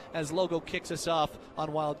doing as Logo kicks us off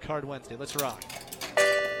on Wild Card Wednesday. Let's rock.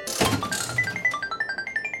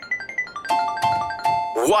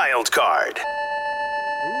 Wild Card.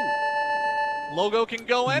 Logo can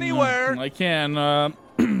go anywhere. I can.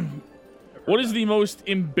 What is the most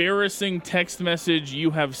embarrassing text message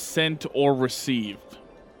you have sent or received?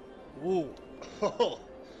 Ooh.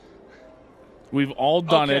 We've all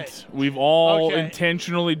done it. We've all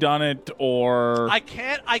intentionally done it, or I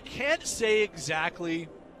can't say exactly.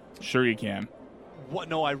 Sure you can. What?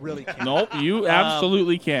 No, I really can't. Nope, you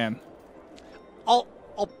absolutely can. I'll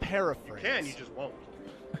paraphrase. You can, you just won't.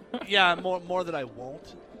 Yeah, more that I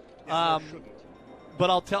won't. But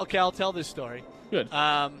I'll tell this story. Good.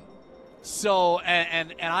 So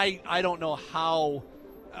I don't know how.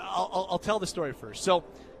 I'll tell the story first. So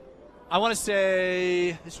I want to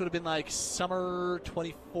say this would have been like summer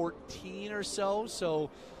 2014 or so. So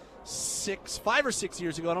 5 or 6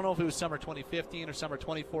 years ago. I don't know if it was summer 2015 or summer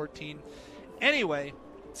 2014. Anyway,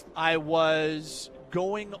 I was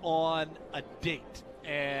going on a date,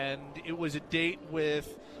 and it was a date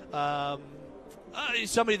with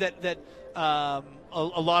somebody that a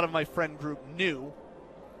lot of my friend group knew.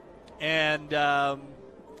 And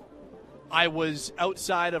I was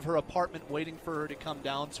outside of her apartment waiting for her to come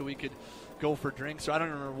down so we could go for drinks. So I don't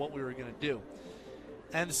remember what we were going to do.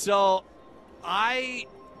 And so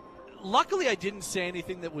luckily I didn't say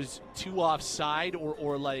anything that was too offside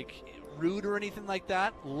or like rude or anything like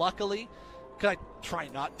that. Luckily, because I try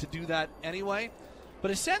not to do that anyway.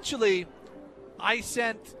 But essentially, I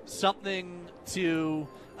sent something to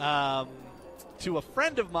a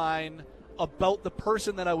friend of mine about the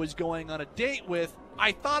person that I was going on a date with.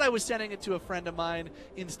 I thought I was sending it to a friend of mine.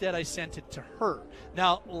 Instead, I sent it to her.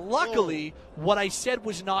 Now, luckily, what I said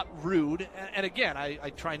was not rude. And again,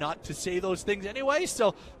 I try not to say those things anyway,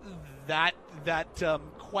 so that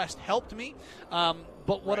quest helped me.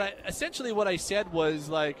 But what I said was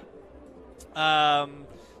like, something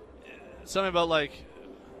about like,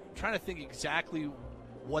 I'm trying to think exactly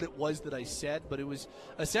what it was that I said, but it was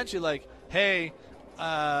essentially like, hey,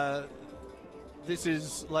 this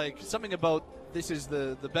is like something about this is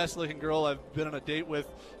the best looking girl I've been on a date with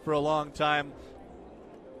for a long time.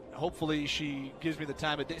 Hopefully she gives me the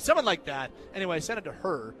time of day. Something like that. Anyway, I sent it to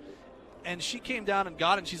her, and she came down and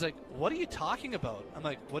got it, and she's like, what are you talking about? I'm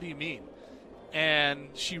like, what do you mean? And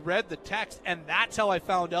she read the text, and that's how I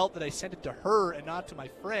found out that I sent it to her and not to my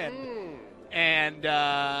friend. And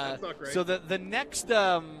That's not great. so the next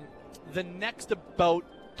about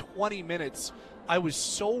 20 minutes, I was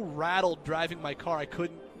so rattled driving my car I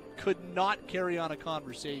could not carry on a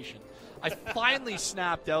conversation. I finally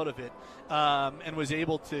snapped out of it and was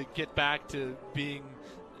able to get back to being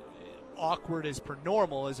awkward as per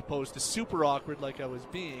normal as opposed to super awkward like I was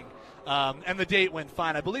being. And the date went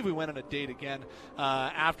fine. I believe we went on a date again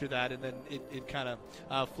after that, and then it kind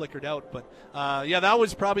of flickered out. But, yeah, that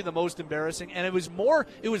was probably the most embarrassing. And it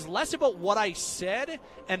was less about what I said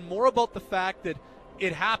and more about the fact that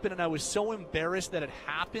it happened, and I was so embarrassed that it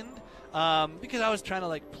happened because I was trying to,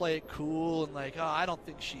 like, play it cool and, like, oh, I don't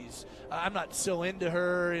think I'm not so into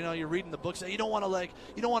her. You know, you're reading the books. You don't want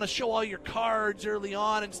to show all your cards early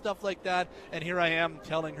on and stuff like that. And here I am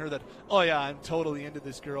telling her that, oh, yeah, I'm totally into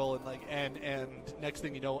this girl. And, like, and next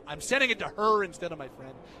thing you know, I'm sending it to her instead of my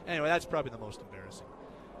friend. Anyway, that's probably the most embarrassing.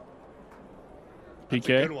 That's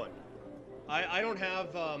a good one. I don't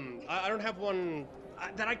have one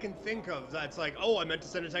that I can think of that's like, oh, I meant to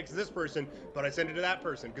send a text to this person, but I sent it to that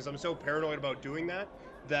person, because I'm so paranoid about doing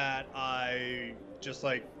that I just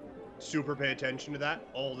like super pay attention to that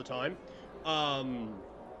all the time.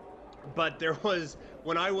 But there was,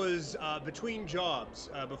 when I was between jobs,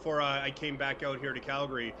 before I came back out here to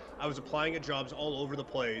Calgary, I was applying at jobs all over the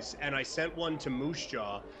place, and I sent one to Moose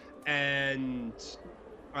Jaw, and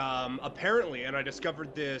apparently, and I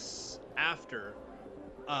discovered this after,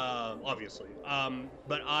 obviously,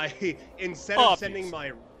 but I instead of sending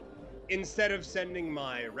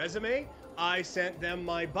my resume, I sent them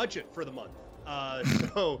my budget for the month.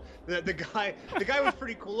 So the guy was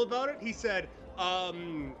pretty cool about it. He said,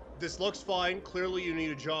 this looks fine. Clearly you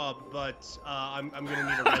need a job, but I'm gonna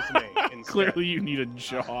need a resume instead. Clearly you need a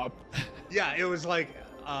job. Yeah, it was like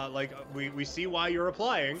we see why you're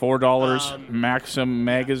applying. $4 Maxim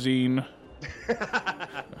magazine.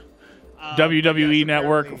 WWE yes,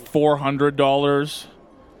 Network, $400.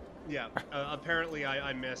 Yeah, apparently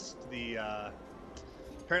I missed the.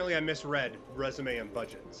 Apparently I misread resume and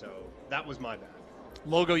budget, so that was my bad.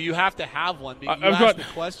 Logo, you have to have one. You I've asked got the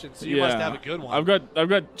question, so you must have a good one. I've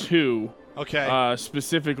got two. Okay.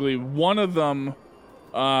 Specifically, one of them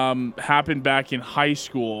happened back in high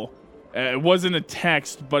school. It wasn't a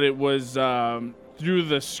text, but it was through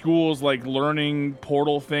the school's like learning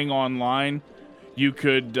portal thing online. You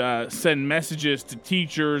could send messages to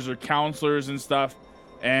teachers or counselors and stuff,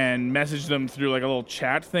 and message them through like a little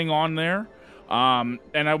chat thing on there. And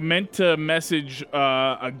I meant to message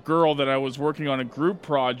a girl that I was working on a group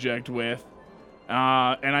project with,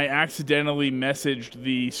 and I accidentally messaged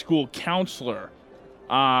the school counselor.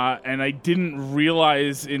 And I didn't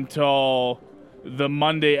realize until the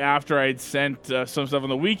Monday after I had sent some stuff on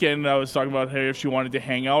the weekend. I was talking about her if she wanted to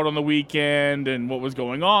hang out on the weekend and what was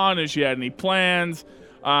going on, and she had any plans.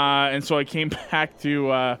 And so I came back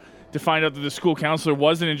to find out that the school counselor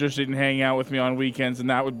wasn't interested in hanging out with me on weekends, and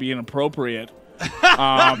that would be inappropriate.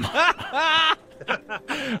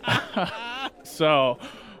 So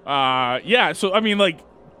I mean, like,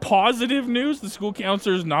 positive news, the school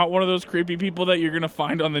counselor is not one of those creepy people that you're going to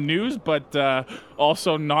find on the news, but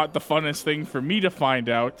also not the funnest thing for me to find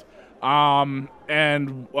out.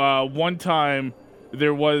 And one time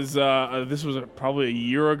there was, this was probably a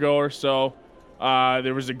year ago or so,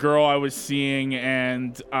 there was a girl I was seeing,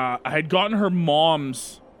 and I had gotten her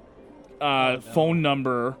mom's phone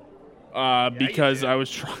number because I was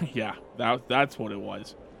trying, that's what it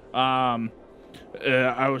was.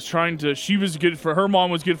 I was trying to, her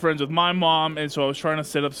mom was good friends with my mom, and so I was trying to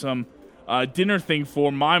set up some dinner thing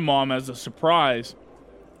for my mom as a surprise,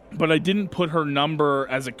 but I didn't put her number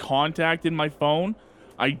as a contact in my phone.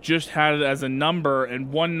 I just had it as a number,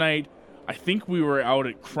 and one night, I think we were out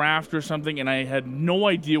at Craft or something, and I had no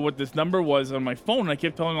idea what this number was on my phone, and I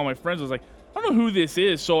kept telling all my friends, I was like, I don't know who this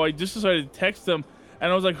is, so I just decided to text them,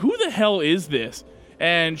 and I was like, who the hell is this?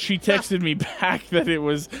 And she texted me back that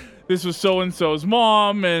this was so-and-so's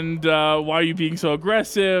mom, and why are you being so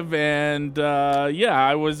aggressive? And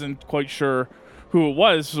I wasn't quite sure who it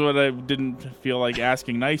was, so I didn't feel like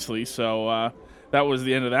asking nicely. So that was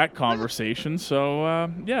the end of that conversation. So,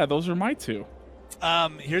 those are my two.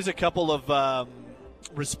 Here's a couple of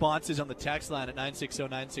responses on the text line at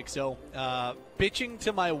 960-960. Bitching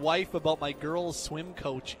to my wife about my girl's swim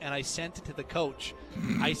coach, and I sent it to the coach.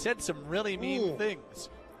 I said some really mean things.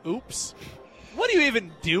 Oops. What do you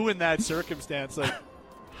even do in that circumstance? Like,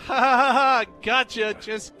 ha ha ha, gotcha,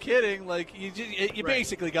 just kidding. Like, you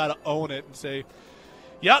basically got to own it and say,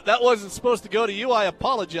 yeah, that wasn't supposed to go to you. I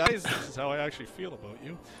apologize. This is how I actually feel about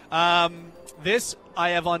you. This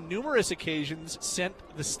I have on numerous occasions sent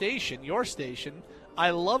the station, your station,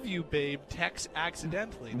 I love you, babe, text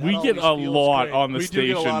accidentally. That we get a lot great. on the station. We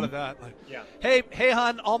do get a lot of that. Like, hey,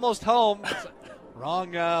 hon, almost home.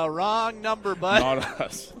 Wrong number, bud. Not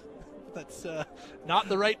us. That's not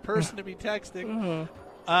the right person to be texting.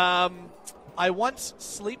 I once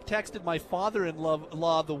sleep texted my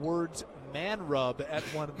father-in-law the words "man rub" at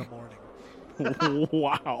 1 a.m.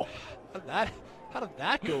 Wow. How did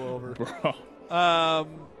that go over? Bro.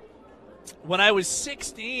 When I was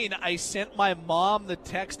 16, I sent my mom the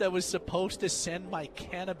text I was supposed to send my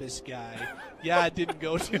cannabis guy. Yeah, it didn't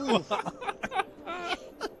go too well.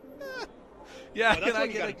 Yeah, that's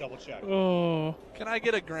when you gotta double check. Oh. Can I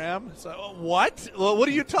get a gram? So, what? Well, what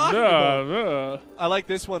are you talking about? Yeah. I like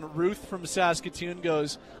this one. Ruth from Saskatoon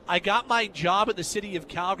goes, I got my job at the city of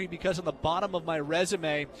Calgary because on the bottom of my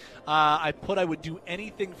resume, I put I would do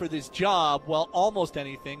anything for this job. Well, almost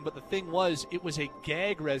anything. But the thing was, it was a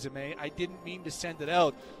gag resume. I didn't mean to send it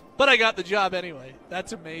out, but I got the job anyway.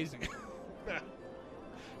 That's amazing.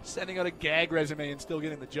 Sending out a gag resume and still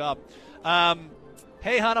getting the job.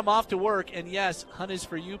 Hey, hon, I'm off to work. And yes, hun is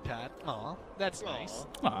for you, Pat. Aw, that's nice.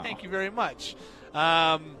 Aw. Thank you very much.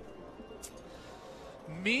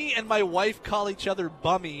 Me and my wife call each other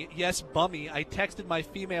Bummy. Yes, Bummy. I texted my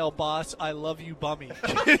female boss, I love you, Bummy.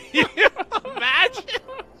 Can you imagine?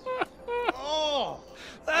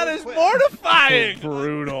 That is mortifying.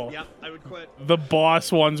 Brutal. Yeah, I would quit. The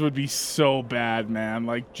boss ones would be so bad, man.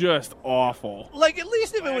 Like, just awful. Like, at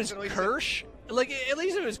least if it was Kirsch. Like, at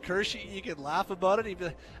least if it was Kirsch, you could laugh about it. He'd be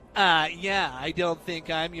like, yeah, I don't think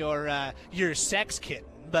I'm your sex kitten,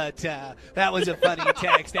 but that was a funny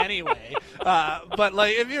text anyway. But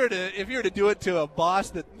like, if you were to do it to a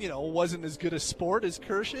boss that wasn't as good a sport as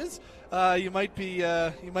Kirsch is, you might be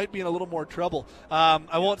in a little more trouble.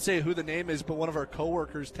 I won't say who the name is, but one of our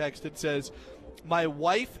coworkers texted, says, my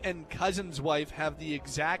wife and cousin's wife have the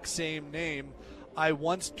exact same name. I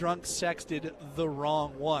once drunk sexted the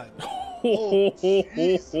wrong one.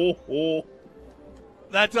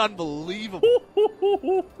 That's unbelievable.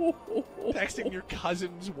 Texting your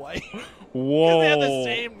cousin's wife. Whoa. They have the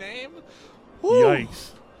same name? Woo.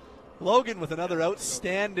 Yikes. Logan with another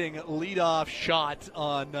outstanding leadoff shot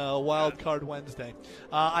on Wild Card Wednesday.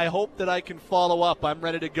 I hope that I can follow up. I'm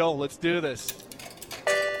ready to go. Let's do this.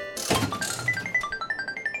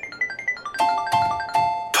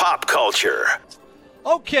 Pop culture.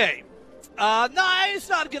 Okay. No, it's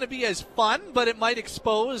not going to be as fun, but it might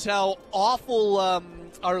expose how awful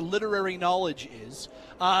our literary knowledge is.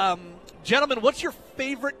 Gentlemen, what's your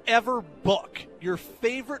favorite ever book? Your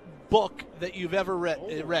favorite book that you've ever read?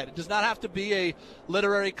 It does not have to be a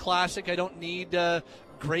literary classic. I don't need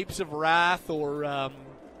Grapes of Wrath or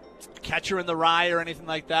Catcher in the Rye or anything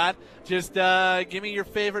like that. Just give me your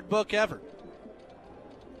favorite book ever.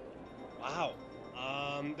 Wow.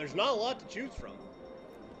 There's not a lot to choose from.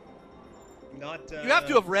 You have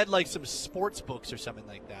to have read like some sports books or something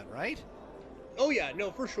like that, right? Oh yeah,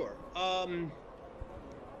 no, for sure.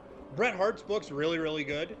 Bret Hart's book's really, really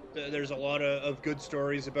good. There's a lot of good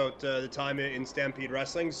stories about the time in Stampede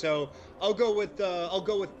Wrestling. So I'll go with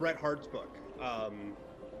Bret Hart's book.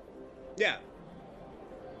 Yeah,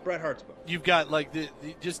 Bret Hart's book. You've got like the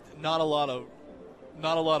just not a lot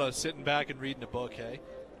of sitting back and reading a book, hey?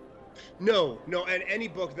 No, and any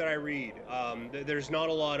book that I read, there's not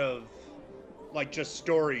a lot of like just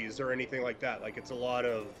stories or anything like that. Like it's a lot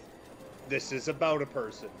of this is about a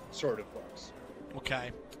person sort of books.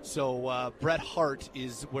 Okay, so Bret Hart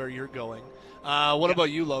is where you're going. What about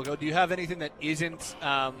you, Logo? Do you have anything that isn't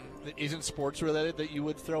sports related that you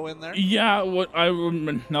would throw in there? Yeah,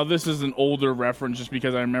 now this is an older reference just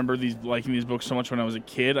because I remember liking these books so much when I was a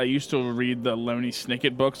kid. I used to read the Lemony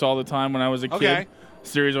Snicket books all the time when I was a kid. Okay.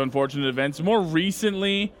 Series of Unfortunate Events. More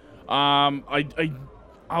recently,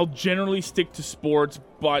 I'll generally stick to sports,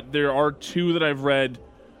 but there are two that I've read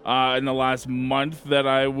in the last month that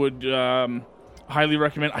I would highly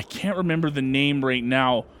recommend. I can't remember the name right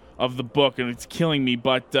now of the book, and it's killing me,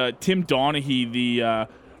 but Tim Donaghy, the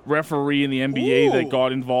referee in the NBA that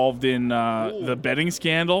got involved in the betting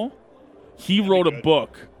scandal, he wrote a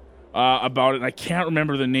book about it, and I can't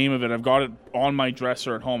remember the name of it. I've got it on my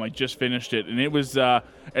dresser at home. I just finished it, and it was an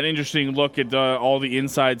interesting look at all the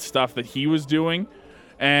inside stuff that he was doing,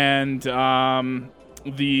 and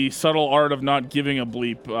the subtle art of not giving a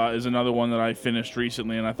bleep is another one that I finished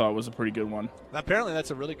recently, and I thought was a pretty good one. Apparently, that's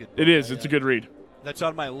a really good book. It is. It's a good read. That's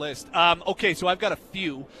on my list. Okay, so I've got a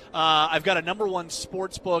few. I've got a number one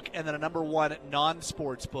sports book and then a number one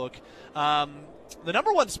non-sports book. The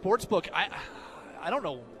number one sports book, I don't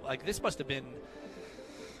know, like this must have been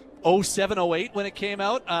 07, 08 when it came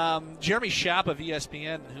out. Jeremy Schaap of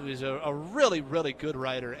ESPN, who is a really, really good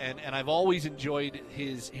writer, and I've always enjoyed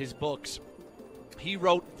his books. He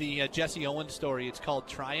wrote the Jesse Owens story. It's called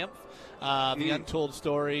Triumph, the untold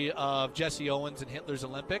story of Jesse Owens and Hitler's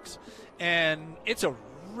Olympics. And it's a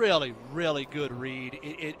really, really good read.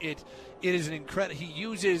 It is an incredible. He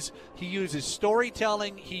uses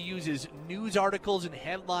storytelling. He uses news articles and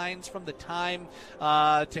headlines from the time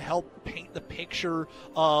to help paint the picture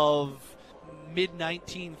of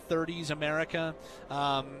mid-1930s America.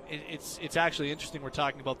 It's actually interesting we're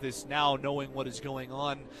talking about this now, knowing what is going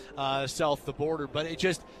on south of the border. But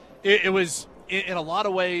it was, in a lot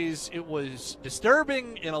of ways, it was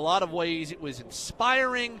disturbing. In a lot of ways, it was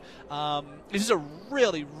inspiring. This is a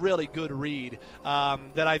really, really good read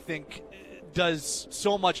that I think does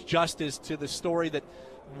so much justice to the story that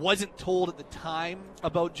wasn't told at the time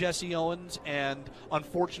about Jesse Owens, and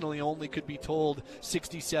unfortunately only could be told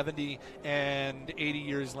 60, 70, and 80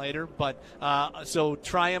 years later. But so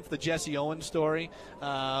Triumph, the Jesse Owens story,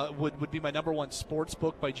 would be my number one sports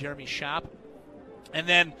book by Jeremy Schaap. And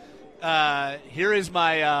then here is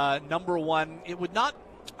my number one. It would not.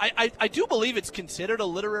 I do believe it's considered a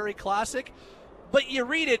literary classic, but you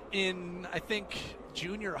read it in, I think,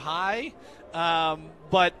 junior high.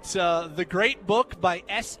 But The Great Book by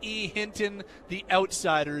S.E. Hinton, The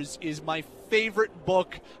Outsiders, is my favorite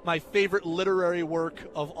book, my favorite literary work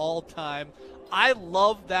of all time. I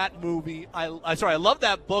love that movie. I love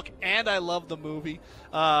that book, and I love the movie.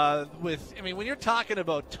 When you're talking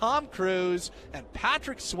about Tom Cruise and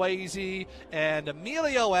Patrick Swayze and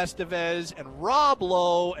Emilio Estevez and Rob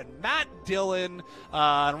Lowe and Matt Dillon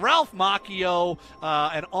and Ralph Macchio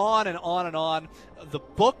and on and on and on. The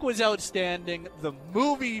book was outstanding. The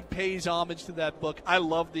movie pays homage to that book. I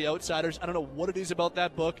love The Outsiders. I don't know what it is about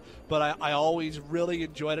that book, but I always really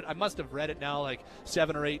enjoyed it. I must have read it now like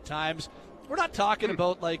 7 or 8 times. We're not talking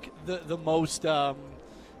about like the most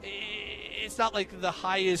it's not like the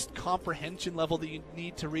highest comprehension level that you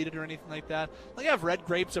need to read it or anything like that. Like, I've read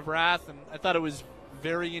Grapes of Wrath, and I thought it was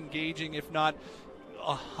very engaging, if not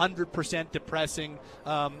 100% depressing.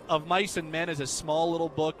 Of Mice and Men is a small little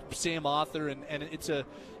book, same author, and it's a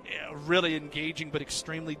really engaging but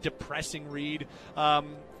extremely depressing read.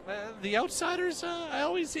 The Outsiders, I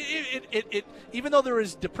always even though there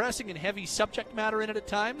is depressing and heavy subject matter in it at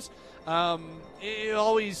times,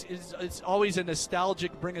 it's always a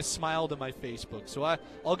nostalgic, bring a smile to my face book. So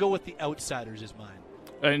I'll go with The Outsiders as mine.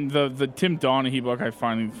 And the Tim Donaghy book, I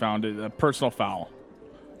finally found it, Personal Foul.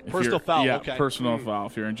 Personal Foul, yeah, okay. Personal Foul,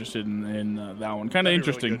 if you're interested in that one. Kind of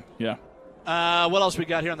interesting, really, yeah. What else we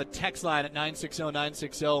got here on the text line at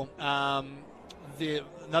 960-960?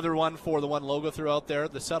 Another one for the one logo threw out there.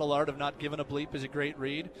 The Subtle Art of Not Giving a Bleep is a great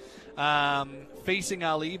read. Facing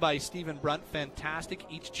Ali by Stephen Brunt, fantastic.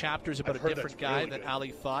 Each chapter is about a different guy really that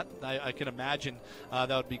Ali fought. I can imagine that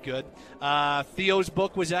would be good. Theo's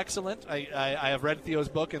book was excellent. I have read Theo's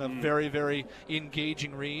book and a very, very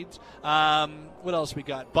engaging read. What else we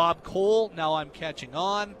got? Bob Cole, Now I'm Catching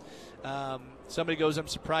On. Somebody goes, I'm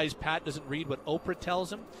surprised Pat doesn't read what Oprah tells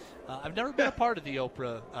him. I've never been a part of the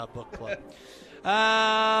Oprah book club.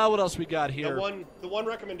 What else we got here? The one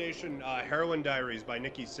recommendation, Heroin Diaries by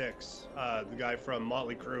Nikki Sixx, the guy from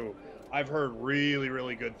Motley Crue. I've heard really,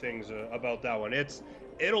 really good things about that one.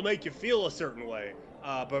 It'll make you feel a certain way,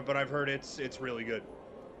 but I've heard it's really good.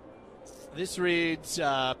 This reads,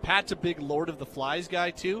 Pat's a big Lord of the Flies guy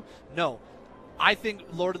too. No. I think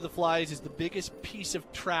Lord of the Flies is the biggest piece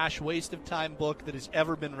of trash, waste of time book that has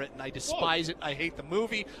ever been written. I despise it. I hate the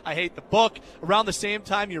movie. I hate the book. Around the same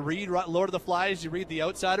time you read Lord of the Flies, you read The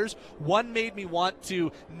Outsiders. One made me want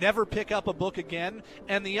to never pick up a book again,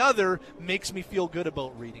 and the other makes me feel good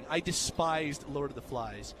about reading. I despised Lord of the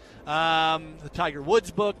Flies. The Tiger Woods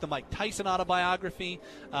book, the Mike Tyson autobiography.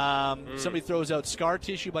 Somebody throws out Scar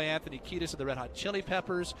Tissue by Anthony Kiedis of the Red Hot Chili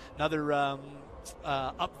Peppers. Another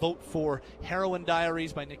upvote for Heroin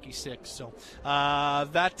Diaries by Nikki Sixx. So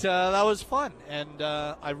that was fun, and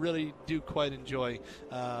I really do quite enjoy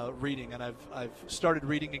reading, and I've started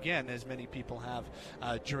reading again, as many people have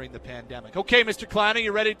during the pandemic. Okay, Mr. Kleiner,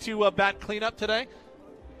 you ready to bat cleanup today?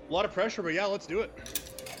 A lot of pressure, but yeah, let's do it.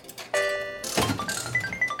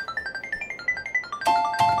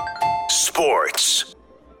 Sports.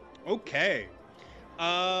 Okay.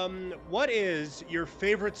 What is your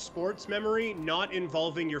favorite sports memory not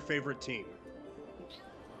involving your favorite team?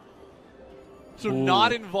 So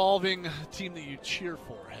not involving a team that you cheer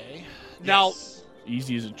for, hey? Now, Yes.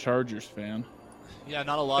 Easy as a Chargers fan. yeah,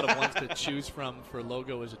 not a lot of ones to choose from for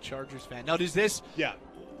logo as a Chargers fan. Now,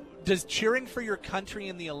 does cheering for your country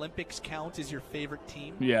in the Olympics count as your favorite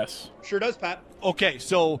team? Yes. Sure does, Pat.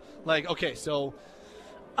 So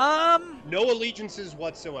No allegiances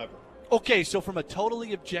whatsoever. okay, so from a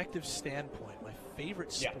totally objective standpoint, my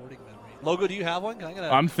favorite sporting memory. Logo, do you have one?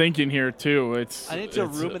 I'm thinking here too. I need to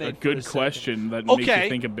it's ruminate a for good a second. question that makes you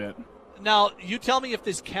think a bit. Now, you tell me if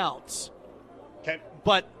this counts. Okay.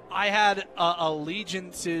 But I had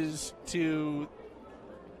allegiances to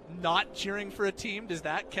not cheering for a team. Does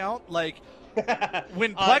that count? Like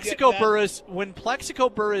when Plexico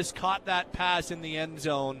Burress caught that pass in the end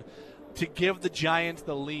zone to give the Giants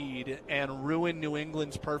the lead and ruin New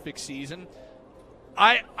England's perfect season,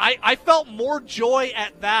 I felt more joy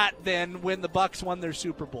at that than when the Bucs won their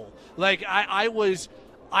Super Bowl. Like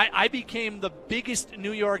I became the biggest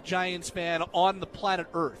New York Giants fan on the planet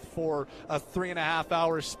Earth for a 3.5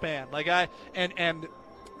 hour span. Like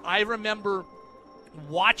I remember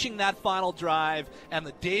watching that final drive and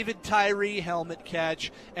the David Tyree helmet catch,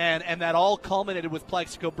 and that all culminated with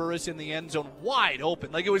Plexico Burress in the end zone wide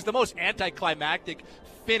open. Like it was the most anticlimactic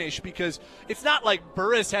finish because it's not like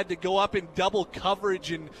Burress had to go up in double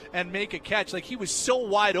coverage and make a catch. Like he was so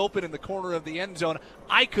wide open in the corner of the end zone,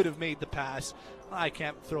 I could have made the pass. I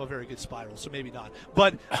can't throw a very good spiral, so maybe not.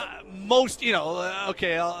 But most,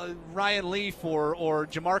 Ryan Leaf or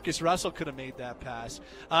Jamarcus Russell could have made that pass.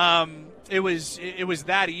 It was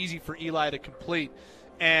that easy for Eli to complete.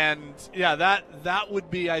 And, yeah, that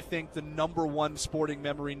would be, I think, the number one sporting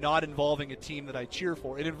memory not involving a team that I cheer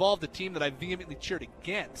for. It involved a team that I vehemently cheered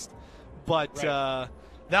against. But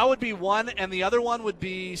that would be one. And the other one would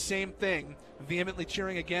be same thing, vehemently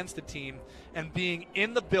cheering against a team and being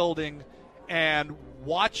in the building and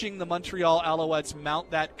watching the Montreal Alouettes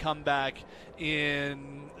mount that comeback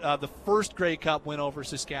in the first Grey Cup win over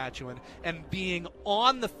Saskatchewan, and being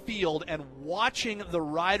on the field and watching the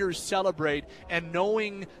Riders celebrate and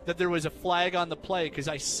knowing that there was a flag on the play, because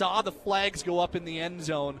I saw the flags go up in the end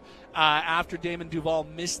zone after Damon Duval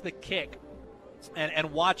missed the kick,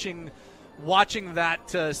 and watching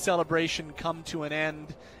that celebration come to an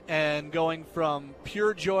end and going from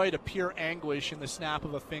pure joy to pure anguish in the snap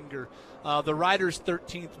of a finger. The Riders'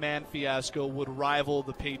 13th man fiasco would rival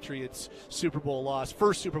the Patriots' Super Bowl loss,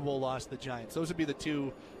 first Super Bowl loss to the Giants. Those would be the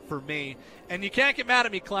two for me. And you can't get mad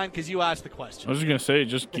at me, Klein, because you asked the question. I was just going to say,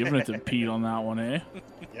 just giving it to Pete on that one, eh?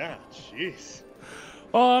 Yeah, jeez.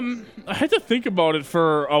 I had to think about it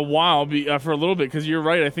for a while, for a little bit, because you're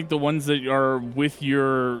right. I think the ones that are with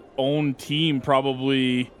your own team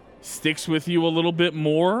probably sticks with you a little bit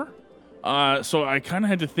more. So I kind of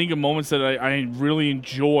had to think of moments that I really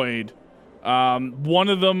enjoyed. One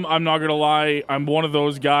of them, I'm not going to lie, I'm one of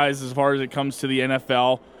those guys as far as it comes to the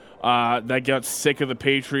NFL that got sick of the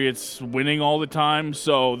Patriots winning all the time.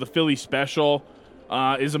 So the Philly special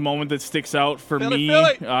is a moment that sticks out for me.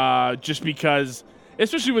 Just because,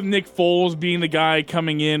 especially with Nick Foles being the guy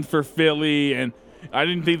coming in for Philly, and I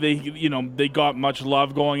didn't think they got much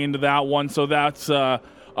love going into that one. So that's a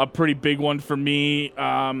pretty big one for me.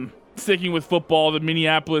 Sticking with football, the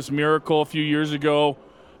Minneapolis Miracle a few years ago.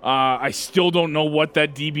 I still don't know what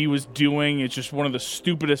that DB was doing. It's just one of the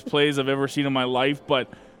stupidest plays I've ever seen in my life. But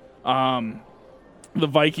the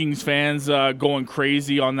Vikings fans going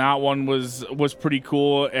crazy on that one was pretty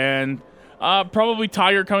cool. And probably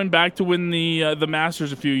Tiger coming back to win the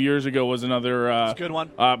Masters a few years ago was another good one.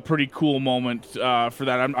 Pretty cool moment for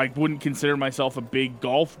that. I wouldn't consider myself a big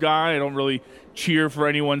golf guy. I don't really cheer for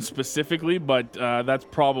anyone specifically, but that's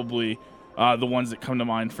probably the ones that come to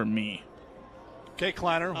mind for me. Okay,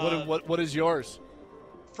 Kleiner, what is yours?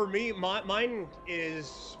 For me, mine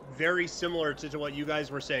is very similar to what you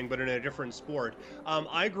guys were saying, but in a different sport.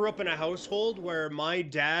 I grew up in a household where my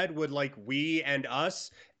dad would we and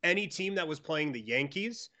us, any team that was playing the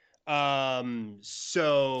Yankees.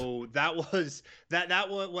 So that was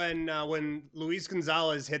when Luis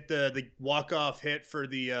Gonzalez hit the walk-off hit for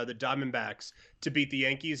the Diamondbacks to beat the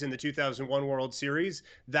Yankees in the 2001 World Series.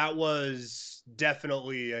 That was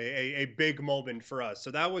definitely a big moment for us. So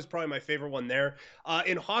that was probably my favorite one there.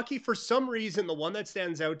 In hockey, for some reason, the one that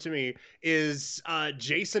stands out to me is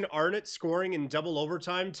Jason Arnott scoring in double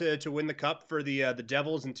overtime to win the cup for the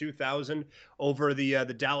Devils in 2000 over the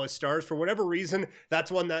Dallas Stars. For whatever reason, that's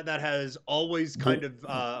one that has always kind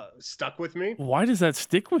of stuck with me. Why does that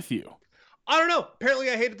stick with you? I don't know. Apparently,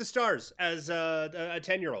 I hated the Stars as a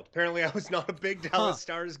 10-year-old. Apparently, I was not a big Dallas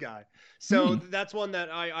Stars guy. So that's one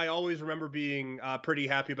that I always remember being pretty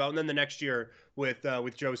happy about. And then the next year with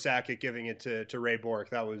Joe Sakic giving it to Ray Bourque,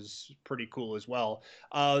 that was pretty cool as well.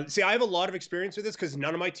 See, I have a lot of experience with this because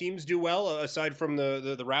none of my teams do well aside from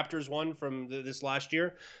the Raptors one from this last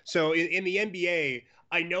year. So in the NBA,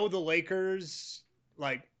 I know the Lakers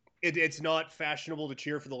like. It's not fashionable to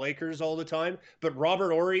cheer for the Lakers all the time, but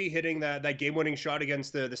Robert Horry hitting that game-winning shot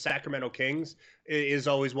against the Sacramento Kings is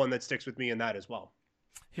always one that sticks with me in that as well.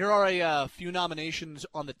 Here are a few nominations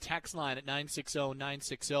on the text line at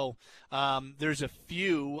 960-960. There's a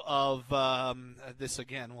few of this,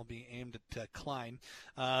 again, will be aimed at Klein.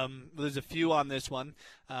 There's a few on this one.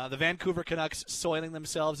 The Vancouver Canucks soiling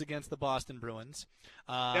themselves against the Boston Bruins.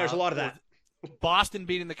 There's a lot of that. Boston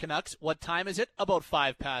beating the Canucks. What time is it? About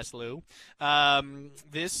 5 past, Lou. Hey,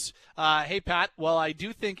 Pat, while I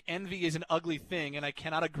do think envy is an ugly thing, and I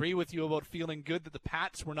cannot agree with you about feeling good that the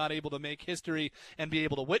Pats were not able to make history and be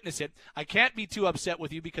able to witness it, I can't be too upset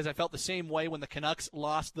with you because I felt the same way when the Canucks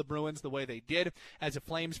lost the Bruins the way they did. As a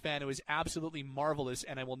Flames fan, it was absolutely marvelous,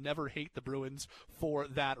 and I will never hate the Bruins for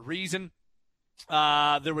that reason.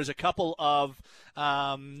 There was a couple of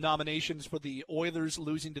nominations for the Oilers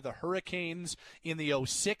losing to the Hurricanes in the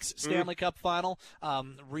 2006 Stanley Cup Final.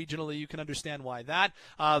 Regionally, you can understand why that.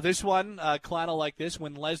 This one, Klein will like this,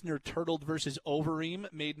 when Lesnar turtled versus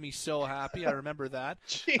Overeem, made me so happy. I remember that.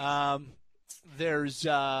 There's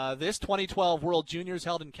this 2012 World Juniors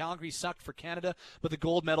held in Calgary sucked for Canada, but the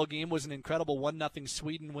gold medal game was an incredible 1-0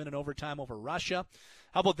 Sweden win in overtime over Russia.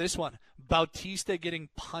 How about this one? Bautista getting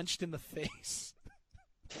punched in the face.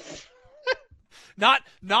 Not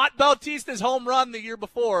Bautista's home run the year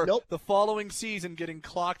before. Nope. The following season getting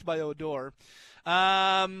clocked by Odor.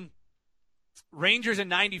 Rangers in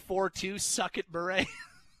 94 too. Suck it, Beret.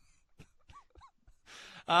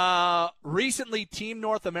 Recently, Team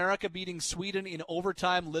North America beating Sweden in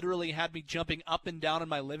overtime literally had me jumping up and down in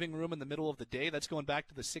my living room in the middle of the day. That's going back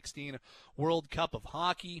to the 2016 World Cup of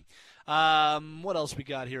Hockey. What else we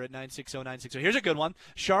got here at 960-960? Here's a good one.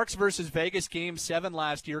 Sharks versus Vegas Game 7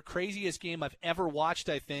 last year. Craziest game I've ever watched,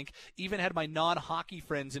 I think. Even had my non-hockey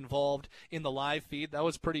friends involved in the live feed. That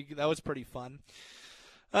was pretty fun.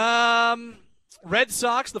 Red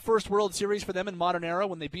Sox, the first World Series for them in modern era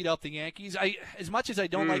when they beat out the Yankees. As much as I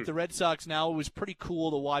don't like the Red Sox now, it was pretty cool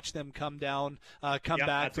to watch them come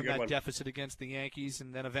back from that deficit against the Yankees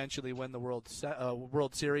and then eventually win the World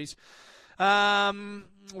Series.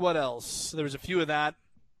 What else? There was a few of that.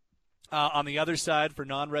 On the other side, for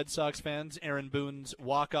non-Red Sox fans, Aaron Boone's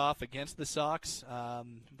walk-off against the Sox.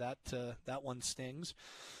 That one stings.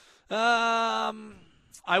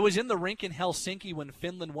 I was in the rink in Helsinki when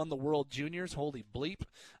Finland won the World Juniors. Holy bleep.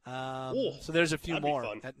 So there's a few more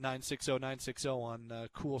at 960-960 on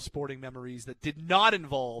cool sporting memories that did not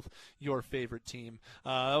involve your favorite team.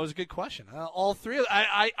 That was a good question. All three of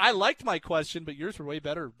I liked my question, but yours were way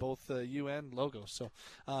better, both you and Logo. So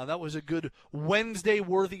that was a good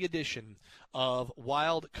Wednesday-worthy edition of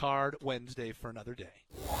Wild Card Wednesday for another day.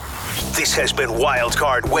 This has been Wild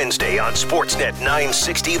Card Wednesday on Sportsnet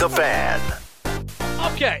 960 The Fan.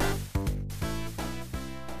 Okay.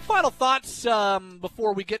 Final thoughts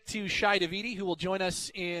before we get to Shai Davidi, who will join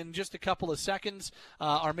us in just a couple of seconds,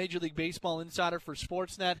 our Major League Baseball insider for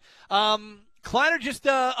Sportsnet. Kleiner, just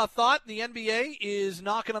a thought. The NBA is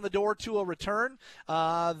knocking on the door to a return.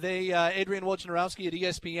 Adrian Wojnarowski at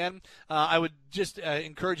ESPN. I would just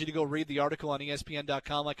encourage you to go read the article on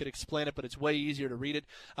ESPN.com. I could explain it, but it's way easier to read it.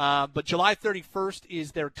 But July 31st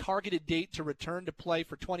is their targeted date to return to play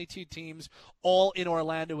for 22 teams, all in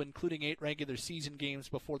Orlando, including 8 regular season games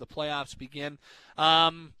before the playoffs begin.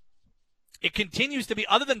 It continues to be,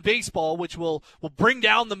 other than baseball, which will bring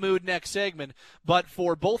down the mood next segment, but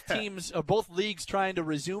for both teams, or both leagues trying to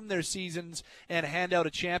resume their seasons and hand out a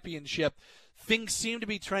championship, things seem to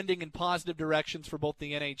be trending in positive directions for both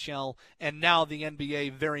the NHL and now the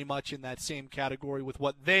NBA, very much in that same category with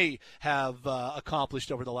what they have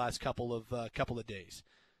accomplished over the last couple of days.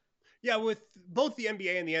 Yeah, with both the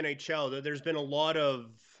NBA and the NHL, there's been a lot of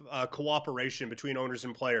cooperation between owners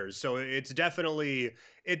and players. So it's definitely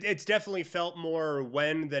felt more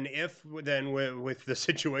when than if than with the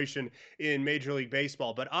situation in Major League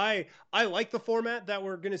Baseball. But I like the format that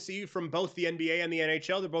we're going to see from both the NBA and the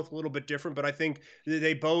NHL. They're both a little bit different, but I think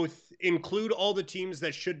they both include all the teams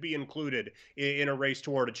that should be included in a race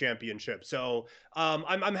toward a championship. So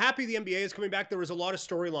I'm happy the NBA is coming back. There was a lot of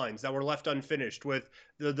storylines that were left unfinished with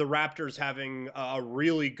the Raptors having a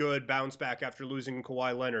really good bounce back after losing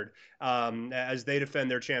Kawhi Leonard as they defend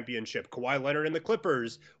their championship. Kawhi Leonard and the Clippers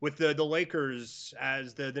Warriors with the Lakers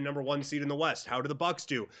as the number 1 seed in the West? How do the Bucks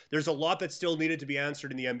do? There's a lot that still needed to be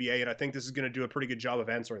answered in the NBA, and I think this is going to do a pretty good job of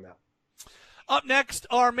answering that. Up next,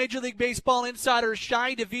 our Major League Baseball insider,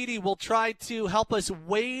 Shi Davidi, will try to help us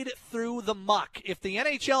wade through the muck. If the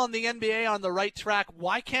NHL and the NBA are on the right track,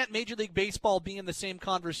 why can't Major League Baseball be in the same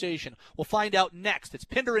conversation? We'll find out next. It's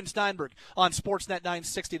Pinder and Steinberg on Sportsnet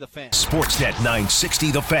 960 The Fan. Sportsnet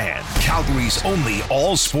 960 The Fan, Calgary's only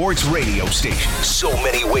all-sports radio station. So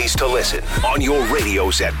many ways to listen. On your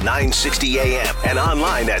radios at 960 AM and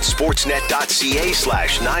online at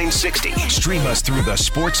sportsnet.ca/960. Stream us through the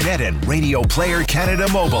Sportsnet and Radio Player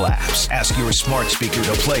Canada mobile apps. Ask your smart speaker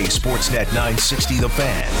to play Sportsnet 960 The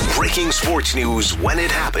Fan. Breaking sports news when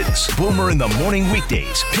it happens. Boomer in the morning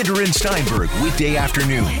weekdays. Pinder and Steinberg weekday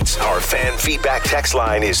afternoons. Our fan feedback text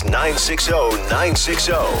line is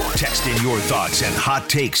 960-960. Text in your thoughts and hot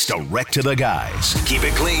takes direct to the guys. Keep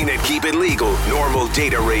it clean and keep it legal. Normal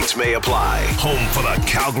data rates may apply. Home for the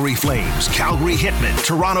Calgary Flames, Calgary Hitmen,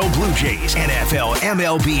 Toronto Blue Jays, NFL,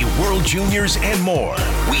 MLB, World Juniors, and more.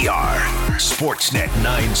 We are Sportsnet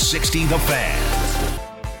 960 The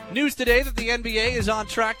Fan. News today that the NBA is on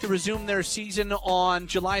track to resume their season on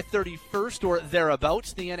July 31st or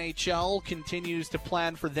thereabouts. The NHL continues to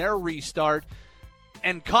plan for their restart.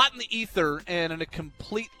 And caught in the ether and in a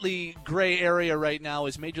completely gray area right now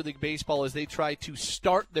is Major League Baseball as they try to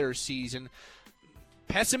start their season.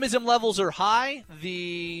 Pessimism levels are high.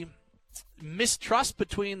 The mistrust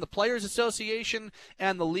between the Players Association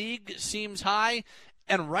and the league seems high.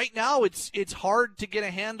 And right now, it's hard to get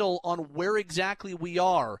a handle on where exactly we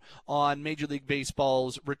are on Major League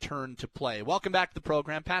Baseball's return to play. Welcome back to the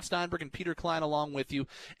program. Pat Steinberg and Peter Klein along with you.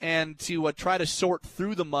 And to try to sort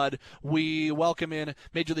through the mud, we welcome in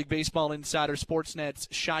Major League Baseball insider Sportsnet's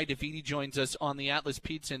Shi Davidi joins us on the Atlas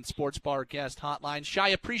Pizza and Sports Bar guest hotline.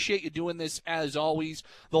 Shi, appreciate you doing this as always.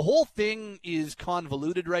 The whole thing is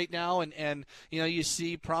convoluted right now, and you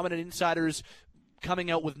see prominent insiders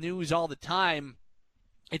coming out with news all the time.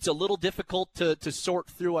 It's a little difficult to sort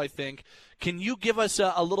through, I think. Can you give us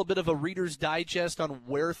a little bit of a Reader's Digest on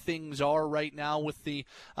where things are right now with the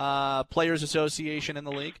Players Association and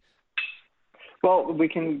the league? Well, we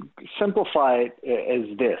can simplify it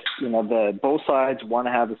as this. Both sides want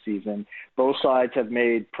to have a season. Both sides have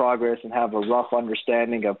made progress and have a rough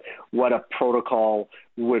understanding of what a protocol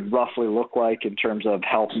would roughly look like in terms of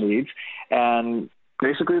health needs. And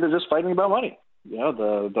basically, they're just fighting about money.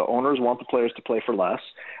 The owners want the players to play for less.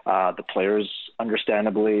 The players,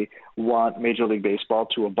 understandably, want Major League Baseball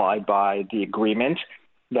to abide by the agreement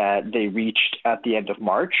that they reached at the end of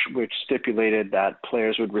March, which stipulated that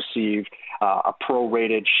players would receive a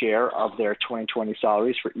prorated share of their 2020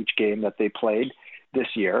 salaries for each game that they played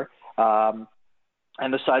this year.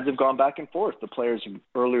 And the sides have gone back and forth. The players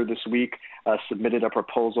earlier this week submitted a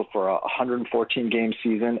proposal for a 114-game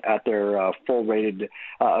season at their full prorated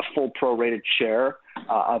share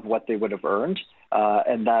of what they would have earned,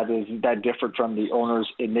 and that differed from the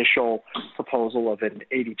owners' initial proposal of an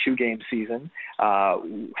 82-game season,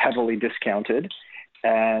 heavily discounted.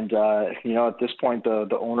 And at this point,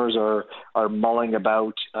 the owners are mulling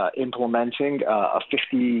about implementing a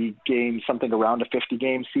 50-game, something around a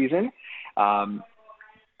 50-game season.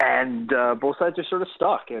 And both sides are sort of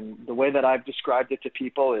stuck. And the way that I've described it to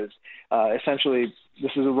people is essentially this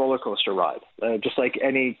is a roller coaster ride. Just like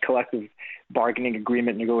any collective bargaining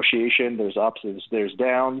agreement negotiation, there's ups, there's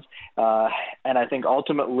downs. And I think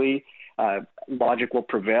ultimately logic will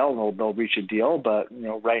prevail and they'll reach a deal. But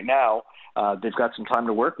right now they've got some time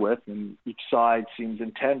to work with, and each side seems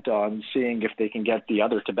intent on seeing if they can get the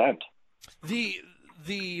other to bend.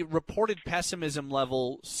 The reported pessimism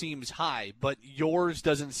level seems high, but yours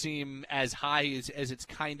doesn't seem as high as it's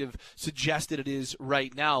kind of suggested it is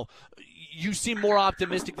right now. You seem more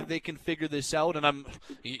optimistic that they can figure this out, and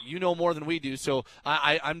you know more than we do, so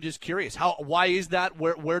I'm just curious. Why is that?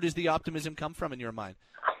 Where does the optimism come from in your mind?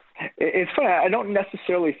 It's funny. I don't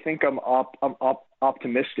necessarily think I'm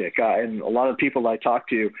optimistic, and a lot of people I talk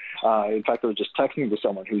to, in fact, I was just texting to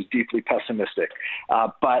someone who's deeply pessimistic,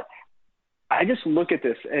 but I just look at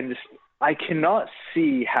this and I cannot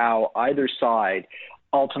see how either side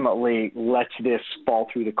ultimately lets this fall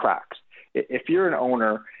through the cracks. If you're an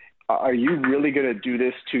owner, are you really going to do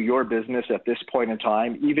this to your business at this point in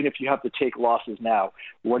time? Even if you have to take losses now,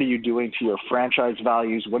 what are you doing to your franchise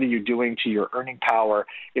values? What are you doing to your earning power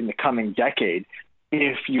in the coming decade?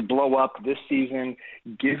 If you blow up this season,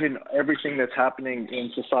 given everything that's happening in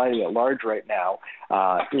society at large right now,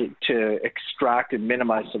 to extract and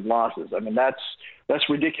minimize some losses, I mean, that's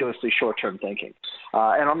ridiculously short-term thinking.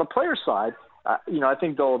 And on the player side, I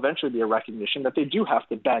think there'll eventually be a recognition that they do have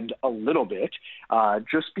to bend a little bit,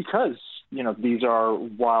 just because these are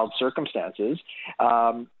wild circumstances,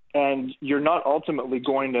 and you're not ultimately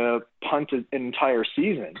going to punt an entire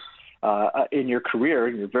season in your career,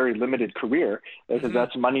 in your very limited career, because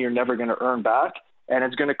that's money you're never going to earn back, and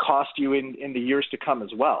it's going to cost you in the years to come as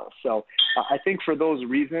well. So I think for those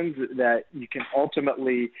reasons that you can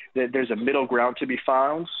ultimately, that there's a middle ground to be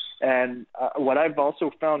found. And what I've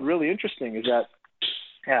also found really interesting is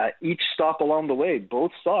that each stop along the way,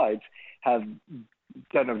 both sides have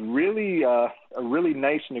done a really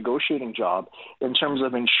nice negotiating job in terms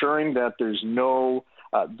of ensuring that there's no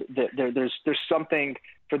there's something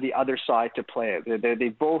for the other side to play.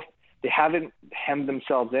 They haven't hemmed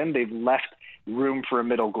themselves in. They've left room for a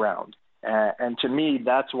middle ground, and to me,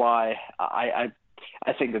 that's why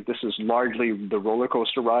I think that this is largely the roller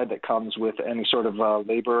coaster ride that comes with any sort of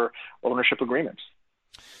labor ownership agreements.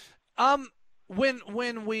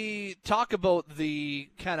 When we talk about the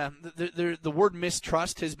kind of the word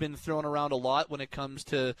mistrust has been thrown around a lot when it comes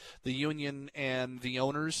to the union and the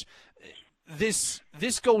owners. This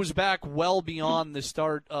goes back well beyond the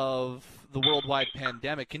start of the worldwide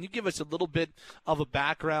pandemic. Can you give us a little bit of a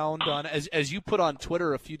background on, as you put on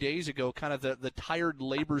Twitter a few days ago, kind of the tired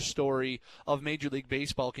labor story of Major League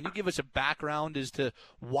Baseball? Can you give us a background as to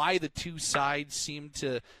why the two sides seem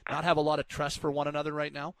to not have a lot of trust for one another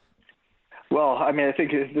right now? Well, I mean, I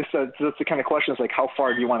think that's the kind of question. It's like, how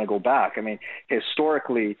far do you want to go back? I mean,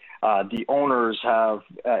 historically, the owners have,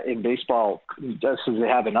 in baseball, just as they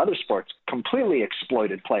have in other sports, completely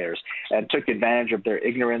exploited players and took advantage of their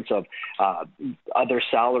ignorance of other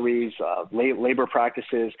salaries, labor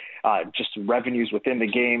practices, just revenues within the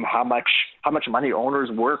game, how much money owners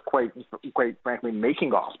were quite frankly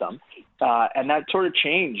making off them. And that sort of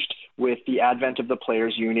changed with the advent of the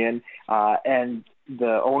players' union, and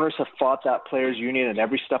the owners have fought that players' union at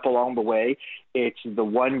every step along the way. It's the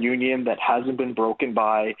one union that hasn't been broken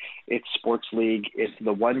by its sports league. It's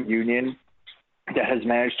the one union that has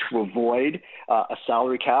managed to avoid a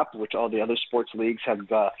salary cap, which all the other sports leagues have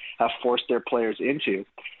forced their players into.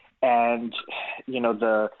 And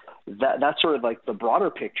that's sort of like the broader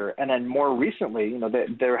picture. And then more recently,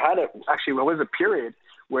 there was a period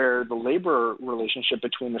where the labor relationship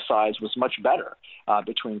between the sides was much better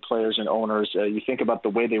between players and owners. You think about the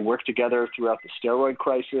way they worked together throughout the steroid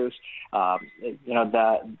crisis,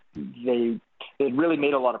 that they really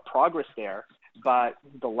made a lot of progress there. But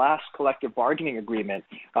the last collective bargaining agreement,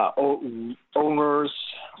 owners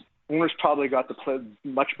probably got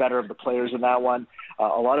much better of the players in that one. A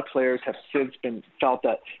lot of players have since felt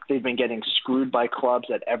that they've been getting screwed by clubs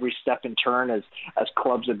at every step and turn as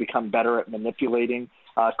clubs have become better at manipulating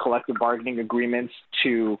collective bargaining agreements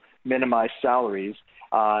to minimize salaries.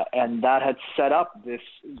 And that had set up this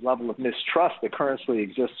level of mistrust that currently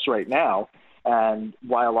exists right now, and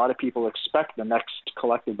why a lot of people expect the next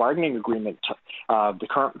collective bargaining agreement, the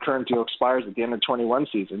current deal expires at the end of the 21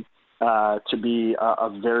 season, to be a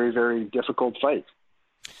very, very difficult fight.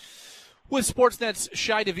 With Sportsnet's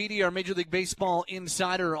Shai Davidi, our Major League Baseball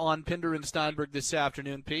insider, on Pinder and Steinberg this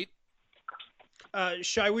afternoon. Pete?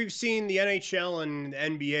 Shai, we've seen the NHL and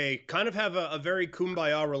NBA kind of have a very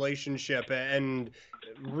kumbaya relationship, and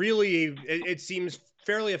really it seems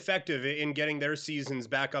fairly effective in getting their seasons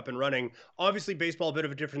back up and running. Obviously, baseball a bit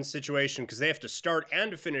of a different situation because they have to start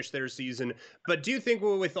and to finish their season. But do you think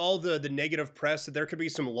with all the negative press that there could be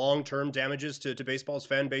some long-term damages to baseball's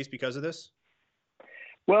fan base because of this?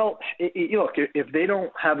 Well, look, if they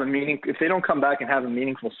don't come back and have a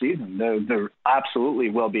meaningful season, there absolutely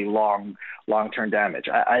will be long-term damage.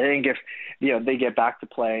 I think if they get back to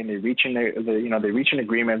playing, they reach an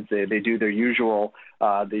agreement, they do their usual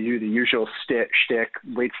shtick,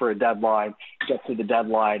 wait for a deadline, get to the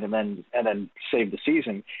deadline, and then save the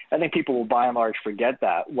season. I think people will by and large forget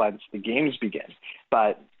that once the games begin.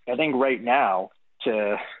 But I think right now,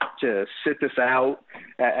 to sit this out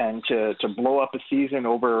and to blow up a season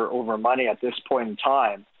over money at this point in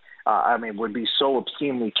time, would be so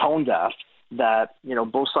obscenely tone deaf that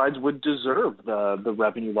both sides would deserve the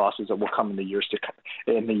revenue losses that will come in the years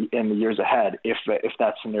in the years ahead if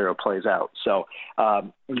that scenario plays out. So I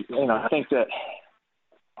think that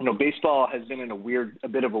baseball has been in a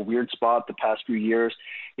bit of a weird spot the past few years.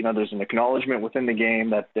 There's an acknowledgement within the game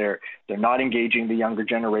that they're not engaging the younger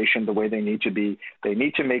generation the way they need to be. They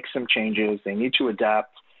need to make some changes. They need to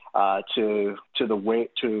adapt to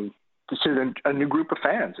a new group of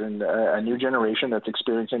fans and a new generation that's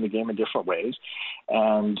experiencing the game in different ways.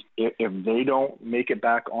 And if they don't make it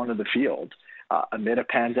back onto the field amid a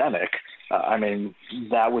pandemic,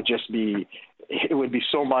 that would just be, it would be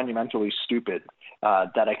so monumentally stupid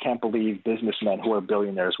that I can't believe businessmen who are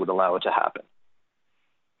billionaires would allow it to happen.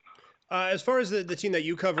 As far as the team that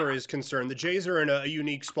you cover is concerned, the Jays are in a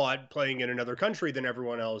unique spot playing in another country than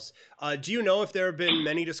everyone else. Do you know if there have been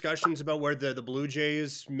many discussions about where the Blue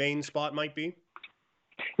Jays' main spot might be?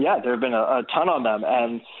 Yeah, there have been a ton on them.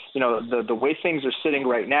 And, the way things are sitting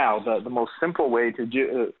right now, the most simple way to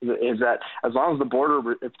do is that as long as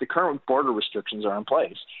if the current border restrictions are in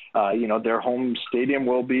place, their home stadium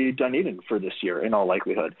will be Dunedin for this year in all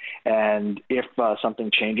likelihood. And if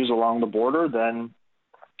something changes along the border, then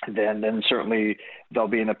certainly they'll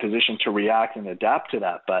be in a position to react and adapt to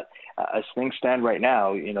that. But as things stand right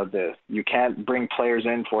now, you can't bring players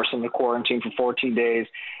in, force them to quarantine for 14 days,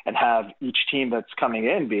 and have each team that's coming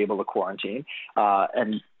in be able to quarantine.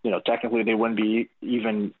 Technically they wouldn't be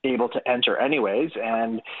even able to enter anyways.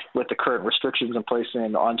 And with the current restrictions in place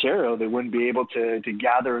in Ontario, they wouldn't be able to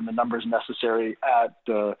gather in the numbers necessary at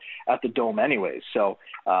the Dome anyways. So,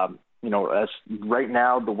 as right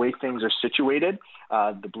now, the way things are situated,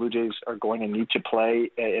 the Blue Jays are going to need to play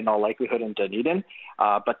in all likelihood in Dunedin,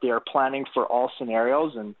 but they are planning for all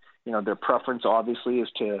scenarios. And, their preference obviously is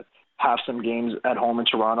to have some games at home in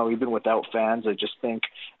Toronto, even without fans. I just think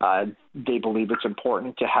they believe it's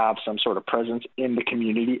important to have some sort of presence in the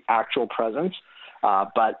community, actual presence.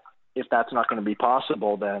 But if that's not going to be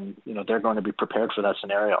possible, then, they're going to be prepared for that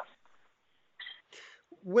scenario.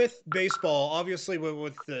 With baseball, obviously,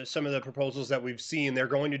 with some of the proposals that we've seen, they're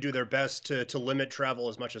going to do their best to limit travel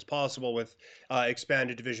as much as possible with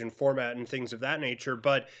expanded division format and things of that nature.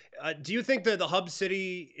 But do you think that the hub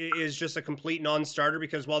city is just a complete non-starter?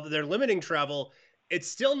 Because while they're limiting travel, it's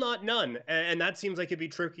still not none. And that seems like it'd be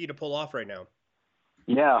tricky to pull off right now.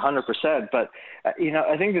 Yeah, 100%. But,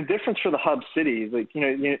 I think the difference for the hub cities,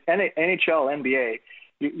 NHL, NBA,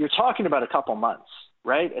 you're talking about a couple months.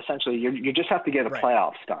 Right? Essentially, you just have to get a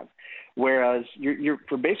playoffs done. Whereas you're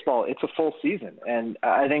for baseball, it's a full season. And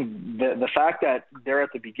I think the fact that they're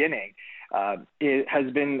at the beginning it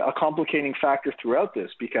has been a complicating factor throughout this,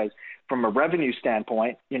 because from a revenue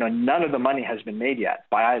standpoint, none of the money has been made yet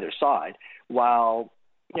by either side. While,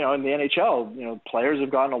 in the NHL, players have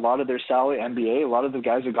gotten a lot of their salary. NBA, a lot of the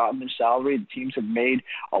guys have gotten their salary. The teams have made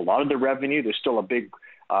a lot of their revenue. There's still a big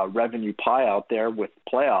revenue pie out there with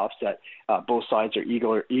playoffs that both sides are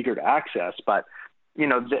eager to access. But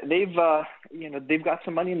they've got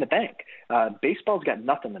some money in the bank. Baseball's got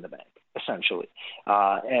nothing in the bank, essentially.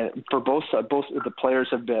 And for both the players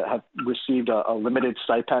have received a limited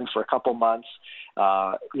stipend for a couple months. There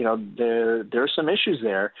are some issues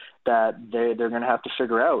there that they're going to have to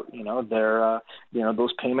figure out.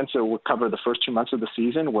 Those payments that will cover the first 2 months of the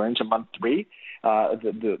season. We're into month 3,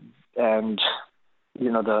 the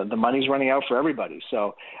money's running out for everybody.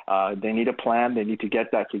 So they need a plan. They need to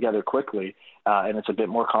get that together quickly. And it's a bit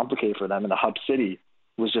more complicated for them. And the hub city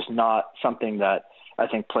was just not something that I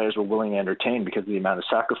think players were willing to entertain because of the amount of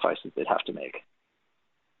sacrifices they'd have to make.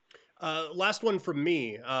 Last one from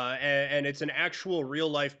me, and it's an actual real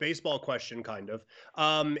life baseball question, kind of.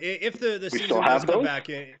 If the season does come back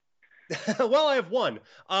in, well, I have one.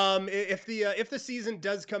 If the season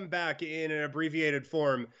does come back in an abbreviated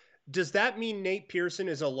form, does that mean Nate Pearson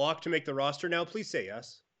is a lock to make the roster now? Please say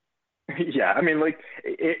yes. Yeah,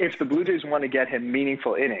 if the Blue Jays want to get him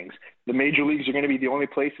meaningful innings, the major leagues are going to be the only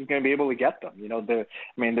place he's going to be able to get them.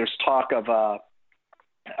 There's talk of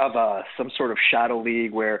some sort of shadow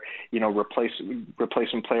league where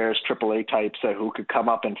replacement players, AAA types who could come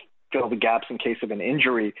up and fill the gaps in case of an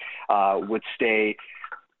injury would stay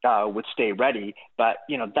ready. But,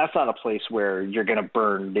 that's not a place where you're going to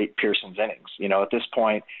burn Nate Pearson's innings. At this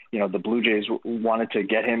point, the Blue Jays wanted to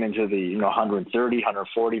get him into the, 130,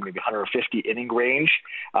 140, maybe 150 inning range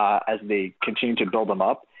as they continue to build him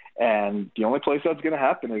up. And the only place that's going to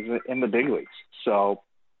happen is in the big leagues. So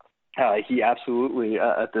he absolutely,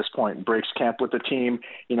 at this point, breaks camp with the team.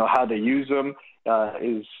 How they use him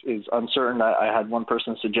is uncertain. I had one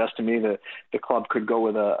person suggest to me that the club could go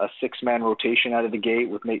with a 6-man rotation out of the gate,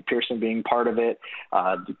 with Nate Pearson being part of it.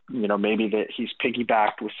 Maybe that he's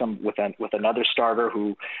piggybacked with another starter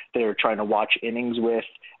who they're trying to watch innings with.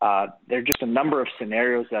 There are just a number of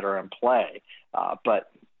scenarios that are in play.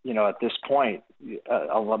 But at this point,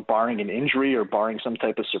 barring an injury or barring some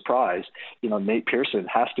type of surprise, Nate Pearson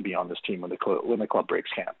has to be on this team when the club breaks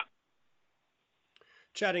camp.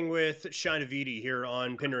 Chatting with Shi Navidi here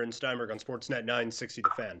on Pinder and Steinberg on Sportsnet 960 The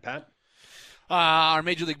Fan. Pat? Our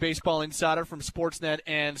Major League Baseball insider from Sportsnet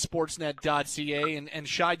and Sportsnet.ca. And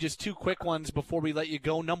Shi, just 2 quick ones before we let you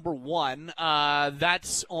go. Number one,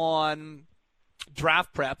 that's on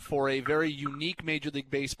draft prep for a very unique Major League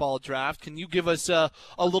Baseball draft. Can you give us a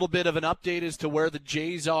little bit of an update as to where the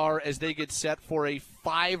Jays are as they get set for a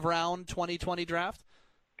 5-round 2020 draft?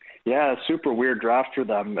 Yeah, super weird draft for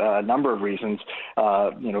them. A number of reasons.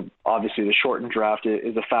 Obviously the shortened draft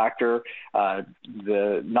is a factor.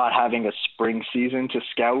 The not having a spring season to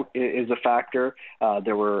scout is a factor.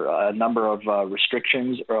 There were a number of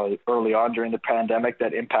restrictions early on during the pandemic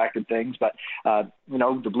that impacted things. But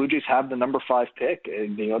the Blue Jays have the number 5 pick.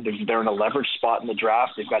 And, they're in a leveraged spot in the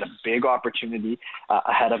draft. They've got a big opportunity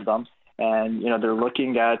ahead of them. And, they're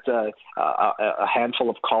looking at a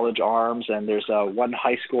handful of college arms, and there's one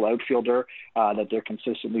high school outfielder that they're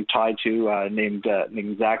consistently tied to named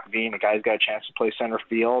Zach Veen. The guy's got a chance to play center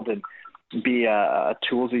field and be a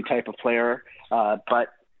toolsy type of player. But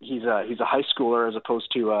he's a high schooler as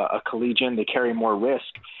opposed to a collegian. They carry more risk.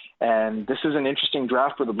 And this is an interesting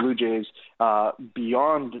draft for the Blue Jays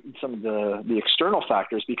beyond some of the external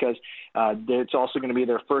factors, because it's also going to be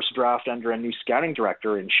their first draft under a new scouting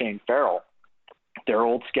director in Shane Farrell. Their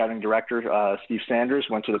old scouting director, Steve Sanders,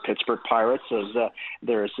 went to the Pittsburgh Pirates as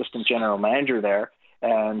their assistant general manager there.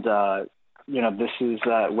 And, this is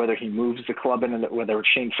whether he moves the club whether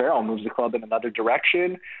Shane Farrell moves the club in another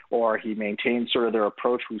direction or he maintains sort of their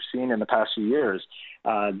approach we've seen in the past few years.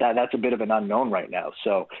 That's a bit of an unknown right now.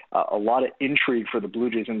 So a lot of intrigue for the Blue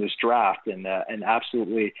Jays in this draft, and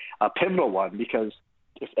absolutely a pivotal one, because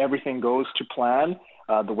if everything goes to plan,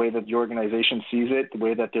 the way that the organization sees it, the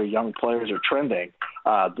way that their young players are trending,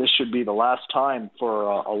 this should be the last time for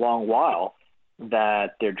a long while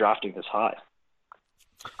that they're drafting this high.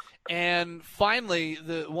 And finally,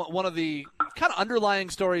 one of the kind of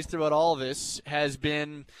underlying stories throughout all of this has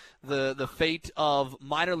been the fate of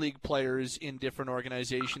minor league players in different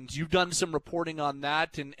organizations. You've done some reporting on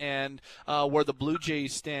that, and where the Blue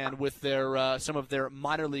Jays stand with their some of their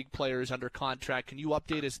minor league players under contract. Can you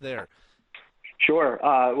update us there? Sure.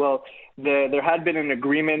 Well, there had been an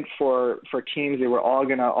agreement for teams. They were all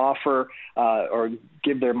going to offer or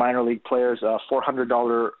give their minor league players a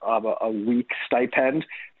 $400 a week stipend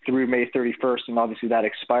through May 31st, and obviously that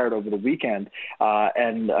expired over the weekend.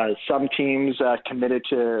 And some teams committed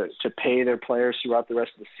to pay their players throughout the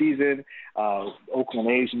rest of the season. Oakland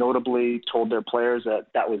A's notably told their players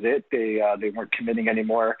that was it. They weren't committing any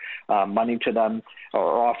more money to them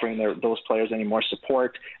or offering those players any more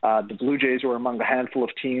support. The Blue Jays were among a handful of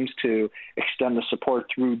teams to extend the support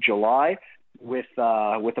through July, with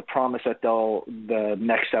a promise that the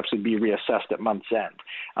next steps would be reassessed at month's end.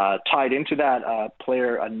 Tied into that, a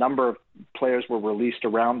number of players were released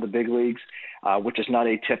around the big leagues, which is not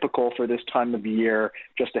atypical for this time of the year,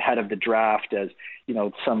 just ahead of the draft, as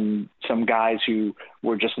some guys who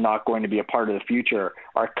were just not going to be a part of the future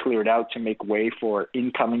are cleared out to make way for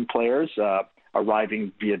incoming players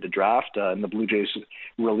arriving via the draft, and the Blue Jays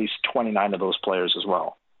released 29 of those players as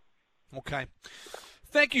well. Okay.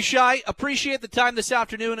 Thank you, Shai. Appreciate the time this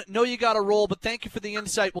afternoon. Know you got a roll, but thank you for the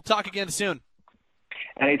insight. We'll talk again soon.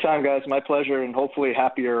 Anytime, guys. My pleasure, and hopefully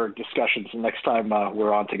happier discussions the next time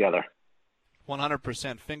we're on together.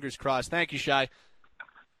 100%. Fingers crossed. Thank you, Shai.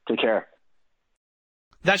 Take care.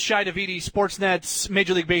 That's Shai Davidi, Sportsnet's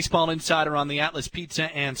Major League Baseball insider on the Atlas Pizza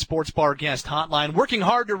and Sports Bar guest hotline. Working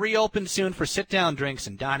hard to reopen soon for sit-down drinks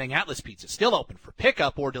and dining. Atlas Pizza still open for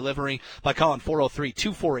pickup or delivery by calling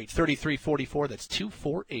 403-248-3344. That's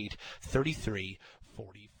 248-3344.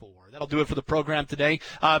 That'll do it for the program today.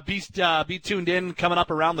 Be tuned in. Coming up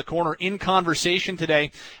around the corner in conversation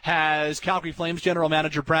today has Calgary Flames General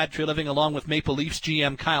Manager Brad Treliving along with Maple Leafs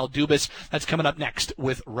GM Kyle Dubas. That's coming up next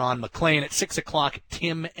with Ron McLean at 6 o'clock.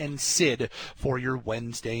 Tim and Sid for your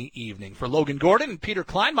Wednesday evening. For Logan Gordon and Peter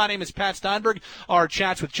Klein, my name is Pat Steinberg. Our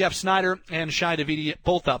chats with Jeff Snyder and Shai Davidi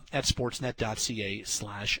both up at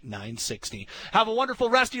sportsnet.ca/960. Have a wonderful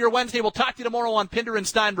rest of your Wednesday. We'll talk to you tomorrow on Pinder and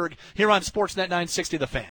Steinberg here on Sportsnet 960 The Fan.